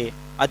చూస్తే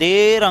అదే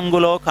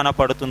రంగులో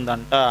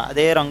కనపడుతుందంట.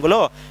 అదే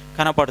రంగులో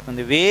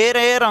కనపడుతుంది.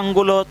 వేరే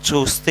రంగులో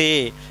చూస్తే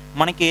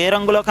మనకి ఏ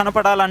రంగులో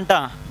కనపడాలంట?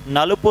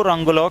 నలుపు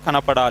రంగులో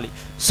కనపడాలి.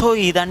 సో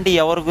ఇదండి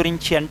ఎవరి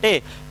గురించి అంటే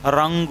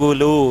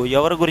రంగులు.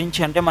 ఎవరి గురించి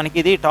అంటే మనకి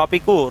ఇది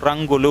టాపిక్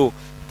రంగులు.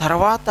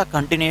 తర్వాత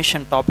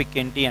కంటిన్యూషన్ టాపిక్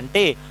ఏంటి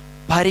అంటే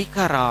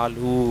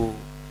పరికరాలు.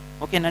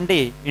 ఓకేనండి,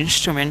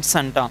 ఇన్స్ట్రుమెంట్స్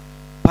అంటాం,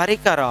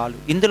 పరికరాలు.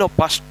 ఇందులో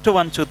ఫస్ట్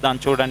వన్ చూద్దాం,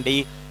 చూడండి,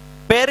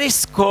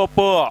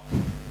 పెరిస్కోప్.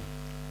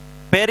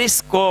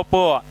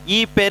 పెరిస్కోప్, ఈ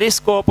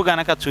పెరిస్కోప్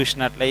గనక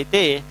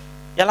చూసినట్లయితే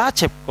ఎలా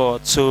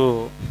చెప్పుకోవచ్చు?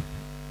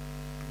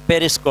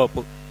 పెరిస్కోప్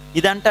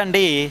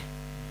ఇదంటండి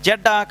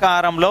జెడ్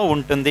ఆకారంలో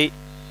ఉంటుంది.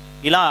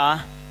 ఇలా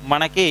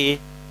మనకి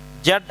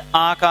జెడ్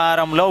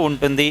ఆకారంలో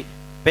ఉంటుంది.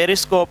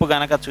 పెరిస్కోప్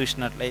గనక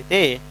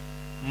చూసినట్లయితే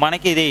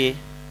మనకి ఇది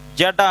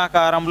జెడ్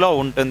ఆకారంలో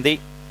ఉంటుంది.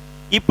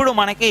 ఇప్పుడు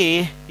మనకి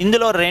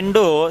ఇందులో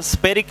రెండు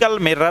స్పెరికల్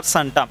మిర్రర్స్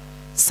అంటాం,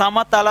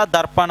 సమతల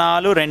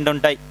దర్పణాలు రెండు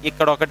ఉంటాయి.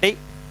 ఇక్కడ ఒకటి,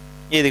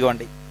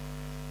 ఇదిగోండి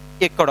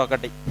ఇక్కడ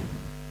ఒకటి.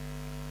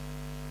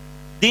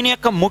 దీని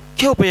యొక్క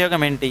ముఖ్య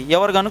ఉపయోగం ఏంటి?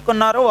 ఎవరు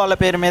కనుక్కున్నారో వాళ్ళ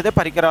పేరు మీదే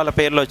పరికరాల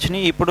పేర్లు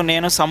వచ్చినాయి. ఇప్పుడు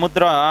నేను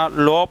సముద్ర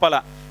లోపల,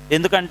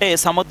 ఎందుకంటే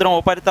సముద్రం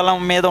ఉపరితలం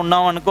మీద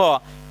ఉన్నాం అనుకో,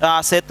 ఆ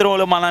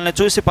శత్రువులు మనల్ని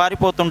చూసి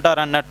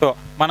పారిపోతుంటారు అన్నట్టు.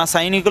 మన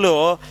సైనికులు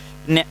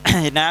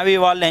నేవీ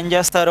వాళ్ళు ఏం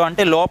చేస్తారు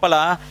అంటే లోపల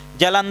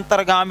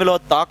జలంతర్గామిలో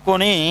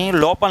దాక్కుని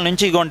లోపల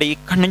నుంచి ఇగోండి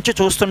ఇక్కడ నుంచి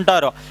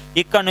చూస్తుంటారు.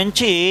 ఇక్కడ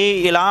నుంచి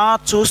ఇలా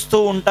చూస్తూ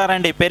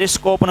ఉంటారండి,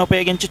 పెరిస్కోప్ను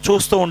ఉపయోగించి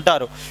చూస్తూ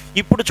ఉంటారు.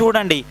 ఇప్పుడు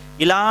చూడండి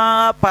ఇలా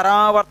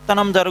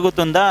పరావర్తనం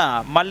జరుగుతుందా,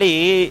 మళ్ళీ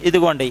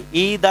ఇదిగోండి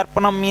ఈ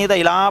దర్పణం మీద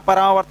ఇలా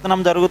పరావర్తనం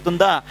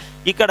జరుగుతుందా,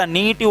 ఇక్కడ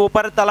నీటి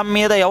ఉపరితలం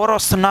మీద ఎవరు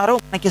వస్తున్నారో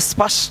మనకి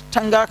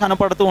స్పష్టంగా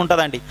కనపడుతూ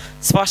ఉంటుందండి.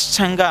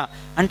 స్పష్టంగా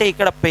అంటే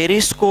ఇక్కడ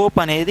పెరిస్కోప్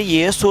అనేది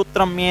ఏ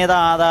సూత్రం మీద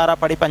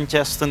ఆధారపడి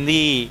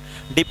పనిచేస్తుంది?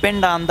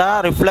 Depend on the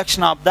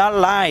reflection of the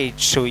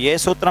lights. ఏ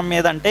సూత్రం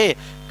మీద అంటే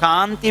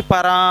కాంతి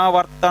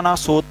పరావర్తన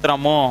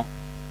సూత్రము.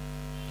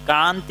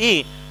 కాంతి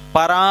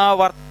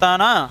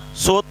పరావర్తన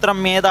సూత్రం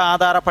మీద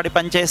ఆధారపడి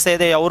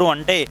పనిచేసేది ఎవరు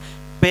అంటే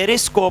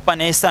పెరిస్కోప్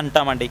అనేసి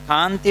అంటామండి.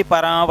 కాంతి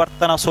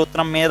పరావర్తన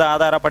సూత్రం మీద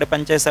ఆధారపడి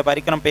పనిచేసే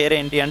పరికరం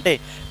పేరేంటి అంటే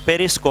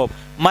పెరిస్కోప్.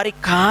 మరి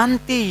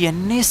కాంతి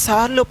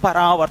ఎన్నిసార్లు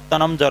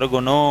పరావర్తనం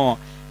జరుగును?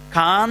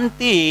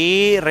 కాంతి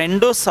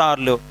రెండు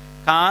సార్లు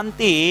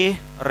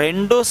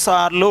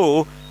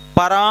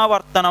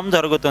పరావర్తనం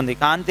జరుగుతుంది.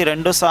 కాంతి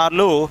రెండు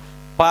సార్లు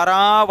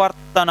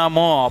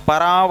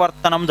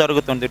పరావర్తనం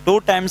జరుగుతుంది. 2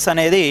 times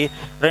అనేది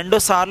 2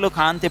 సార్లు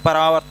కాంతి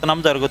పరావర్తనం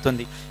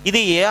జరుగుతుంది.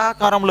 ఇది ఏ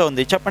ఆకారంలో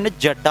ఉంది చెప్పండి?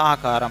 జెడ్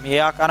ఆకారం. ఏ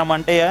ఆకారం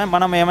అంటే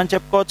మనం ఏమని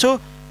చెప్పుకోవచ్చు?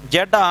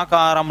 జెడ్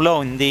ఆకారంలో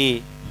ఉంది.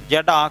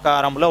 జెడ్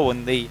ఆకారంలో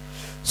ఉంది.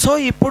 సో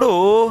ఇప్పుడు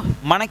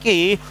మనకి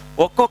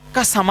ఒక్కొక్క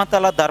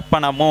సమతల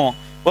దర్పణము,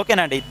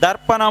 ఓకేనండి,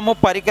 దర్పణము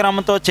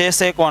పరికరముతో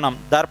చేసే కోణం,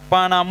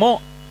 దర్పణము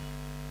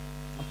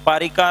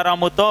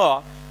పరికరముతో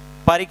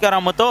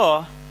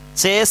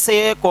చేసే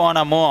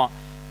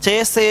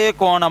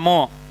కోణము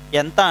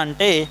ఎంత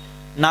అంటే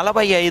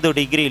 45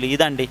 degrees.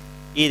 ఇదండి,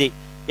 ఇది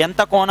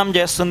ఎంత కోణం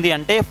చేస్తుంది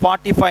అంటే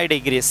 45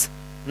 degrees,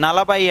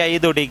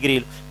 45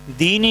 degrees.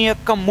 దీని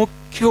యొక్క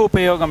ముఖ్య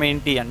ఉపయోగం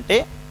ఏంటి అంటే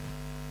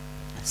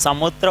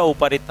సముద్ర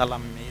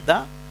ఉపరితలం మీద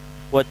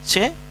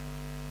వచ్చే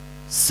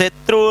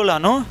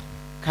శత్రువులను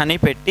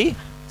కనిపెట్టి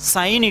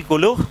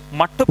సైనికులు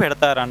మట్టు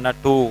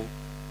పెడతారన్నట్టు.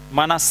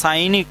 మన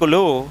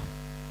సైనికులు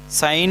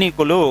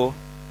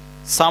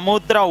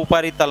సముద్ర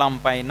ఉపరితలం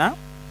పైన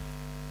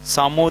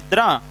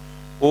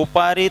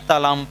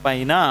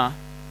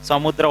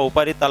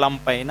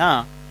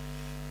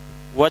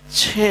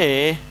వచ్చే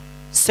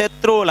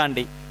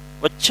శత్రువులండి.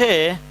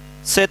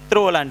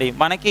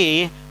 మనకి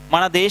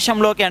మన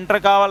దేశంలోకి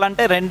ఎంటర్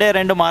కావాలంటే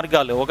 2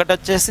 మార్గాలు. ఒకటి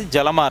వచ్చేసి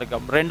జల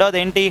మార్గం, రెండోది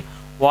ఏంటి?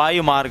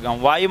 వాయు మార్గం.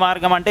 వాయు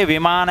మార్గం అంటే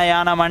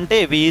విమానయానం, అంటే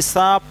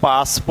వీసా,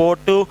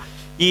 పాస్పోర్టు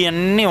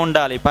ఇవన్నీ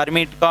ఉండాలి,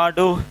 పర్మిట్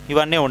కార్డు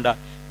ఇవన్నీ ఉండాలి.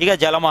 ఇక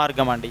జల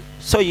మార్గం అండి.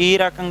 సో ఈ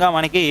రకంగా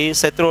మనకి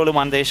శత్రువులు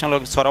మన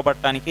దేశంలోకి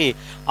చొరబట్టడానికి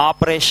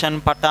ఆపరేషన్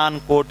పఠాన్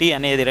కోటి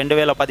అనేది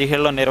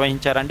 2017లో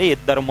నిర్వహించారండి.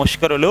 2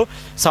 ముష్కరులు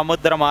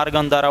సముద్ర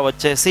మార్గం ద్వారా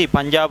వచ్చేసి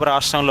పంజాబ్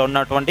రాష్ట్రంలో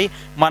ఉన్నటువంటి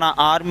మన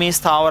ఆర్మీ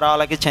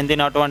స్థావరాలకి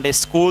చెందినటువంటి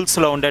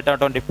స్కూల్స్లో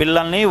ఉండేటటువంటి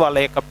పిల్లల్ని వాళ్ళ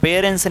యొక్క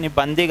పేరెంట్స్ని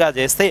బందీగా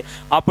చేస్తే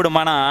అప్పుడు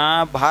మన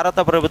భారత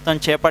ప్రభుత్వం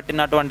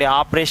చేపట్టినటువంటి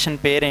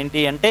ఆపరేషన్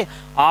పేరేంటి అంటే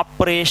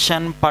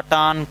ఆపరేషన్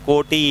పఠాన్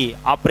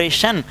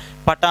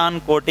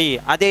కోటి.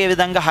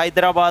 అదేవిధంగా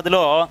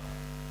హైదరాబాద్లో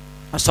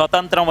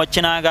స్వతంత్రం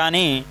వచ్చినా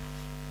కానీ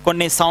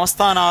కొన్ని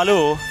సంస్థానాలు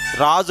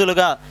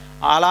రాజులుగా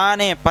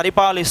అలానే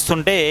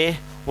పరిపాలిస్తుంటే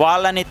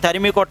వాళ్ళని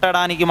తరిమి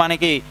కొట్టడానికి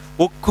మనకి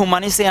ఉక్కు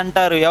మనిషి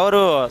అంటారు.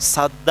 ఎవరు?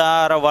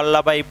 సర్దార్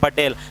వల్లభాయ్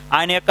పటేల్.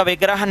 ఆయన యొక్క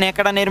విగ్రహాన్ని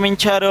ఎక్కడ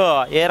నిర్మించారు?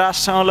 ఏ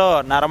రాష్ట్రంలో?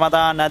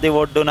 నర్మదా నది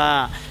ఒడ్డున.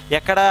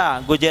 ఎక్కడ?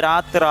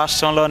 గుజరాత్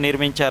రాష్ట్రంలో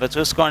నిర్మించారు.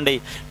 చూసుకోండి,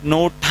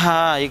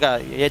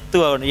 ఎత్తు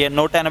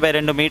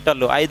 182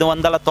 మీటర్లు,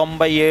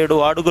 597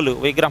 అడుగులు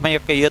విగ్రహం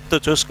యొక్క ఎత్తు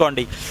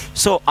చూసుకోండి.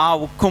 సో ఆ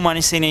ఉక్కు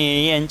మనిషిని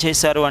ఏం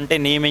చేశారు అంటే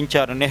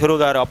నియమించారు నెహ్రూ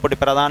గారు, అప్పటి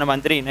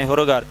ప్రధానమంత్రి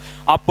నెహ్రూ గారు.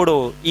 అప్పుడు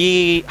ఈ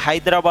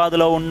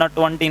హైదరాబాద్లో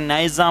ఉన్నటువంటి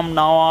నైజాం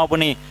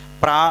నవాబుని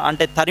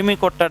అంటే తరిమి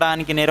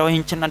కొట్టడానికి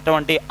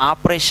నిర్వహించినటువంటి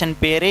ఆపరేషన్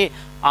పేరే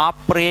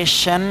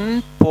ఆపరేషన్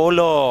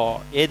పోలో.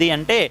 ఏది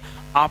అంటే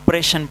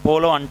ఆపరేషన్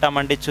పోలో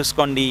అంటామండి,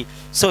 చూసుకోండి.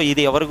 సో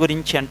ఇది ఎవరి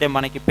గురించి అంటే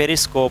మనకి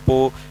పెరిస్కోపు.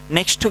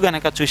 నెక్స్ట్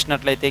కనుక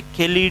చూసినట్లయితే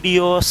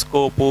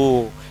కెలిడియోస్కోపు.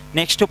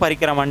 నెక్స్ట్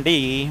పరికరం అండి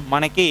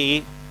మనకి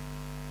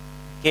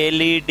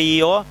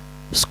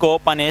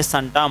కెలిడియోస్కోప్ అనేసి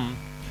అంటాం,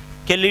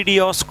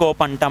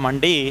 కెలిడియోస్కోప్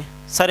అంటామండి.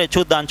 సరే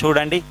చూద్దాం,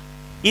 చూడండి.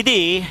 ఇది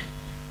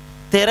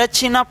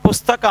తెరచిన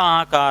పుస్తక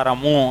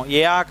ఆకారము.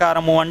 ఏ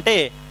ఆకారము అంటే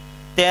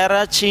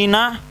తెరచిన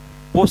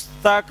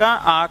పుస్తక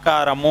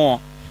ఆకారము,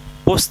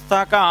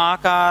 పుస్తక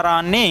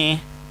ఆకారాన్ని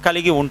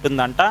కలిగి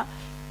ఉంటుందంట.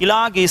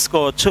 ఇలా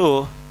గీసుకోవచ్చు.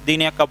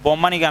 దీని యొక్క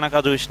బొమ్మని గనక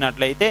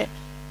చూసినట్లయితే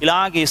ఇలా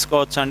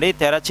గీసుకోవచ్చు అండి.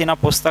 తెరచిన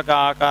పుస్తక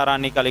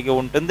ఆకారాన్ని కలిగి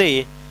ఉంటుంది.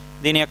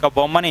 దీని యొక్క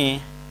బొమ్మని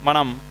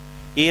మనం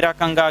ఈ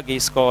రకంగా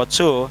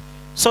గీసుకోవచ్చు.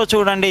 సో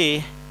చూడండి,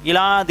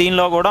 ఇలా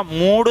దీనిలో కూడా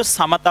 3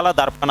 సమతల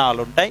దర్పణాలు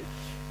ఉంటాయి.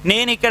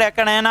 నేను ఇక్కడ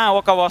ఎక్కడైనా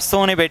ఒక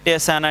వస్తువుని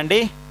పెట్టేశానండి.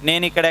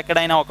 నేను ఇక్కడ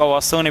ఎక్కడైనా ఒక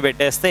వస్తువుని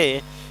పెట్టేస్తే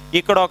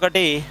ఇక్కడ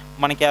ఒకటి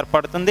మనకి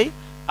ఏర్పడుతుంది,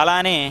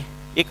 అలానే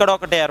ఇక్కడ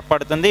ఒకటి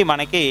ఏర్పడుతుంది,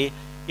 మనకి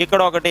ఇక్కడ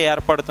ఒకటి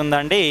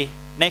ఏర్పడుతుందండి.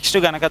 నెక్స్ట్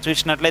కనుక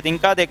చూసినట్లయితే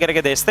ఇంకా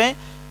దగ్గరికి తెస్తే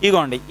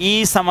ఇగోండి ఈ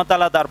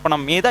సమతల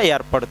దర్పణం మీద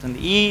ఏర్పడుతుంది.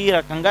 ఈ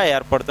రకంగా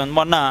ఏర్పడుతుంది.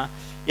 మొన్న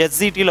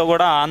ఎస్జిటిలో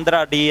కూడా, ఆంధ్ర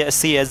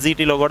డిఎస్సి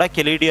ఎస్జిటిలో కూడా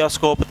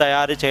కెలిడియోస్కోప్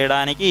తయారు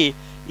చేయడానికి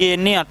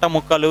ఎన్ని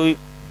అట్టముక్కలు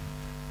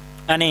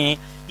అని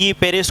ఈ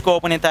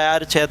పెరిస్కోప్ని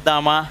తయారు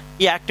చేద్దామా,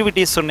 ఈ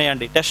యాక్టివిటీస్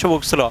ఉన్నాయండి టెక్స్ట్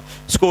బుక్స్లో,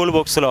 స్కూల్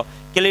బుక్స్లో.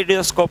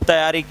 కెలిడియోస్కోప్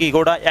తయారీకి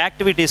కూడా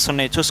యాక్టివిటీస్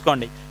ఉన్నాయి,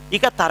 చూసుకోండి.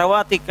 ఇక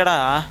తర్వాత ఇక్కడ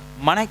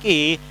మనకి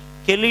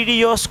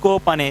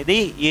కెలిడియోస్కోప్ అనేది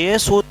ఏ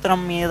సూత్రం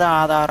మీద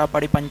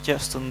ఆధారపడి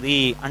పనిచేస్తుంది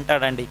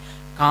అంటాడండి.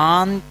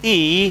 కాంతి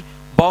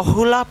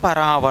బహుళ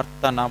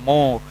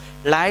పరావర్తనము,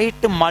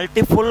 లైట్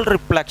మల్టిపుల్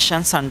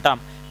రిఫ్లెక్షన్స్ అంటాం.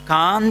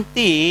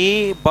 కాంతి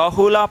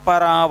బహుళ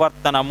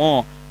పరావర్తనము,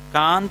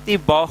 కాంతి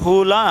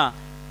బహుళ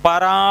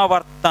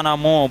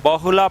పరావర్తనము,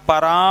 బహుళ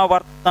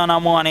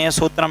పరావర్తనము అనే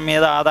సూత్రం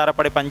మీద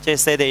ఆధారపడి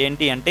పనిచేసేది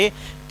ఏంటి అంటే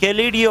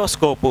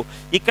కెలిడియోస్కోపు.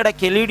 ఇక్కడ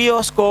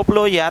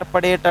కెలిడియోస్కోప్లో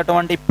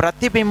ఏర్పడేటటువంటి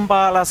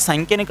ప్రతిబింబాల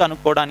సంఖ్యని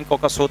కనుక్కోవడానికి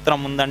ఒక సూత్రం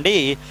ఉందండి.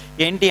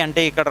 ఏంటి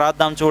అంటే ఇక్కడ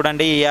రాద్దాం,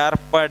 చూడండి.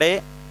 ఏర్పడే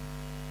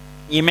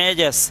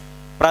ఇమేజెస్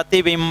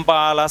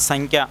ప్రతిబింబాల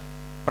సంఖ్య,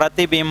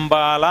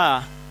 ప్రతిబింబాల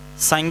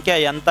సంఖ్య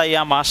ఎంత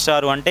అయ్యా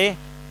మాస్టారు అంటే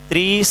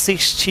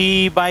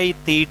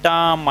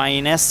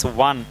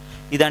 360/θ-1.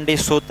 ఇదండి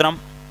సూత్రం.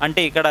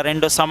 అంటే ఇక్కడ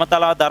 2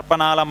 సమతల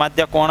దర్పణాల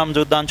మధ్య కోణం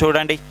చూద్దాం,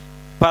 చూడండి.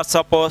 ఫర్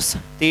సపోజ్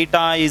θ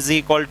 =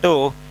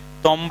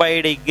 90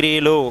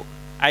 డిగ్రీలు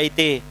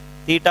అయితే,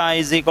 θ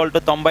 =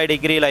 90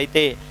 డిగ్రీలు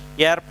అయితే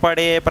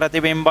ఏర్పడే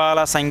ప్రతిబింబాల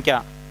సంఖ్య,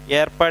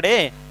 ఏర్పడే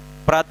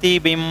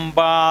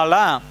ప్రతిబింబాల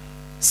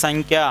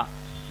సంఖ్య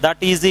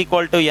దట్ ఈజ్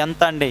ఈక్వల్ టు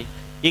ఎంత అండి?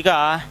 ఇక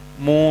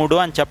 3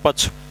 అని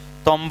చెప్పచ్చు.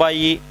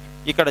 90,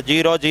 ఇక్కడ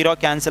 0 0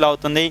 క్యాన్సిల్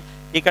అవుతుంది.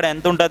 ఇక్కడ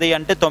ఎంత ఉంటుంది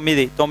అంటే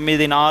 9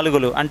 9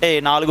 4లు అంటే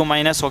 4 -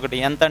 1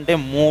 ఎంత అంటే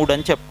 3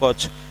 అని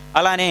చెప్పుకోవచ్చు.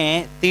 అలానే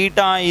θ =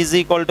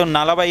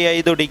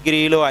 45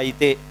 డిగ్రీలు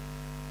అయితే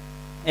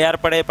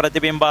ఏర్పడే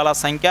ప్రతిబింబాల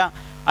సంఖ్య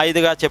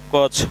 5గా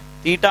చెప్పుకోవచ్చు.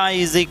 θ =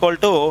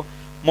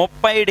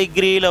 30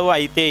 డిగ్రీలు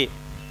అయితే,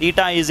 θ =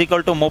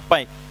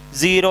 30,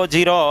 0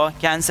 0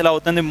 క్యాన్సిల్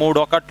అవుతుంది. 3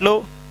 1లు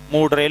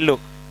 3 2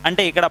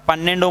 అంటే ఇక్కడ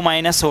 12 -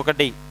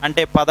 1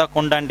 అంటే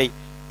 11 అండి.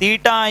 θ =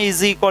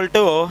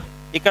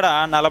 ఇక్కడ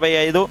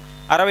 45,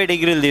 60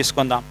 డిగ్రీలు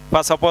తీసుకుందాం.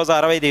 సపోజ్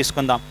 60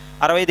 తీసుకుందాం.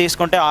 60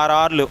 తీసుకుంటే 6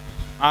 6లు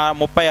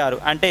 36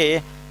 అంటే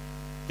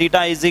θ =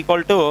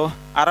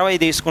 60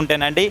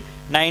 తీసుకుంటేనండి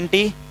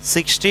 90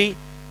 60,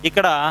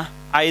 ఇక్కడ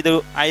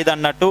 5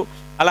 అన్నట్టు.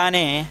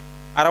 అలానే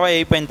 60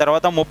 అయిపోయిన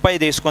తర్వాత 30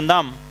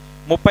 తీసుకుందాం.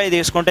 30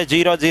 తీసుకుంటే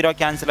 0 0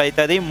 క్యాన్సిల్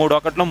అవుతుంది. 3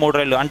 1లు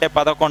 3 2 అంటే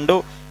 11.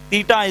 θ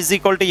 =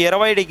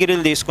 20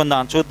 డిగ్రీలు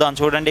తీసుకుందాం. చూద్దాం,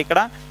 చూడండి. ఇక్కడ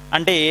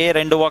అంటే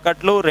 2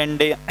 1లు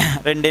 2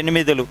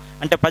 8లు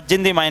అంటే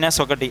 18 -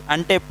 1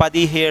 అంటే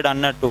 17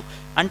 అన్నట్టు.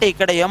 అంటే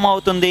ఇక్కడ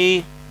ఏమవుతుంది?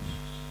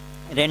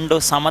 2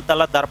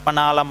 సమతల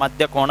దర్పణాల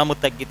మధ్య కోణము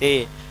తగ్గితే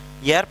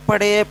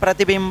ఏర్పడే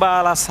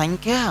ప్రతిబింబాల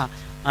సంఖ్య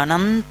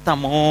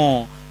అనంతము.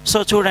 సో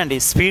చూడండి,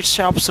 స్వీట్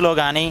షాప్స్లో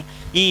కానీ,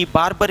 ఈ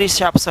బార్బరీ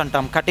షాప్స్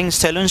అంటాం, కటింగ్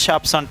సెలూన్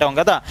షాప్స్ అంటాం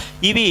కదా,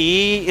 ఇవి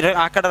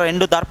అక్కడ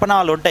 2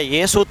 దర్పణాలు ఉంటాయి.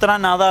 ఏ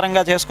సూత్రాన్ని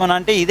ఆధారంగా చేసుకున్నా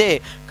అంటే ఇదే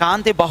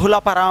కాంతి బహుళ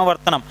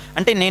పరావర్తనం.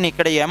 అంటే నేను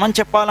ఇక్కడ ఏమని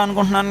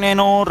చెప్పాలనుకుంటున్నాను,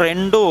 నేను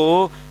 2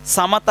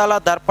 సమతల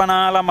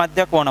దర్పణాల మధ్య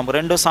కోణము,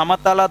 2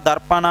 సమతల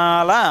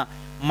దర్పణాల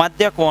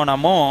మధ్య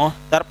కోణము,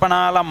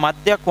 దర్పణాల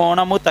మధ్య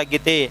కోణము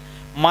తగ్గితే,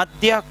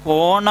 మధ్య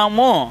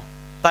కోణము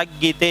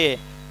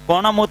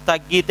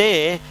తగ్గితే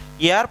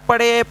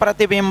ఏర్పడే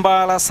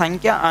ప్రతిబింబాల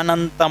సంఖ్య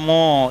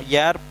అనంతము.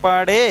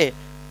 ఏర్పడే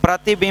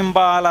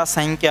ప్రతిబింబాల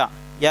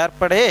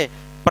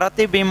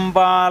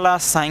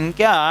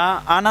సంఖ్య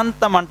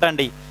అనంతం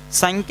అంటండి.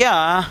 సంఖ్య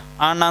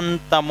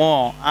అనంతము,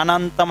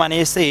 అనంతం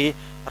అనేసి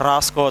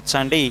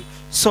రాసుకోవచ్చండి.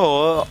 సో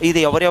ఇది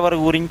ఎవరెవరి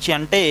గురించి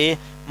అంటే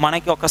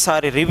మనకి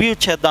ఒకసారి రివ్యూ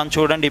చేద్దాం.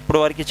 చూడండి, ఇప్పుడు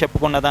వరకు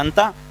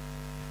చెప్పుకున్నదంతా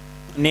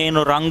నేను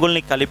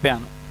రంగుల్ని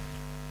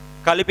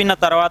కలిపిన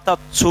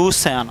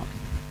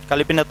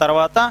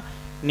తర్వాత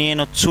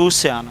నేను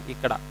చూశాను,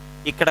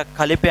 ఇక్కడ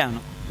కలిపాను,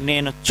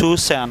 నేను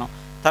చూశాను.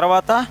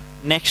 తర్వాత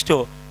నెక్స్ట్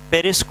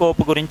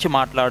పెరిస్కోప్ గురించి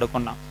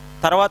మాట్లాడుకున్నాం.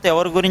 తర్వాత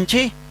ఎవరి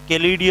గురించి?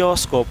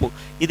 కెలిడియోస్కోపు.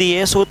 ఇది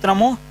ఏ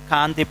సూత్రము?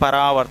 కాంతి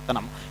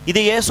పరావర్తనము.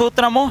 ఇది ఏ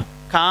సూత్రము?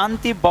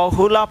 కాంతి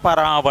బహుళ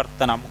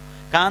పరావర్తనము.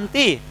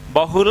 కాంతి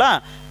బహుళ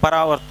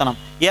పరావర్తనం.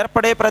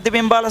 ఏర్పడే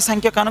ప్రతిబింబాల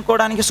సంఖ్య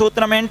కనుక్కోవడానికి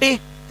సూత్రం ఏంటి?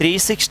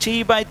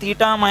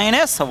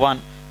 360/θ-1.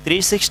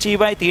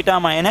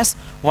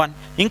 360/θ-1.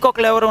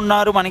 ఇంకొకరు ఎవరు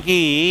ఉన్నారు మనకి?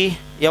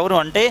 ఎవరు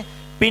అంటే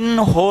పిన్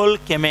హోల్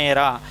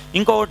కెమెరా,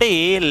 ఇంకొకటి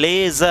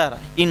లేజర్.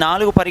 ఈ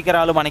 4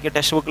 పరికరాలు మనకి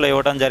టెక్స్ట్ బుక్లో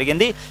ఇవ్వడం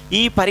జరిగింది.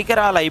 ఈ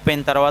పరికరాలు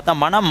అయిపోయిన తర్వాత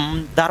మనం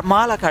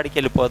ధర్మాల కాడికి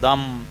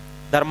వెళ్ళిపోదాం.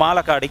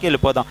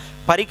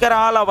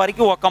 పరికరాల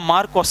వరకు 1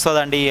 మార్క్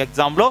వస్తుందండి ఈ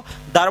ఎగ్జామ్లో.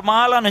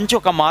 ధర్మాల నుంచి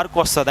 1 మార్క్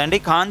వస్తుందండి.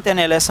 కాంతి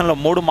అనే లెసన్లో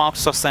 3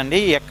 మార్క్స్ వస్తాయండి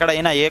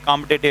ఎక్కడైనా, ఏ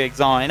కాంపిటేటివ్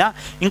ఎగ్జామ్ అయినా.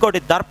 ఇంకోటి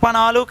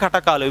దర్పణాలు,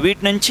 కటకాలు,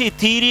 వీటి నుంచి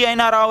థియరీ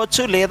అయినా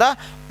రావచ్చు లేదా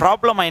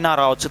ప్రాబ్లం అయినా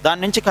రావచ్చు.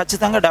 దాని నుంచి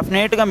ఖచ్చితంగా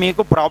డెఫినెట్గా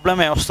మీకు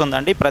ప్రాబ్లమే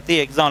వస్తుందండి. ప్రతి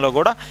ఎగ్జామ్లో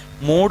కూడా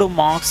 3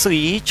 మార్క్స్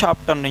ఈ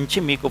చాప్టర్ నుంచి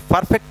మీకు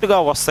పర్ఫెక్ట్గా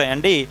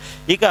వస్తాయండి.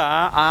 ఇక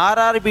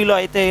ఆర్ఆర్బీలో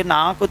అయితే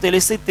నాకు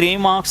తెలిసి 3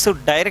 మార్క్స్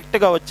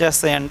డైరెక్ట్గా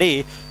వచ్చేస్తాయండి.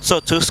 సో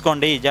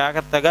చూసుకోండి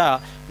జాగ్రత్తగా.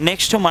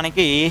 నెక్స్ట్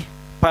మనకి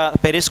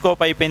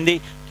పెరిస్కోప్ అయిపోయింది,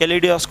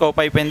 కెలిడియోస్కోప్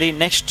అయిపోయింది.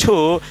 నెక్స్ట్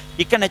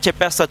ఇక్కడ నేను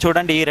చెప్పేస్తా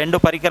చూడండి. ఈ 2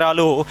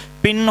 పరికరాలు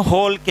పిన్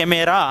హోల్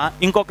కెమెరా,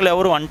 ఇంకొకరు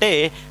ఎవరు అంటే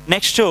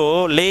నెక్స్ట్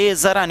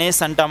లేజర్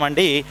అనేసి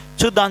అంటామండి.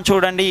 చూద్దాం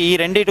చూడండి. ఈ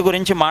రెండింటి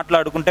గురించి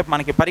మాట్లాడుకుంటే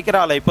మనకి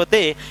పరికరాలు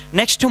అయిపోతే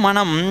నెక్స్ట్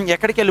మనం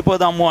ఎక్కడికి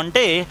వెళ్ళిపోదాము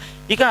అంటే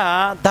ఇక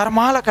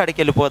ధర్మాల కాడికి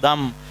వెళ్ళిపోదాం.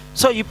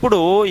 సో ఇప్పుడు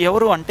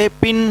ఎవరు అంటే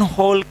pin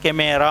hole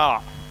camera.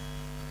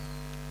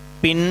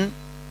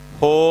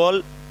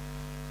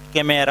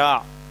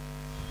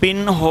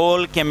 Pin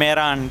hole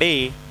camera అండి.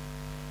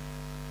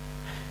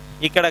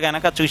 ఇక్కడ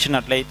కనుక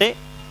చూసినట్లయితే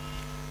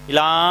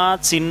ఇలా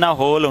చిన్న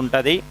హోల్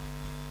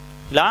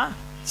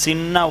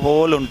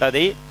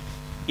ఉంటుంది.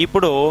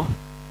 ఇప్పుడు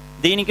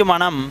దీనికి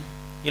మనం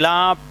ఇలా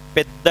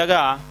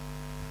పెద్దగా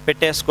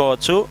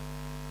పెట్టేసుకోవచ్చు.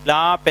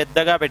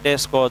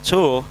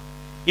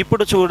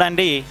 ఇప్పుడు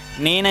చూడండి,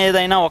 నేను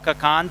ఏదైనా ఒక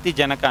కాంతి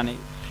జనకాన్ని,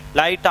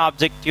 లైట్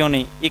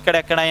ఆబ్జెక్టివ్ని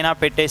ఇక్కడెక్కడైనా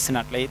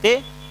పెట్టేసినట్లయితే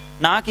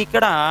నాకు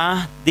ఇక్కడ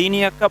దీని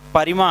యొక్క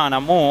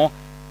పరిమాణము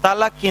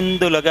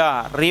తలకిందులుగా,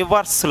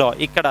 రివర్స్లో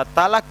ఇక్కడ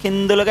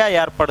తలకిందులుగా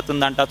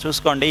ఏర్పడుతుందంట.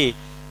 చూసుకోండి,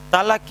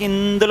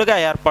 తలకిందులుగా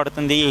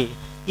ఏర్పడుతుంది.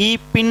 ఈ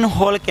పిన్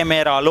హోల్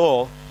కెమెరాలో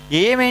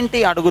ఏమేంటి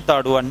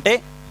అడుగుతాడు అంటే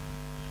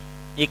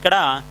ఇక్కడ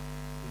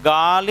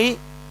గాలి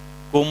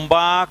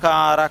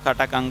కుంభాకార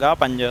కటకంగా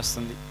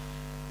పనిచేస్తుంది.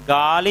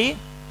 గాలి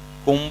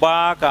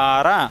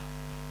కుంభాకార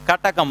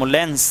కటకము,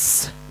 లెన్స్.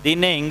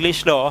 దీన్నే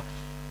ఇంగ్లీష్లో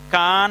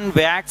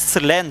కాన్వాక్స్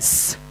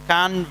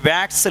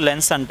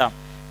లెన్స్ అంటాం.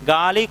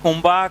 గాలి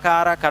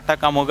కుంభాకార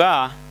కటకముగా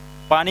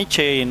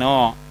పనిచేయును.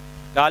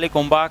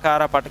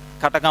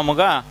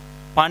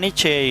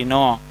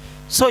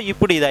 సో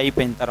ఇప్పుడు ఇది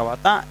అయిపోయిన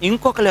తర్వాత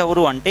ఇంకొకరు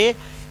ఎవరు అంటే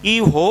ఈ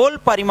హోల్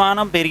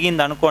పరిమాణం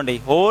పెరిగింది అనుకోండి.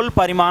 హోల్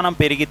పరిమాణం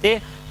పెరిగితే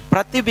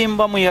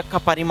ప్రతిబింబము యొక్క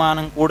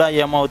పరిమాణం కూడా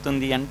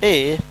ఏమవుతుంది అంటే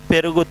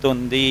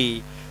పెరుగుతుంది.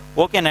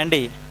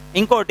 ఓకేనండి.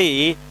 ఇంకోటి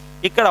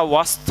ఇక్కడ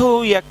వస్తువు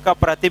యొక్క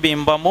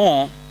ప్రతిబింబము,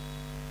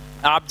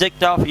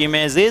 object of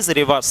image is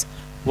reverse.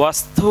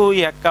 వస్తువు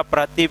యొక్క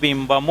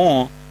ప్రతిబింబము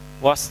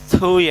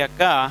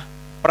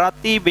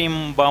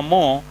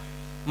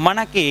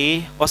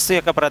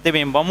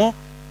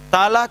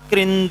తల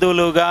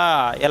క్రిందులుగా,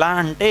 ఎలా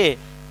అంటే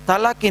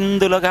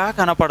తలకిందులుగా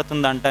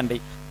కనపడుతుంది అంటండి.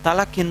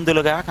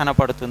 తలకిందులుగా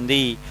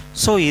కనపడుతుంది.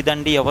 సో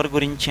ఇదండి ఎవరి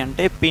గురించి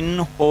అంటే పిన్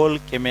హోల్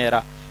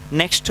కెమెరా.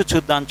 నెక్స్ట్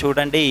చూద్దాం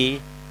చూడండి.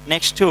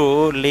 Next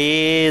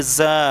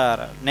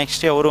laser.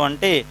 నెక్స్ట్ ఎవరు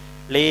అంటే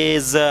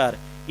లేజర్.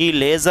 ఈ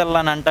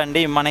లేజర్లను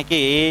అంటండి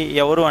మనకి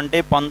ఎవరు అంటే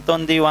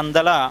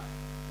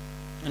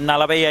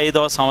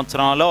 1945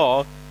 సంవత్సరంలో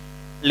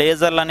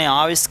లేజర్లని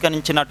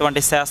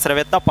ఆవిష్కరించినటువంటి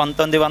శాస్త్రవేత్త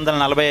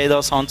 1945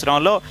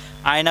 సంవత్సరంలో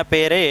ఆయన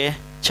పేరే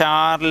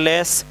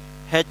చార్లెస్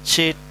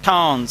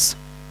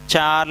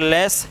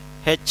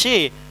హెచ్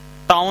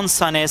టౌన్స్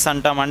అనేసి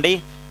అంటామండి.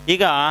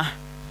 ఇక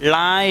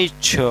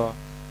light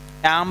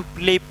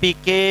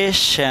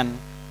amplification,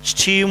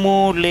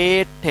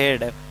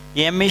 stimulated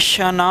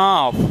emission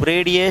of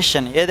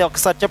radiation. ఏది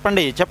ఒకసారి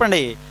చెప్పండి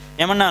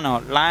ఏమన్నాను?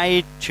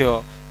 Light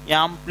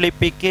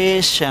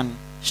amplification,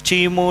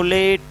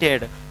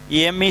 stimulated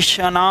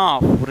emission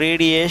of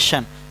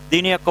radiation.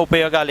 దీని యొక్క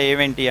ఉపయోగాలు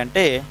ఏమేంటి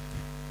అంటే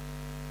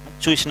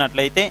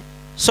చూసినట్లయితే,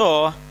 సో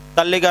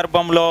తల్లి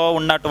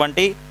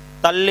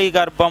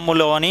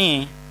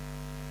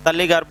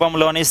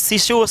గర్భంలోని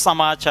శిశువు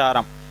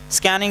సమాచారం,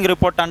 స్కానింగ్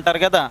రిపోర్ట్ అంటారు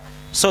కదా.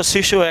 సో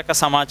శిశువు యొక్క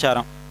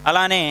సమాచారం.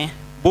 అలానే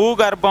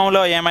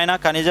భూగర్భంలో ఏమైనా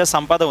ఖనిజ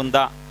సంపద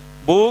ఉందా,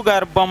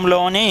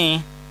 భూగర్భంలోని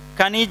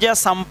ఖనిజ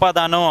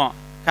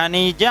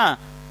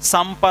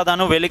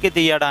సంపదను వెలికి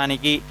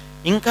తీయడానికి.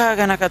 ఇంకా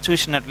గనక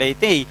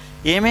చూసినట్లయితే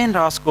ఏమేం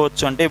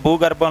రాసుకోవచ్చు అంటే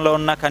భూగర్భంలో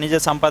ఉన్న ఖనిజ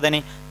సంపదని,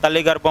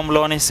 తల్లి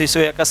గర్భంలోని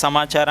శిశువు యొక్క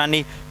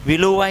సమాచారాన్ని,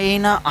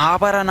 విలువైన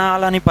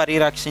ఆభరణాలని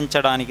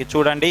పరిరక్షించడానికి.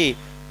 చూడండి,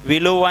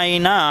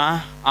 విలువైన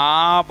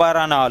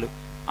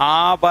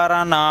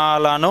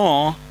ఆభరణాలను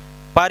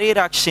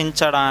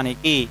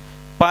పరిరక్షించడానికి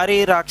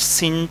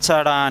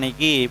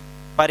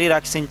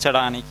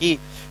పరిరక్షించడానికి.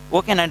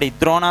 ఓకేనండి.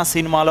 ద్రోణ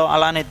సినిమాలో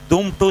అలానే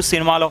ధూమ్ 2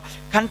 సినిమాలో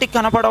కంటికి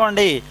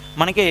కనపడవండి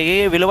మనకి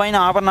విలువైన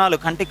ఆభరణాలు,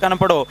 కంటికి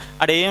కనపడవు.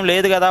 అదేం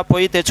లేదు కదా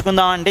పోయి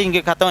తెచ్చుకుందామంటే ఇంక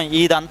కథం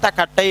ఇదంతా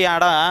కట్ అయ్యి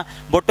ఆడ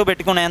బొట్టు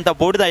పెట్టుకునేంత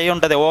బూడిద అయ్యి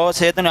ఉంటుంది. ఓ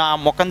చేతిని ఆ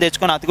మొక్కను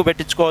తెచ్చుకొని అతుకు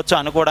పెట్టించుకోవచ్చు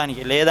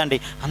అనుకోవడానికి లేదండి,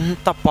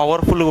 అంత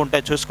పవర్ఫుల్గా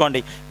ఉంటాయి. చూసుకోండి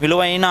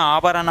విలువైన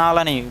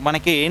ఆభరణాలని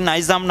మనకి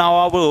నైజాం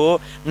నవాబు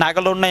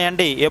నగలు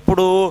ఉన్నాయండి.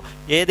 ఎప్పుడు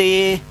ఏది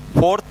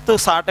 4th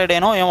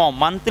సాటర్డేనో ఏమో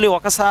మంత్లీ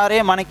ఒకసారే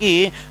మనకి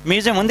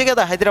మ్యూజియం ఉంది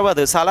కదా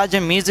హైదరాబాద్, సాలార్జీ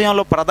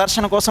మ్యూజియంలో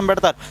ప్రదర్శన కోసం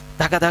పెడతారు.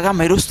 దగదగా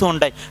మెరుస్తూ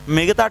ఉంటాయి.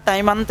 మిగతా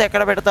టైం అంతా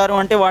ఎక్కడ పెడతారు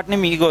అంటే వాటిని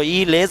మీకు ఈ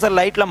లేజర్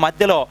లైట్ల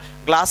మధ్యలో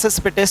గ్లాసెస్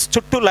పెట్టేసి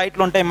చుట్టూ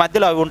లైట్లు ఉంటాయి,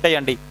 మధ్యలో అవి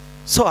ఉంటాయండి.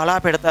 సో అలా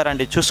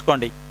పెడతారండి.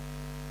 చూసుకోండి.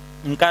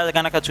 ఇంకా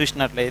కనుక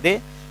చూసినట్లయితే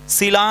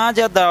శిలాజ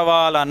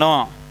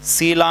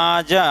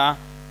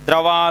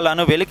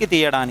ద్రవాలను వెలికి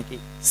తీయడానికి,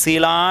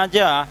 శిలాజ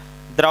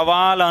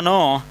ద్రవాలను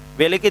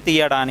వెలికి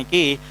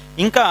తీయడానికి,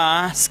 ఇంకా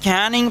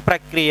స్కానింగ్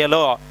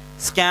ప్రక్రియలో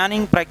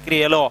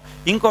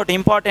ఇంకోటి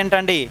ఇంపార్టెంట్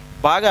అండి.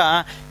 బాగా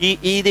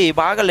ఇది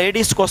బాగా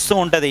లేడీస్కి వస్తూ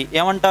ఉంటుంది.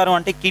 ఏమంటారు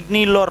అంటే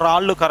కిడ్నీల్లో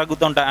రాళ్ళు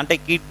కరుగుతుంటాయి. అంటే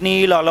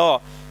కిడ్నీలలో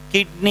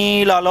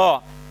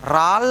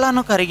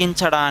రాళ్ళను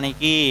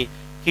కరిగించడానికి,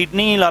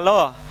 కిడ్నీలలో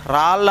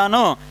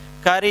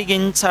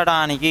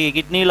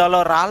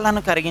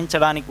రాళ్ళను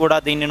కరిగించడానికి కూడా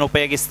దీనిని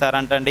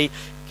ఉపయోగిస్తారంటండి.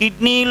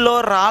 కిడ్నీలో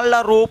రాళ్ల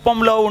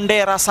రూపంలో ఉండే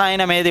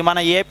రసాయనం ఏది? మన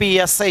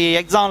ఏపీఎస్ఐ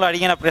ఎగ్జామ్లో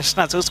అడిగిన ప్రశ్న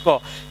చూసుకో.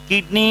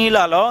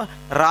 కిడ్నీలలో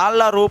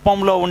రాళ్ల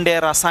రూపంలో ఉండే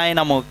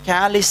రసాయనము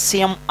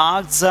కాల్షియం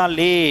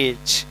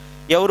ఆక్సాలేట్.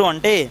 ఎవరు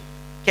అంటే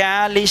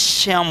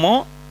కాల్షియం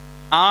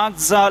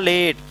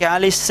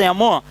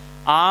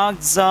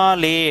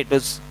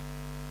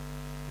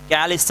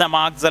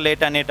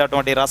ఆక్సాలేట్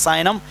అనేటటువంటి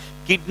రసాయనం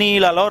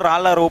కిడ్నీలలో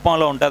రాళ్ల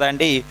రూపంలో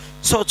ఉంటుందండి.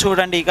 సో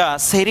చూడండి, ఇక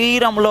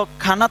శరీరంలో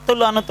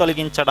కణతులను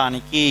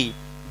తొలగించడానికి,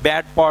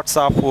 bad parts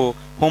of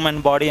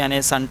human body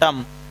అనేసి అంటాం.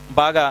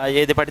 బాగా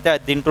ఏది పడితే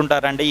అది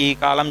తింటుంటారండి ఈ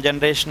కాలం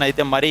జనరేషన్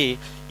అయితే. మరి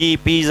ఈ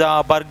పిజ్జా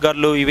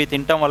బర్గర్లు ఇవి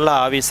తినటం వల్ల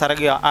అవి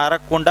సరిగా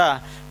అరగకుండా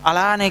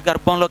అలానే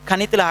గర్భంలో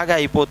కణితిలాగా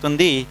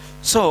అయిపోతుంది.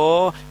 సో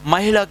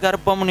మహిళ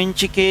గర్భం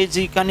నుంచి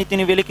కేజీ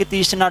కణితిని వెలికి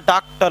తీసిన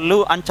డాక్టర్లు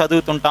అని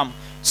చదువుతుంటాం.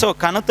 సో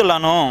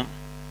కణతులను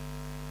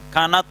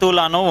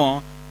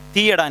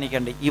తీయడానికి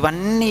అండి.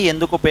 ఇవన్నీ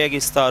ఎందుకు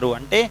ఉపయోగిస్తారు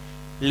అంటే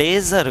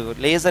లేజర్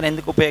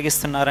ఎందుకు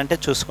ఉపయోగిస్తున్నారంటే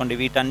చూసుకోండి,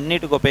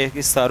 వీటన్నిటికి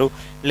ఉపయోగిస్తారు.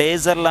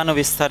 లేజర్లను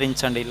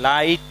విస్తరించండి.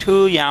 Light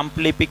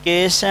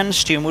amplification,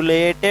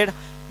 stimulated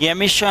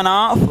emission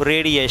of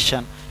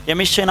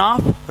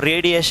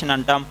radiation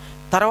అంటాం.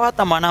 తర్వాత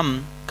మనం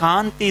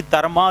కాంతి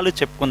ధర్మాలు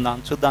చెప్పుకుందాం.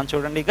 చూద్దాం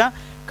చూడండి. ఇక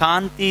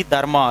కాంతి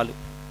ధర్మాలు